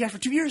the podcast for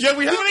 2 years. Yeah,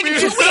 we have. We've been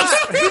making 2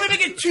 weeks. We've been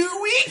making 2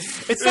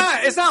 weeks.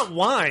 It's not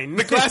wine.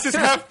 The glass is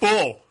half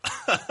full.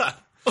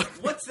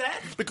 What's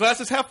that? The glass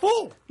is half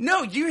full.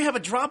 No, you have a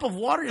drop of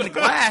water in the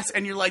glass,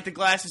 and you're like, the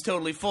glass is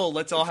totally full.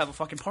 Let's all have a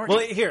fucking party. Well,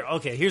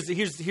 here's the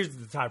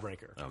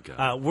tiebreaker.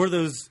 Okay. Were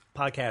those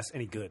podcasts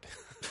any good?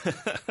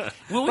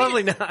 Well,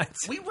 Probably not.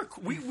 We Or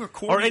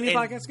recorded any and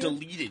podcast good?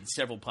 deleted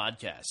several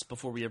podcasts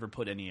before we ever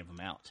put any of them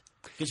out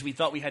because we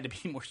thought we had to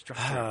be more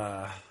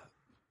structured.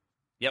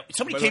 Yep.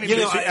 Somebody came at me.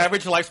 The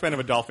average lifespan of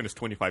a dolphin is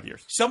 25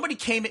 years. Somebody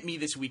came at me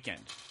this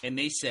weekend, and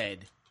they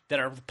said that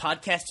our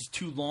podcast is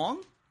too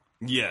long.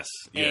 Yes.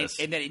 Yes.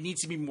 And that it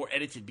needs to be more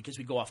edited because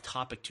we go off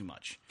topic too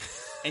much.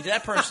 And to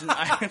that person,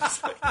 I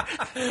was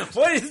like,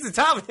 What is the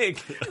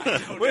topic?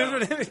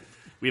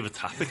 We have a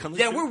topic on this.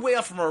 yeah, show? we're way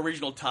off from our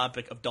original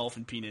topic of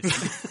dolphin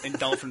penis and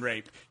dolphin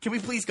rape. Can we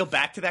please go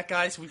back to that,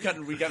 guys? We've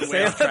gotten way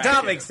Stay off on track.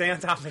 topic. Stay on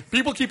topic.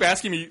 People keep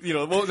asking me,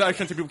 well, I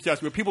can't say people keep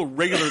asking me, but people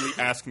regularly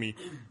ask me,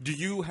 do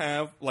you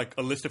have, like,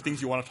 a list of things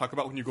you want to talk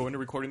about when you go into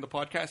recording the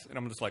podcast? And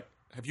I'm just like,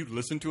 have you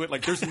listened to it?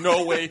 Like, there's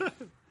no way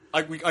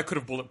I could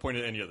have bullet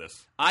pointed any of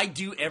this. I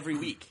do every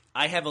week.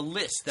 I have a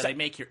list that I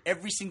make here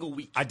every single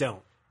week. I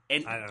don't.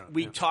 And I don't.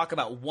 we talk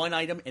about one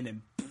item, and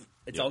then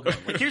it's all gone.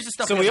 Like, here's the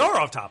stuff. So we are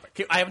off topic.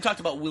 Here, I haven't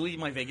talked about Willie,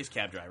 my Vegas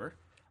cab driver.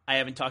 I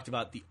haven't talked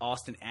about the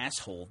Austin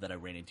asshole that I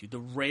ran into. The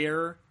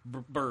rare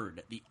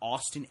bird, the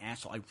Austin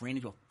asshole. I ran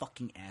into a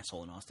fucking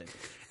asshole in Austin.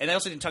 And I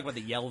also didn't talk about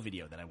the Yell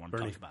video that I wanted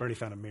to talk about. Bernie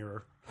found a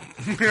mirror.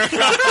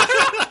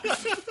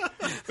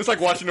 It's like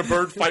watching a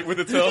bird fight with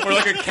itself, or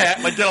like a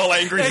cat, like, get all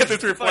angry at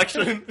its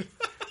reflection.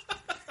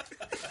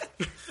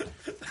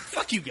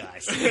 Fuck you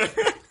guys.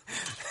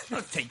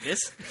 I'll take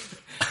this.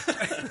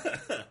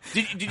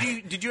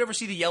 Did you ever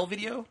see the Yell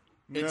video?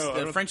 It's No, I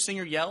the don't- French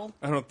singer Yell.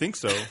 I don't think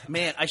so.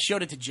 Man, I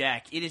showed it to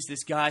Jack. It is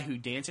this guy who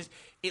dances.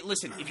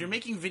 Listen, if you're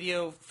making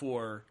video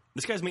for...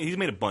 This guy's he's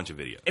made a bunch of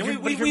videos. If you're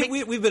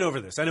We've been over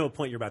this. I know what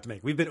point you're about to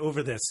make. We've been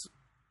over this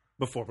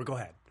before, but go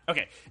ahead.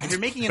 Okay, if you're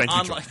making an Thank you,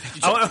 online...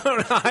 I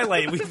want to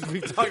highlight.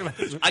 We've talked about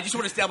this. I just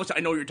want to establish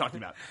I know what you're talking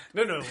about.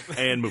 No.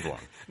 And move along.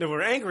 No,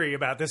 we're angry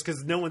about this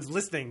because no one's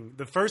listening.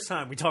 The first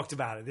time we talked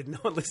about it, no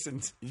one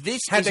listened.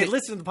 This Had is they a-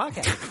 listened to the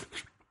podcast?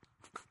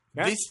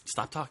 This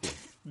Stop talking.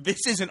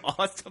 this is an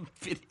awesome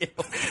video.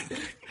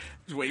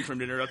 Just waiting for him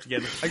to interrupt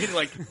again. I get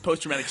like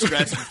post-traumatic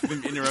stress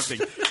from him interrupting.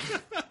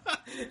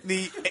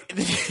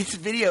 This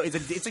video is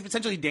it's like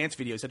essentially a dance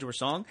video set to a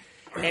song,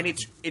 and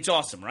it's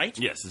awesome, right?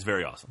 Yes, it's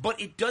very awesome.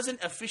 But it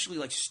doesn't officially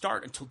like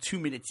start until 2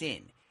 minutes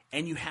in,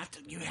 and you have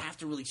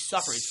to really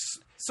suffer.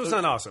 So it's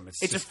not awesome.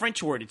 It's a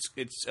French word.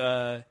 It's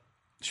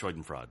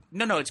Schadenfreude.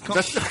 no. It's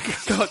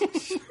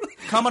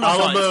come on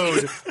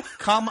enfant.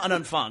 Come on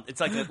enfant. It's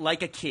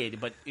like a kid,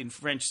 but in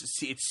French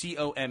it's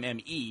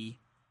COMME.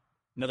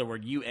 In other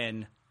words,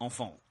 UN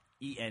enfant.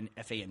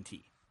 ENFANT.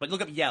 But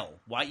look up Yell.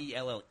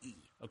 YELLE.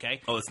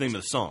 Okay. Oh, that's the name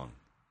of the song.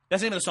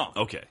 That's the name of the song.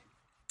 Okay.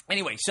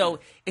 Anyway, so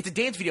it's a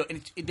dance video,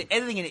 and the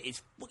editing in it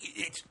is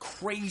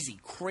crazy.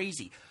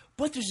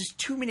 But there's this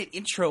 2-minute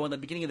intro in the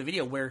beginning of the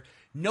video where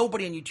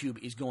nobody on YouTube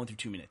is going through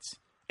 2 minutes.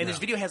 And this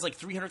video has like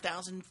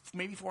 300,000,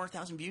 maybe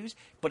 400,000 views,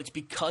 but it's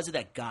because of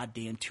that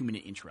goddamn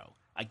 2-minute intro.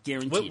 I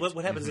guarantee it.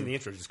 what happens in the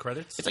intro? Just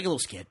credits? It's like a little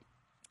skit.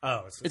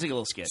 Oh, It's like a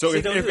little skit. So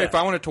don't do if that.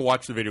 I wanted to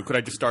watch the video, could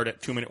I just start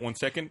at 2 minute 1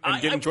 second and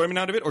get I- enjoyment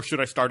out of it, or should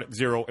I start at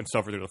 0 and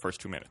suffer through the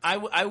first 2 minutes? I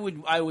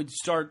would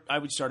start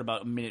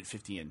about a minute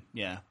 50 in.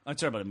 Yeah, I'd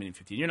start about a minute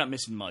 50. You're not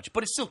missing much,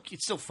 but it's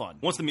still fun.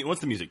 Once the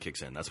music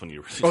kicks in, that's when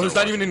you. Oh, there's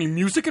not even any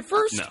music at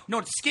first? No. No,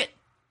 it's a skit.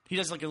 He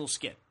does like a little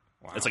skit.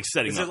 It's like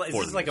setting Is up this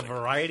for the like a music.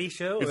 variety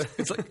show?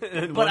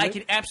 But I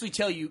can absolutely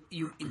tell you,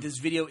 this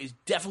video is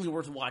definitely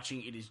worth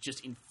watching. It is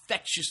just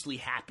infectiously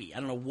happy. I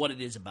don't know what it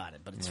is about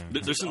it, but it's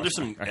There's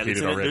some I hate edits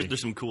it in it. already.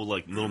 There's some cool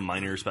like little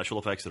minor special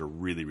effects that are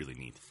really really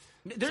neat.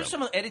 there's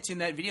some edits in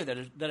that video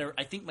that are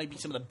I think might be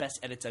some of the best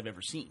edits I've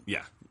ever seen.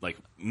 Yeah, like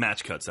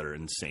match cuts that are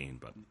insane.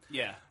 But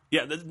Yeah.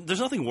 yeah, there's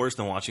nothing worse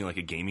than watching like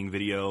a gaming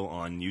video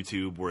on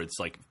YouTube where it's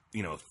like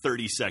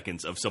 30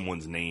 seconds of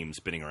someone's name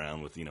spinning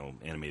around with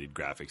animated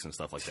graphics and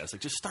stuff like that. It's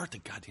like just start the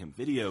goddamn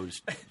video.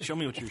 Just show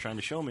me what you're trying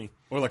to show me.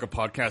 Or like a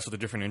podcast with a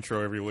different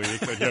intro every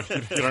week. Like you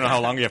don't know how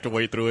long you have to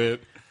wait through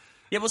it.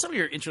 Yeah, well, some of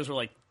your intros were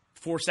like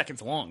 4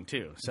 seconds long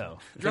too, so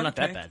they're not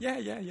that bad.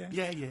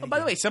 Yeah. Oh, by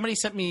the way, somebody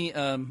sent me.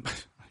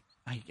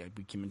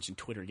 We can mention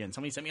Twitter again.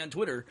 Somebody sent me on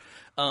Twitter.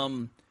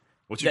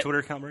 What's your Twitter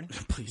account, Bernie?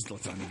 Please,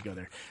 let's not need to go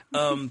there.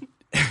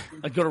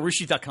 Go to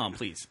Rooster.com,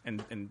 please,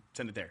 and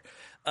send it there.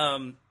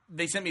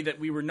 They sent me that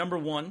we were number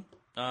one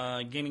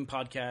gaming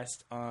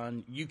podcast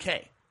on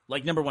UK.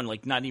 Like number one,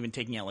 like not even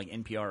taking out like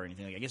NPR or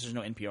anything. Like, I guess there's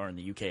no NPR in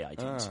the UK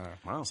iTunes.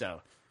 Wow. So,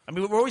 I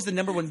mean, we're always the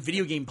number one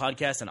video game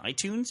podcast on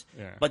iTunes,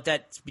 but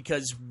that's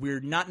because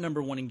we're not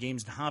number one in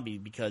games and hobby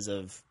because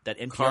of that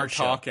NPR Car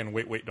show. Talk and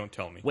Wait, Don't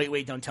Tell Me.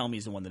 Wait, Don't Tell Me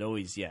is the one that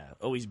always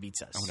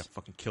beats us. I'm going to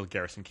fucking kill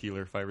Garrison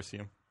Keillor if I ever see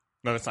him.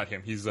 No, that's not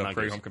him. He's a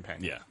Prairie Home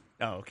Companion. Yeah.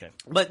 Oh, okay.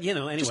 But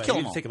anyway, Just kill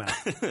you 'em all. take them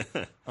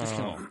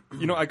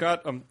out. I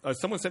got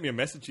someone sent me a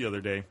message the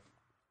other day.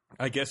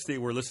 I guess they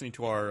were listening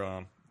to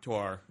our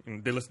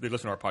they listen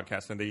to our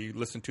podcast, and they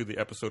listened to the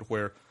episode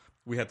where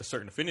we had the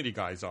Certain Affinity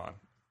guys on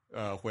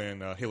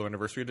when Halo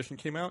Anniversary Edition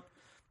came out,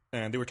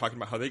 and they were talking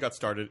about how they got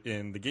started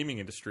in the gaming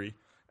industry.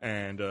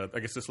 And I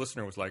guess this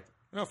listener was like,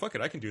 "Oh, fuck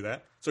it, I can do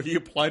that." So he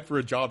applied for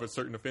a job at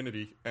Certain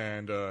Affinity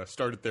and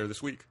started there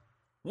this week.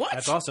 What?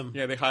 That's awesome.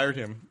 Yeah, they hired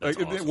him. That's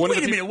awesome.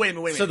 Wait a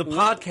minute. So the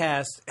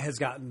podcast has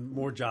gotten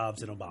more jobs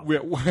than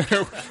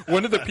Obama.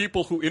 One of the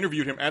people who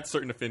interviewed him at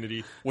Certain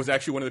Affinity was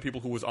actually one of the people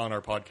who was on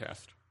our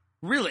podcast.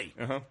 Really?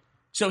 Uh-huh.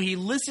 So he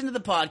listened to the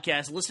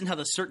podcast, listened how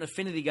the Certain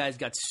Affinity guys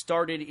got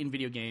started in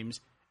video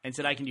games, and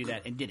said, I can do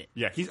that, and did it.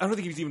 Yeah, I don't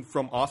think he's even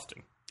from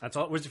Austin. That's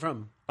all. Where's he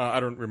from? I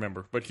don't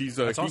remember, but he's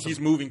awesome. he's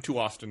moving to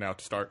Austin now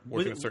to start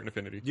working at Certain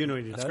Affinity. Do you know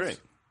what he does? That's great.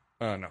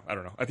 No, I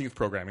don't know. I think it's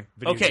programming.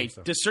 Video Okay, games,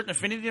 though. does Certain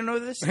Affinity know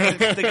this?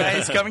 The guy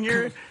is coming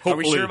here? Are we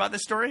Hopefully. sure about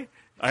this story?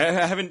 I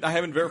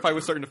haven't verified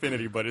with Certain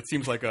Affinity, but it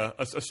seems like a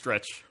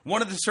stretch.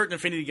 One of the Certain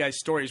Affinity guys'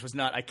 stories was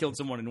not, I killed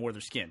someone and wore their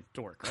skin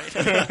to work, right?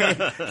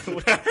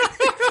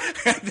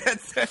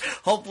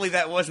 Hopefully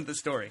that wasn't the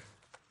story.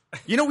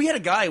 We had a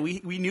guy,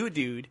 we knew a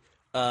dude.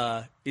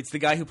 It's the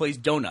guy who plays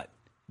Donut,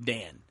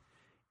 Dan.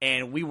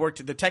 And we worked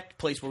at the tech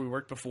place where we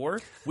worked before.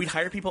 We'd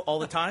hire people all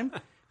the time.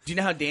 Do you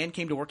know how Dan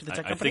came to work at the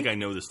tech I company? think I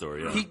know the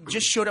story. Yeah. He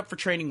just showed up for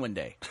training one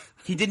day.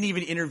 He didn't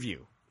even interview.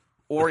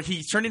 Or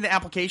he turned in the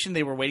application,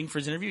 they were waiting for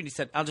his interview, and he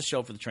said, I'll just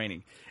show up for the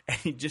training. And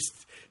he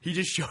just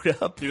showed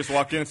up. He just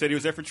walked in and said he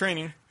was there for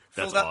training.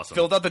 That's awesome.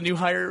 Filled out the new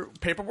hire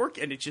paperwork,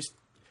 and it just...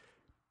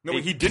 No,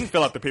 he didn't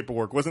fill out the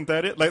paperwork. Wasn't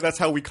that it? Like, that's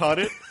how we caught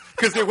it?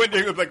 Because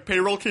like,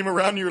 payroll came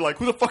around, and you were like,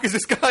 who the fuck is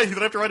this guy that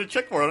I have to write a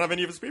check for? I don't have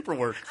any of his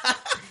paperwork.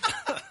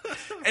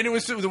 And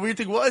the weird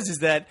thing is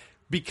that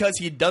because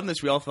he had done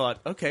this, we all thought,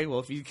 okay, well,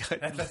 if he's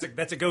got...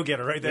 That's a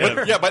go-getter right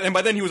there. But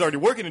by then he was already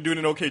working and doing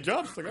an okay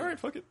job. It's like, all right,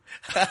 fuck it.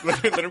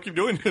 Let him keep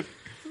doing it.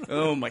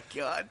 Oh, my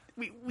God.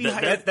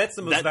 That's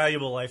the most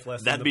valuable life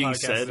lesson. That the being podcast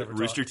has said, ever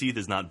Rooster taught. Teeth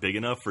is not big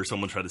enough for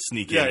someone to try to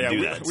sneak in Yeah, and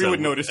do yeah, that. we would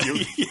notice you.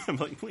 Yeah, I'm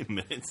like, wait a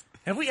minute.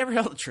 Have we ever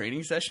held a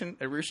training session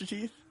at Rooster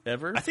Teeth?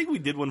 Ever? I think we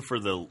did one for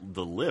the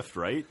lift,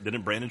 right?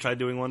 Didn't Brandon try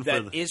doing one for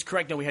That the... is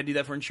correct. No, we had to do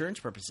that for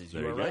insurance purposes.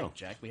 There You you were go. right,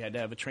 Jack. We had to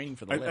have a training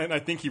for the lift. And I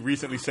think he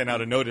recently sent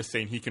out a notice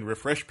saying he can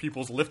refresh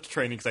people's lift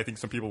training because I think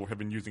some people have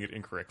been using it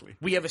incorrectly.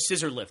 We have a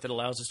scissor lift that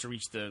allows us to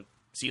reach the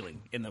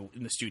ceiling in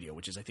the studio,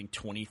 which is, I think,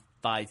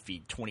 25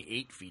 feet,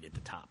 28 feet at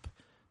the top.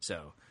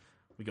 So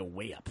we go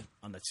way up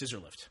on that scissor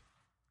lift.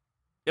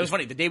 It was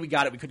funny. The day we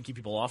got it, we couldn't keep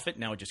people off it.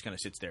 Now it just kind of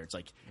sits there. It's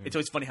like it's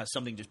always funny how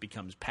something just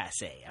becomes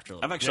passe after a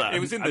little.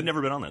 I've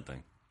never been on that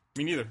thing.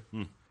 Me neither.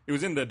 It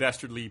was in the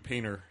Dastardly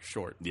Painter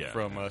short Yeah.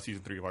 from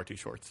season 3 of RT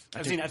Shorts.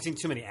 I've seen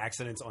too many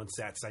accidents on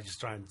sets. I just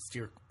try and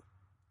steer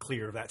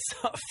clear of that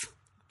stuff.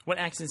 What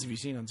accidents have you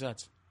seen on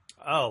sets?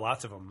 Oh,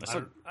 lots of them.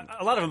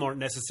 A lot of them aren't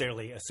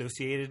necessarily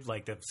associated.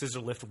 Like the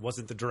scissor lift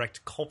wasn't the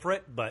direct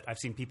culprit, but I've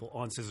seen people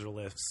on scissor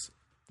lifts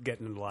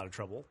getting in a lot of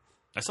trouble.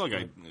 I saw a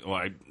guy.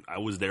 Well, I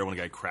was there when a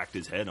guy cracked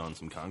his head on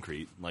some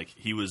concrete. Like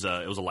he was,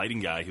 it was a lighting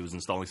guy. He was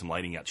installing some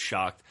lighting, got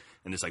shocked,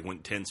 and just like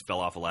went tense, fell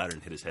off a ladder,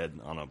 and hit his head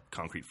on a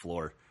concrete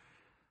floor.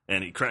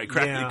 And he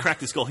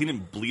cracked his skull. He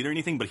didn't bleed or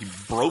anything, but he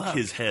broke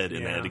his head,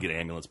 and they had to get an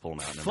ambulance pull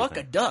him out. And Fuck a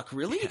everything. duck,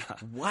 really?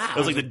 Wow. It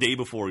was like the day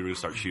before we were going to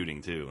start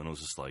shooting too, and it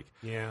was just like,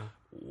 Yeah.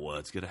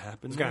 what's going to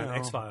happen? There's a guy now? on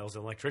X-Files,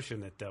 an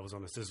electrician that was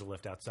on a scissor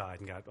lift outside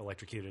and got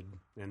electrocuted,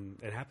 and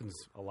it happens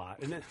a lot.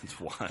 And It's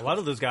wild. a lot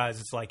of those guys,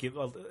 it's like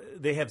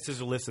they have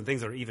scissor lifts and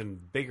things that are even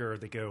bigger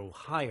that go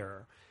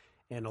higher,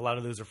 and a lot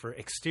of those are for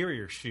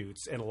exterior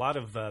shoots. And a lot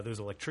of those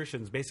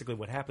electricians, basically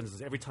what happens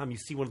is every time you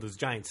see one of those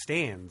giant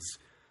stands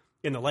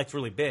and the light's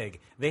really big,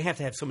 they have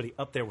to have somebody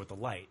up there with the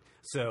light.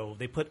 So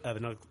they put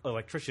an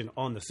electrician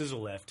on the scissor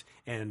lift,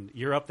 and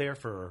you're up there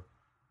for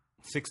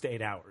 6 to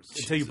 8 hours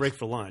until you break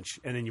for lunch,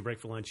 and then you break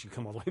for lunch, you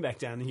come all the way back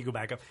down, and then you go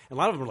back up. And a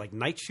lot of them are like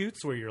night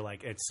shoots where you're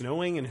like, it's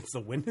snowing and the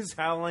wind is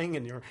howling,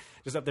 and you're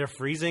just up there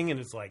freezing, and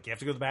it's like you have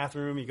to go to the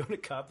bathroom, you go to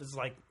cup. It's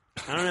like,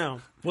 I don't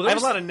know. Well, I have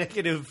a lot of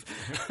negative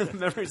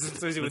memories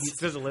associated with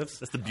scissor lifts.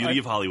 That's the beauty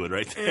of Hollywood,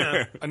 right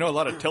there. I know a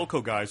lot of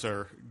telco guys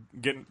are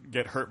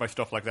get hurt by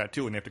stuff like that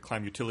too, and they have to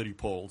climb utility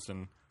poles,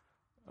 and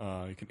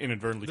you can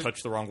inadvertently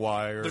touch the wrong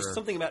wire. There's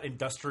something about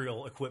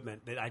industrial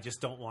equipment that I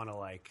just don't want to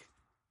like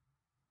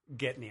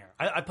get near.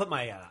 I put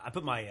my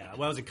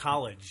when I was in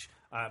college,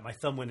 My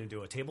thumb went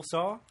into a table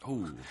saw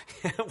Ooh.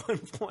 at one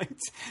point.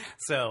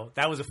 So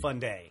that was a fun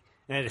day.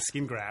 And I had a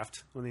skin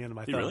graft on the end of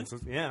my thumb. Really? So,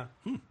 yeah.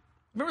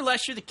 Remember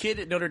last year the kid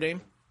at Notre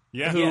Dame?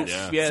 Yeah.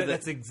 Yeah. So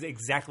that's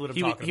exactly what I'm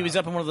He, talking about. he was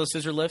up on one of those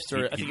scissor lifts,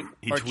 or I think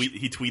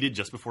He tweeted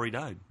just before he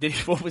died. did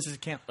he, what was his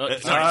account? Sorry.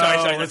 let's-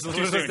 That's too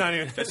let's soon. not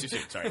even- That's too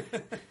soon. Sorry.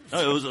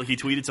 No, he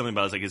tweeted something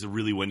about it's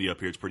really windy up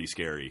here. It's pretty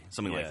scary.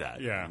 Something like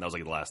that. Yeah. And that was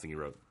the last thing he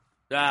wrote.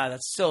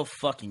 That's so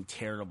fucking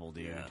terrible,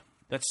 dude.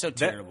 That's so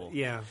terrible.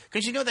 yeah.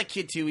 Because that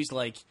kid too. He's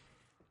like,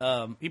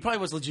 he probably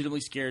was legitimately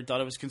scared. Thought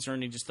it was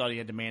concerned. He just thought he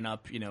had to man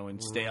up,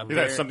 and stay up there.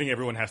 That's something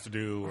everyone has to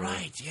do. Or,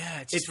 Right?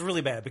 Yeah. It's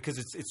really bad because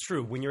it's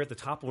true. When you're at the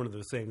top of one of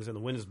those things and the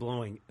wind is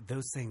blowing,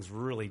 those things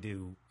really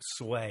do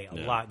sway a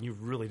lot, and you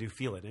really do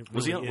feel it.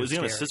 Was he on a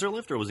scary. scissor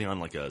lift or was he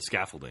on a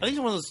scaffolding? I think it's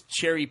one of those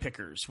cherry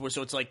pickers,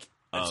 so it's like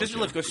the scissor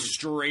lift goes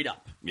straight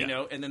up,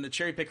 Yeah. and then the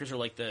cherry pickers are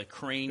like the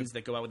cranes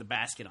that go out with the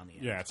basket on the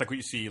end. Yeah, it's like what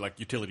you see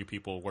utility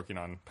people working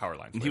on power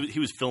lines. He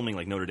was filming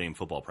Notre Dame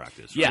football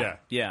practice.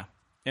 Yeah.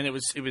 And it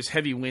was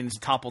heavy winds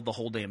toppled the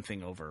whole damn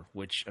thing over,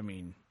 which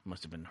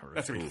must have been horrific.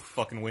 That's gonna be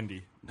fucking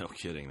windy. No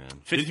kidding, man.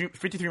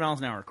 53 miles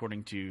an hour,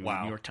 according to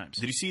Wow. New York Times.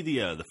 Did you see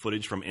the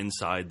footage from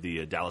inside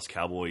the Dallas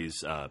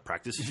Cowboys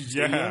practice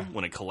Yeah. stadium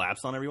when it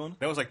collapsed on everyone?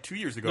 That was like 2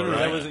 years ago, No, right?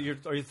 that was.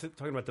 Are you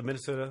talking about the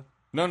Minnesota?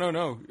 No. It was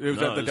No, at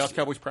the it was- Dallas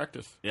Cowboys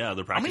practice. Yeah,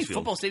 the How practice many field.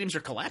 football stadiums are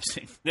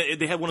collapsing?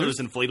 They had one of those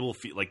inflatable,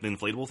 the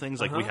inflatable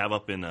things like we have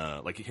up in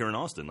here in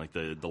Austin, like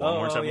the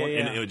Longhorns have one,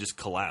 yeah. and it just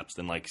collapsed,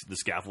 and the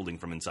scaffolding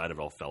from inside of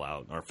it all fell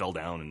out or fell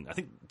down, and I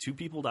think 2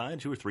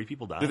 or 3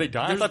 people died. Did they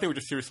die? I thought they were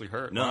just seriously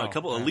hurt. No, Wow. a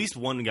couple. At least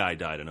one guy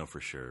died. I know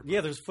for sure. Yeah,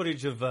 there's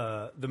footage of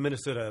the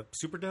Minnesota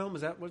Superdome.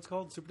 Is that what it's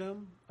called?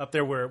 Superdome up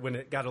there when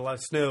it got a lot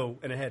of snow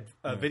and it had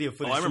video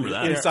footage. I remember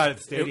from that. inside of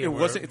the It stadium.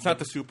 wasn't. It's not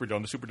the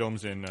Superdome. The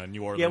Superdome's in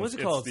New Orleans. Yeah, what's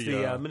it called? It's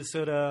It's the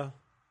Minnesota.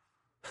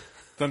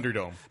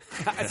 Thunderdome.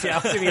 See, I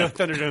was thinking of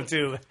Thunderdome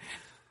too.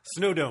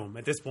 Snowdome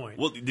at this point.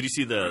 Well, did you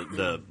see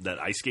that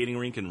ice skating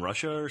rink in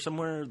Russia or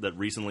somewhere that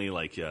recently it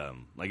was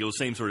the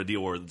same sort of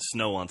deal where the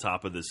snow on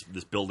top of this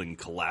building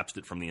collapsed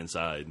it from the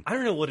inside? I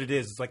don't know what it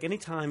is. It's like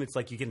anytime it's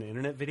like you get an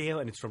internet video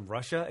and it's from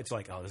Russia, it's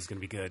like, oh, this is going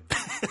to be good.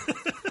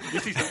 You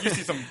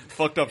see some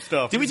fucked up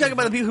stuff. Did we talk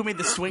about the people who made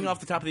the swing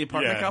off the top of the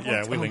apartment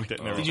complex? Yeah, we Oh linked my it.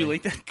 God. and Did you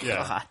everything. link that?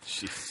 Yeah.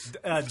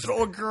 God.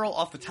 Throw a girl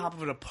off the top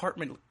of an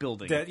apartment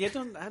building.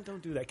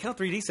 Don't do that. Count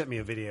 3D sent me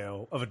a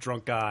video of a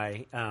drunk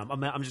guy. I'm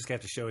just going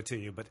to have to show it to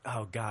you, but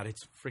oh god,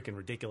 it's freaking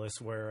ridiculous.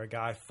 Where a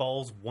guy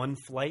falls one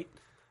flight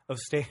of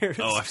stairs.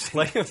 Oh, I've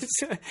seen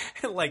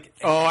like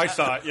Oh, I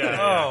saw it. Yeah.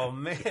 oh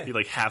man, He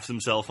halves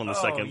himself on the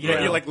second. Yeah,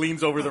 rail. he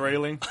leans over the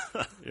railing.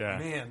 Yeah.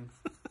 man.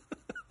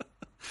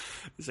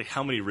 It's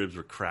how many ribs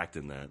were cracked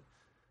in that?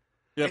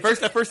 Yeah. At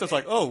first, I was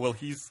like, oh, well,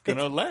 he's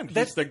gonna land.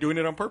 He's doing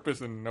it on purpose,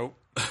 and nope.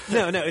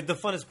 No. The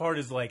funnest part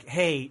is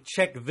hey,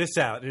 check this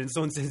out, and then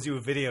someone sends you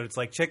a video. And it's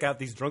like, check out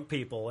these drunk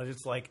people, and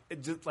it's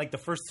just like the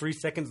first 3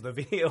 seconds of the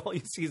video, all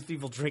you see is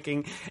people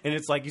drinking, and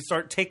it's like you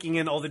start taking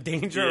in all the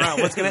danger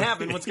around. What's going to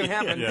happen? What's going to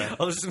happen? Yeah.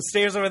 Oh, there's some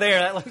stairs over there.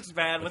 That looks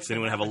bad. Does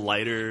anyone have a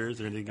lighter? Is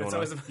there anything going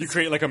on? You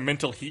create a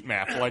mental heat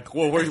map.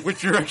 Whoa,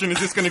 which direction is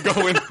this gonna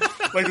go in?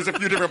 There's a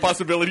few different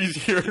possibilities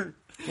here.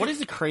 What is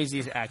the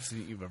craziest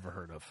accident you've ever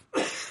heard of?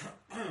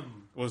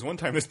 Well, was one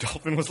time this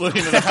dolphin was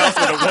living in a house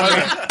with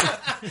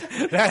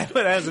a woman.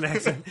 that is an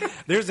accident.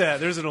 There's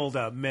an old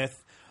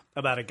myth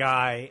about a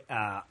guy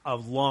a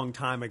long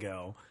time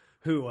ago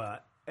who,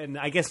 and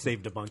I guess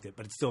they've debunked it,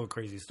 but it's still a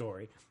crazy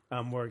story.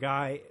 Where a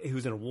guy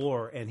who's in a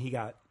war and he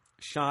got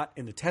shot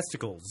in the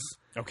testicles,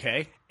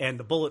 Okay. and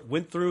the bullet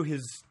went through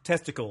his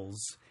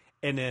testicles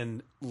and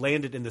then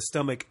landed in the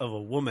stomach of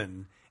a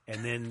woman,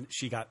 and then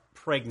she got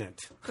pregnant.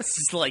 This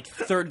is like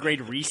third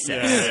grade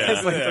recess.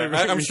 It's like third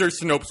grade. I'm sure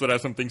Snopes would have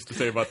some things to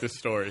say about this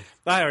story.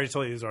 I already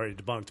told you it was already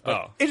debunked. But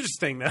Oh.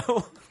 interesting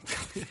though.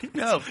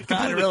 No,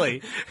 not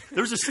really.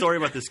 There was a story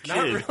about this kid.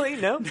 Not really.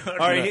 No. All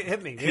right,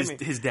 hit me.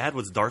 His dad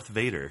was Darth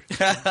Vader.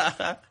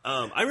 I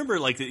remember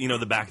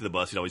the back of the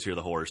bus. You'd always hear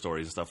the horror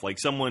stories and stuff.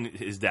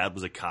 His dad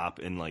was a cop,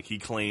 and he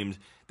claimed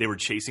they were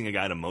chasing a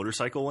guy on a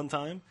motorcycle one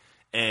time.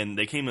 And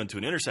they came into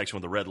an intersection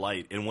with a red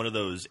light, and one of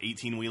those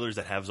 18-wheelers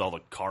that has all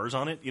the cars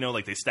on it,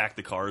 they stack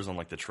the cars on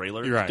the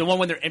trailer. You're right. The one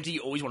when they're empty,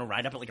 you always want to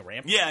ride up it like a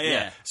ramp.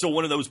 Yeah. So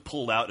one of those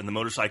pulled out, and the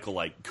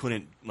motorcycle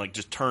couldn't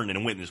just turn,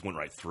 and it just went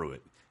right through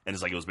it. And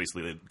it was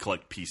basically they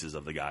collect pieces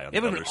of the guy on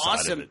It the would other be side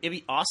awesome. of it. It'd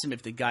be awesome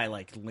if the guy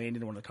landed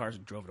in one of the cars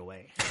and drove it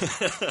away.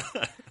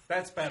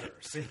 That's better.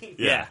 See?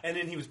 Yeah. And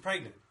then he was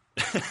pregnant.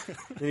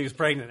 Then he was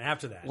pregnant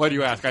after that. Why do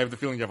you ask? I have the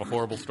feeling you have a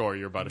horrible story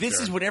you're about to This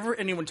share. is whenever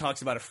anyone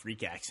talks about a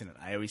freak accident,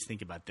 I always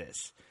think about this.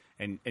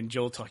 And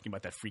Joel talking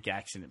about that freak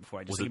accident before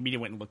I just immediately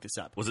went and looked this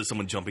up. Was it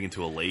someone jumping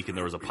into a lake and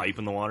there was a pipe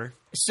in the water?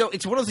 So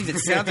it's one of those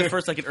things that sounds at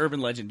first like an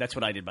urban legend. That's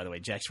what I did, by the way.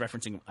 Jack's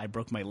referencing I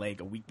broke my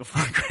leg a week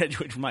before I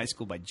graduated from high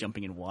school by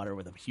jumping in water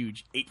with a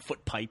huge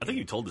 8-foot pipe. I think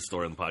you told this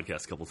story on the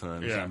podcast a couple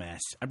times. Yeah. Dumbass.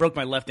 I broke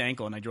my left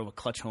ankle and I drove a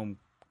clutch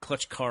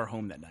car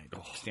home that night.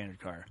 Standard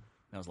car.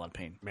 That was a lot of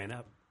pain. Man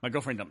up. My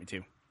girlfriend dumped me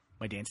too.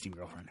 My dance team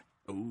girlfriend.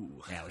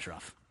 Ooh. Yeah, it was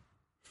rough.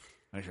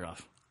 It was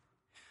rough.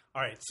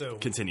 All right, so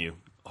Continue. No,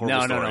 Horrible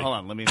no, story. hold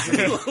on. Let me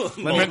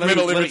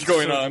Mental image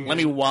going on. Let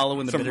me wallow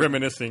in the Some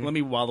reminiscing. Let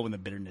me wallow in the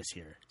bitterness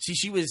here. See,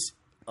 she was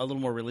a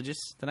little more religious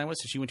than I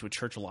was, so she went to a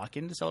church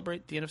lock-in to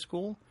celebrate the end of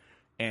school.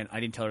 And I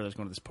didn't tell her I was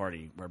going to this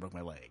party where I broke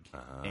my leg.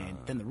 And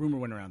then the rumor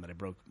went around that I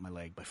broke my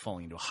leg by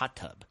falling into a hot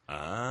tub.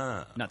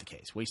 Not the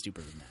case. Way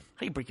stupider than that. How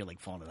do you break your leg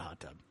falling into a hot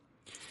tub?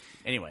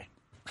 Anyway.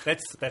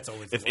 that's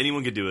always If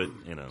anyone could do it,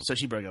 So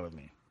she broke up with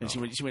me. And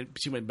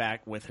she went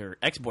back with her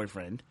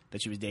ex-boyfriend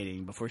that she was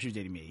dating before she was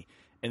dating me.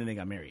 And then they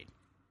got married.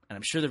 And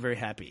I'm sure they're very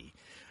happy.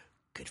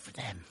 Good for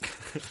them.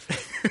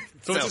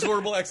 So it's this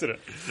horrible accident.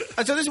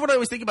 So this is what I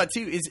was thinking about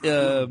too. Is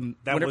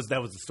that was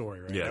the story,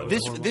 right? Yeah, That was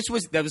this horrible. this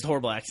was that was the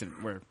horrible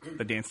accident where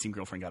the dance team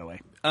girlfriend got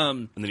away.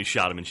 and then you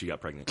shot him and she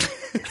got pregnant.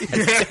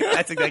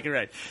 That's exactly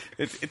right.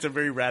 It's a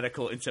very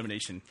radical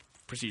insemination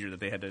procedure that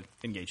they had to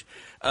engage.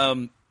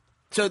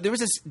 So there was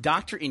this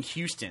doctor in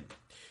Houston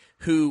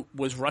who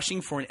was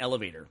rushing for an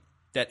elevator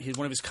that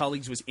one of his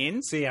colleagues was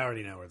in. See, I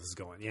already know where this is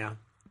going. Yeah.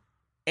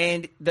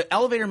 And the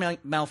elevator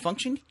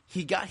malfunctioned.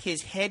 He got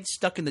his head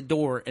stuck in the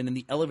door, and then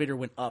the elevator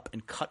went up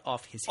and cut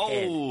off his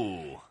head.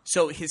 Oh.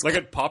 So his Like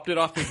it popped it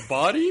off his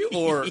body,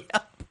 or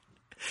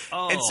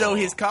And so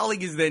his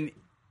colleague is then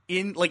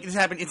in, like this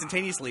happened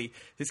instantaneously.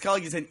 His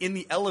colleague is then in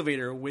the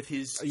elevator with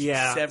his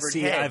severed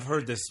see, head. I've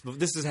heard this.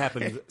 This has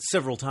happened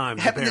several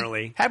times. happened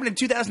Apparently, happened in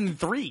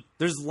 2003.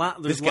 there's a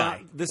lot. There's This a lot.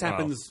 guy. This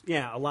happens.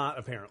 Yeah, a lot.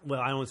 Apparently, well,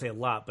 I don't want to say a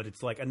lot, but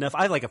it's like enough.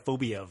 I have like a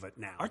phobia of it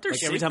now. Aren't there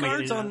like, every time I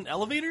get safeguards in and on out-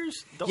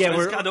 elevators? Yeah,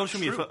 we're- God, don't show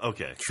me a photo.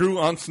 Okay. true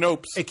on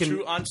Snopes. It can.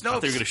 True on I thought you were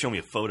Snopes. going to show me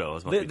a photo. I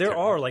was about to be There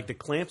terrible. are like the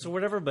clamps or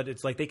whatever, but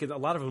it's like they can. A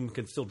lot of them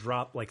can still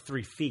drop like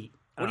 3 feet.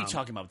 What are you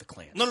talking about with the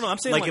clamps? No, I'm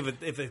saying Like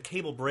if a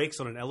cable breaks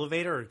on an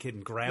elevator, it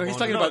can grab. No, he's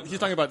onto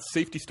talking it. about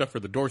safety stuff for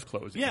the doors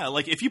closing. Yeah,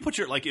 like if you put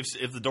your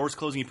if the door's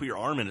closing, you put your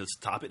arm in to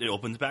stop it, it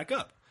opens back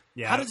up.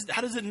 Yeah.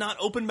 How does it not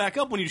open back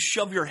up when you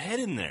shove your head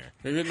in there?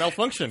 Maybe it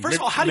malfunctioned. First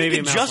of all, how do you maybe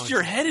it adjust malfunctioned.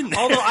 your head in there?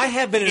 Although I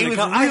have been in He a was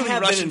couple, really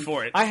rushing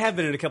for it. I have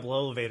been in a couple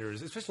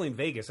elevators, especially in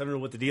Vegas. I don't know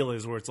what the deal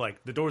is, where it's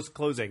like the door's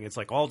closing. It's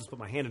like, oh, I'll just put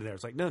my hand in there.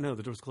 It's like, no,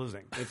 the door's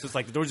closing. It's just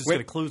like the door's just going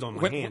to close on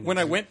my hand. When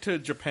I went to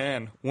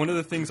Japan, one of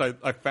the things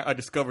I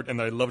discovered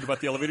and I loved about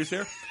the elevators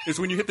there is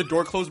when you hit the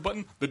door close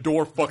button, the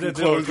door fucking The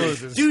door closes.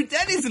 closes. Dude,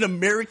 that is an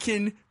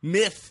American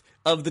myth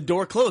of the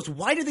door closed.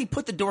 Why do they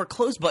put the door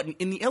close button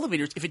in the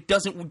elevators if it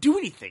doesn't do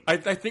anything? I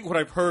think what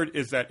I've heard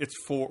is that it's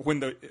for when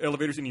the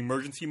elevator's in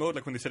emergency mode,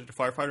 like when they set it to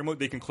firefighter mode,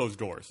 they can close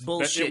doors.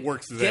 Bullshit. That it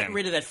works Get then.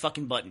 rid of that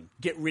fucking button.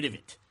 Get rid of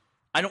it.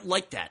 I don't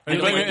like that. And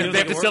I don't like they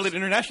have to it sell works. it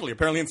internationally.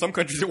 Apparently, in some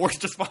countries, it works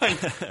just fine.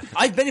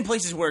 I've been in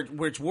places where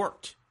it's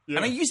worked. Yeah.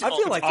 And I use it. I all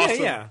feel the like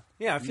time.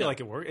 I feel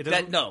like it works. It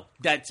That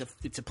doesn't.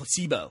 it's a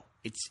placebo.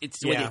 It's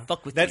the way they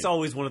fuck with That's you.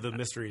 always one of the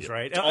mysteries,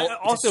 right? It's all,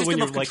 Also, it's a when system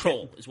you're of like,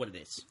 control is what it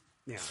is.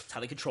 yeah, It's how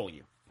they control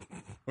you.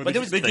 But there they,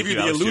 was- they Thank give you you,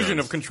 the Alex illusion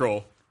Jones. of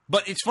control.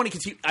 But it's funny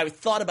because I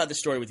thought about the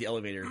story with the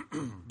elevator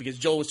because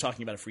Joel was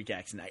talking about a freak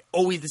accident.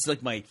 This is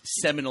like my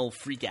seminal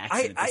freak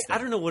accident. I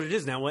don't know what it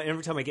is now.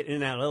 Every time I get in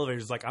and out of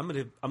elevators, it's like I'm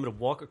gonna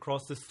walk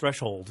across this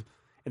threshold,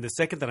 and the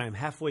second that I'm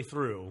halfway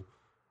through,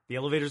 the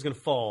elevator's gonna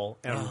fall,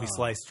 and I'm gonna be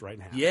sliced right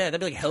now. Yeah, that'd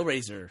be like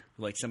Hellraiser,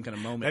 like some kind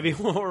of moment. That'd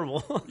be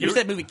horrible. You ever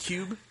see that movie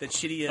Cube? That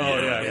shitty.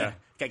 yeah.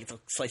 Guy gets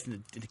sliced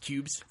into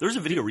cubes. There was a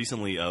video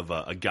recently of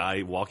a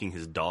guy walking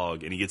his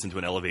dog, and he gets into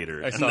an elevator,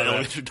 and saw the that.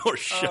 elevator door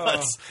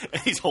shuts,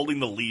 and he's holding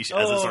the leash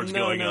as it starts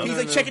going up. He's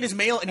like checking his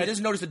mail, and he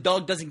doesn't notice the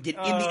dog doesn't get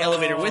in the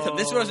elevator with him.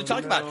 This is what I was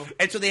talking about.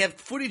 And so they have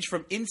footage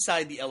from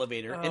inside the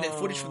elevator, and then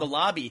footage from the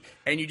lobby,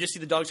 and you just see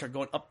the dog start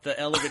going up the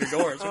elevator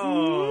door. It's like,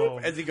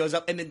 whoop, as he goes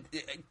up, and then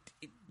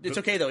it's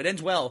okay though. It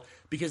ends well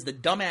because the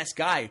dumbass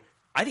guy,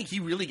 I think he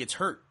really gets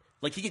hurt.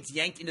 Like he gets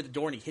yanked into the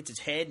door, and he hits his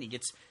head, and he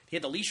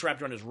had the leash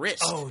wrapped around his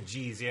wrist. Oh,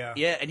 jeez, yeah.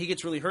 Yeah, and he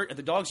gets really hurt, and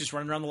the dog's just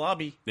running around the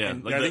lobby. Yeah,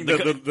 And- like Yeah, I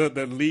think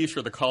the leash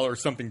or the collar or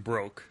something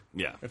broke.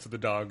 Yeah. and so the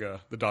dog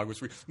was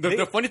free.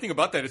 The funny thing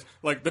about that is,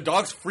 like, the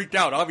dog's freaked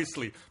out,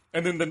 obviously,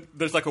 and then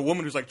there's like a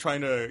woman who's like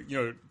trying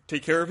to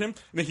take care of him, and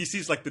then he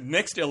sees like the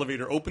next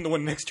elevator open, the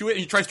one next to it, and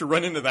he tries to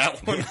run into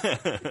that one.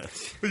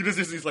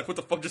 He's like, "What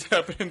the fuck just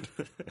happened?"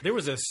 There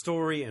was a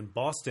story in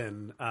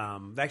Boston.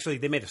 Actually,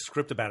 they made a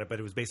script about it, but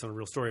it was based on a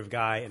real story of a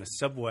guy in a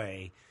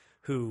subway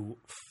who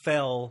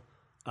fell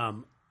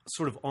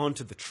sort of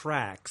onto the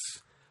tracks,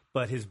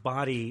 but his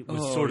body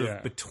was sort yeah.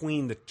 of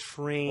between the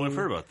train. Well, I've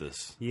heard about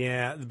this.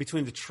 Yeah,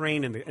 between the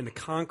train and the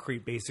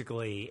concrete,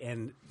 basically,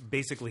 and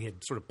basically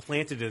had sort of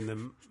planted in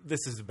them.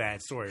 This is a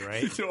bad story,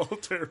 right? It's all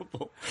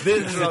terrible.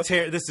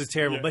 This is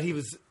terrible. But he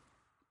was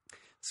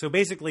so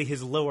basically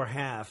his lower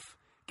half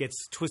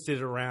gets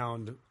twisted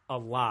around a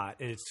lot,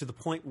 and it's to the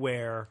point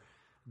where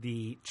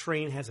the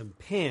train has him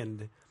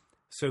pinned,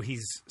 so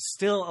he's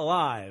still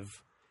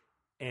alive,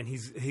 and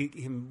he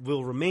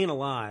will remain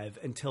alive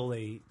until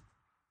they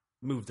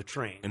move the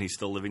train. And he's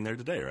still living there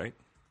today, right?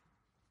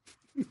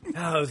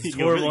 Oh, it's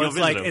go horrible.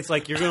 visit him. It's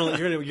like you're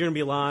gonna be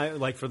alive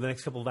like for the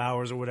next couple of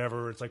hours or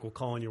whatever. It's like we'll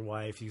call on your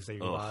wife. You say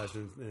you're alive,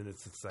 and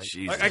it's like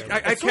Jesus.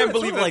 I can't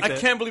believe that. like I that.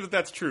 can't believe that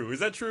that's true. Is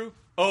that true?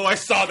 Oh, I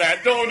saw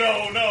that.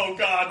 No,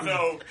 God, no.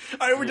 All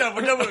right, we're done.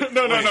 We're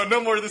done.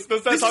 No more of this.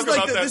 Let's not This talk is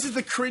like about that. this is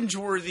the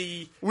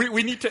cringeworthy.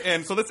 We need to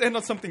end, so let's end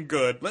on something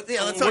good. Let's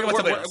talk about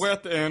something else. We're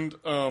at the end.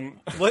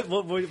 what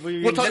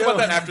We'll talk about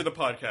that after the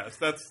podcast.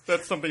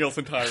 That's something else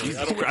entirely.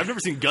 I don't, I've never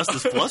seen Gus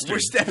this flustered. We're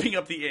stepping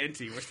up the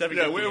ante. We're stepping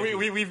yeah, up the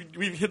ante.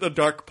 we've hit the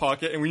dark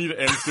pocket, and we need to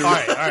end soon. all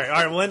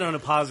right. We'll end on a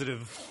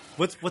positive.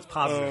 What's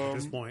positive at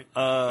this point?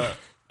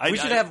 We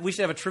should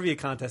have a trivia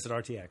contest at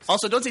RTX.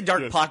 Also, don't say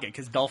dark pocket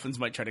because dolphins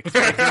might try to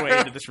find their way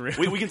into this room.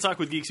 We can talk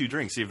with Geeks Who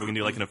Drink, see if we can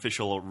do like an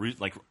official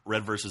like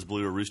Red versus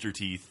Blue or Rooster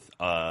Teeth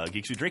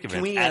Geeks Who Drink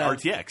event at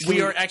RTX.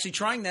 We are actually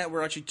trying that.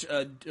 We're actually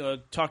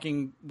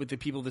talking with the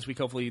people this week,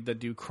 hopefully, that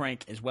do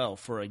Crank as well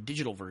for a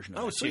digital version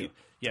of it, sweet. too.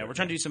 Yeah, we're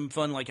trying to do some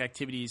fun like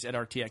activities at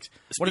RTX.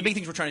 One of the big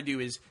things we're trying to do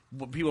is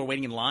when people are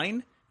waiting in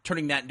line,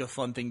 turning that into a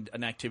fun thing,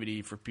 an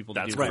activity for people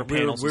to do. Right, for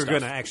panels we're and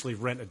going stuff. to actually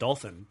rent a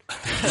dolphin.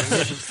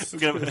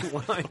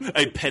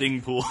 A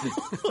petting pool.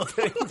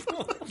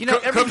 You know,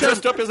 every Come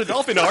dressed up as a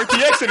dolphin to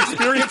RTX and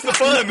experience the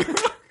fun.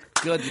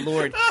 Good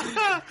Lord.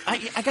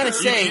 I got to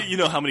say... you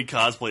know how many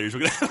cosplayers we're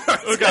going to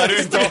have. Oh God,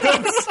 it's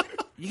dolphins.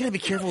 You got to be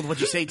careful with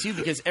what you say, too,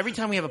 because every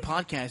time we have a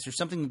podcast, there's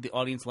something that the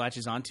audience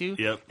latches onto,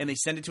 and they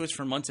send it to us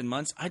for months and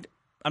months. I'm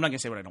not going to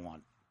say what I don't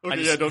want.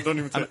 Okay, don't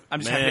even say it.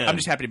 I'm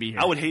just happy to be here.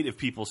 I would hate if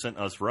people sent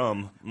us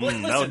rum.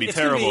 Listen, that would be it's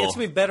terrible. It's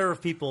going to be better if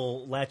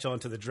people latch on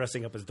to the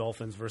dressing up as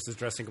dolphins versus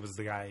dressing up as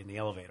the guy in the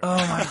elevator. Oh,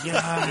 my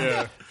God.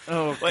 Yeah.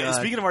 Oh, Wait, God.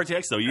 speaking of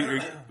RTX, though,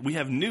 we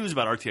have news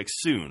about RTX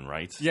soon,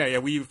 right? Yeah,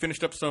 we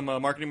finished up some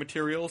marketing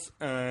materials,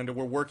 and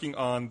we're working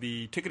on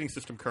the ticketing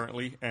system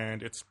currently,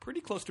 and it's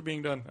pretty close to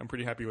being done. I'm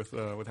pretty happy with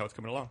how it's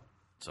coming along.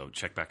 So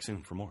check back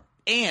soon for more.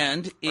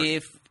 And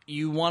if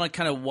you want to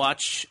kind of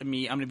watch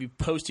me, I'm going to be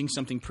posting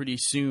something pretty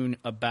soon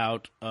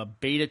about a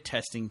beta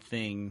testing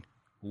thing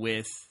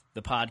with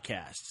the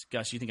podcast.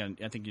 Gus, I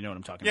think you know what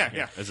I'm talking about.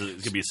 Yeah. Is it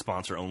going to be a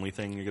sponsor-only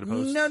thing you're going to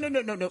post?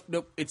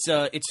 No.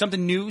 It's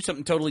something new,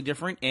 something totally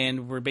different,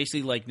 and we're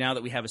basically like, now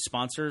that we have a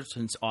sponsor,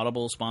 since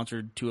Audible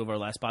sponsored 2 of our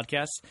last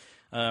podcasts,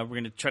 we're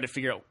going to try to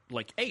figure out,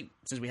 like, hey,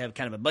 since we have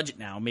kind of a budget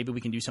now, maybe we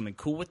can do something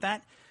cool with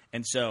that.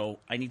 And so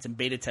I need some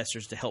beta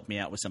testers to help me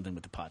out with something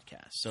with the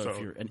podcast. So if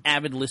you're an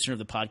avid listener of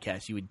the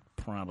podcast, you would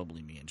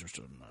probably be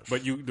interested in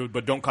this.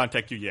 But don't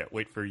contact you yet.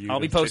 Wait for you.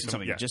 I'll be to say posting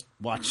something. Yeah. Just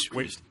watch.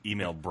 Just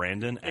email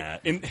Brandon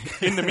at... In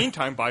the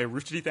meantime, buy a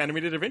Rooster Teeth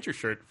Animated Adventure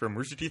shirt from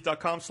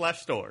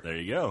roosterteeth.com/store. There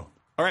you go.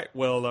 All right,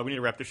 well, we need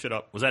to wrap this shit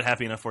up. Was that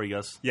happy enough for you,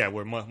 Gus? Yeah,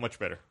 we're much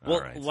better. Well,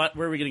 All right.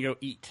 where are we going to go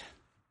eat?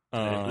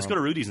 Let's go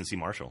to Rudy's and see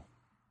Marshall.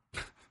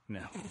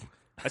 No.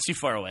 That's too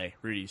far away,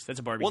 Rudy's. That's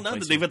a barbecue Well, no,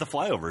 place. they've got the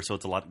flyover, so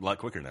it's a lot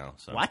quicker now.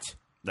 So. What?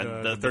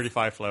 The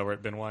 35 flower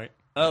at Ben White.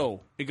 Oh,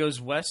 it goes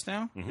west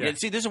now? Yeah,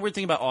 see, there's a weird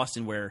thing about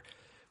Austin where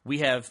we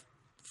have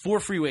 4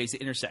 freeways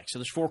that intersect. So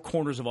there's 4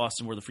 corners of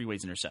Austin where the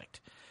freeways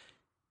intersect.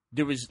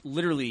 There was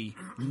literally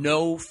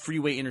no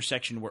freeway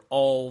intersection where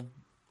all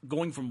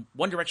going from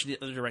one direction to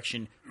the other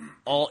direction,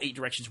 all 8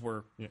 directions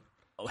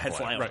had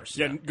flyovers. Right.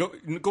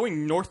 Yeah,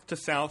 going north to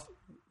south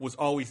was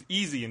always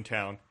easy in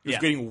town. It was Yeah.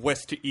 getting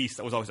west to east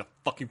that was always a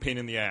fucking pain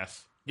in the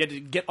ass. You had to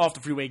get off the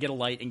freeway, get a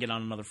light, and get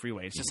on another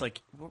freeway. It's just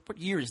like, what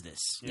year is this?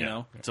 You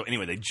know? So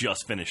anyway, they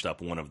just finished up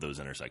one of those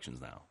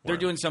intersections now. They're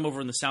doing some over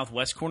in the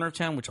southwest corner of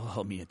town, which will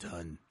help me a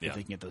ton if Yeah.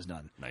 they can get those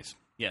done. Nice.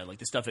 Yeah, like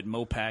the stuff at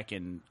Mopac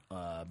and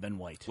Ben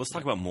White. Let's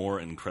talk about more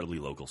incredibly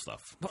local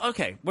stuff. Well,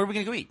 okay, where are we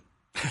going to go eat?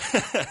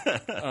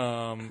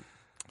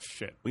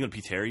 Shit. We go to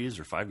P. Terry's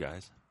or Five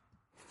Guys?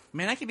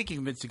 Man, I can be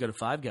convinced to go to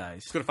Five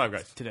Guys Let's go to Five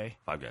Guys. today.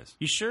 Five Guys.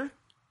 You sure?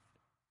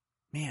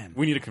 Man,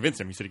 We need to convince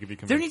him. He said he could be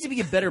there convinced. needs to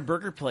be a better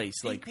burger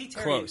place, like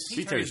close.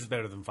 Pete Terry's is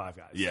better than Five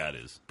Guys. Yeah, it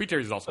is. P.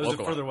 Terry's is also Oh, is it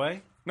local. further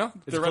away? No,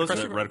 they're it right closer? across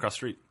the street. Right across the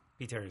street.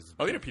 Pete Terry's is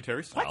Oh, they did P.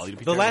 Terry's. I'll eat a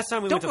P. The Terry's. last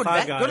time we Don't went go to to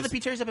Five that. Guys. Go to the P.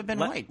 Terry's up at Ben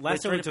White.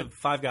 Last time we went to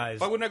Five Guys.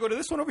 Why wouldn't I go to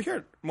this one over here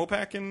at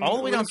Mopac and All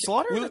the way down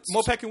Slaughter?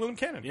 Mopac and William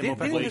Cannon. Yeah, Mopac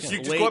They- Lake. they- You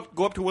just Wait.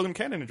 go up to William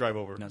Cannon and drive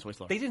over. No, it's way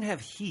slower. They didn't have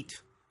heat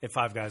at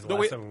Five Guys the No,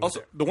 last wait, time we went also,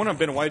 there. the one on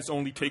Ben White's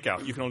only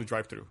takeout. You can only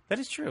drive through. That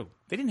is true.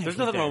 They didn't have There's heat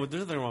nothing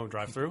there. wrong with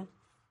drive-through.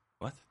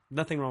 What?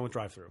 Nothing wrong with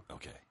drive-through.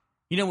 Okay.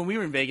 You know, when we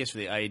were in Vegas for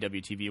the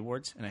IAW TV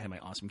Awards, and I had my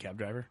awesome cab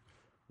driver,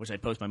 which I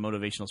post my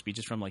motivational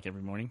speeches from like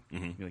every morning.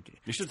 Be like,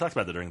 You should have talked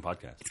about that during the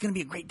podcast. it's going to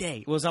be a great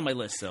day. Well, it's on my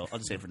list, so I'll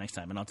just save it for next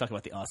time, and I'll talk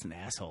about the Austin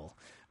asshole.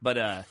 But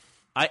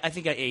I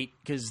think I ate,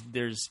 because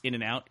there's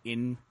In-N-Out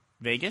in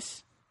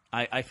Vegas.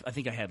 I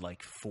think I had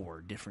like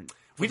 4 different.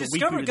 We for the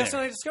week discovered, were Gus there.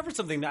 and I discovered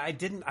something that I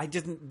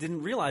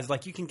didn't realize.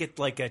 Like you can get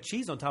like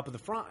cheese on top of the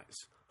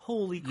fries.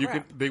 Holy You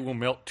crap! could, they will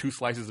melt 2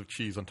 slices of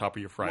cheese on top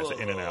of your fries at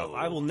In-N-Out.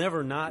 I will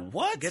never not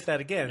get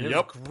that again. It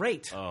Yep. was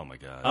great. Oh my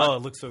god. Oh,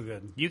 it looks so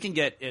good. You can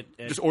get it.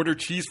 At, Just order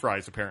cheese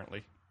fries,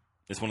 apparently.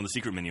 It's one of the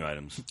secret menu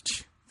items.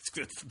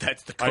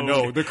 that's the code. I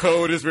know. The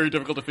code is very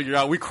difficult to figure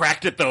out. We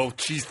cracked it, though.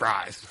 Cheese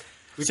fries.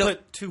 We So-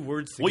 put 2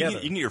 words Well, together.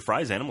 you can get your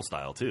fries animal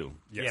style too.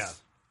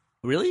 Yes.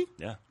 Really?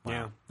 Yeah,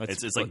 Yeah.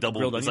 That's it's like double.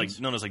 grilled It's like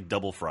onions? it's like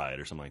double fried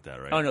or something like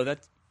that, right? Oh no,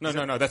 that's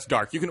No, that's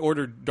dark. You can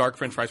order dark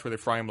French fries where they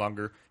fry them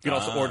longer. You can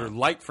also order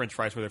light French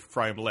fries where they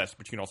fry them less,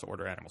 but you can also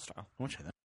order animal style. I want to try that.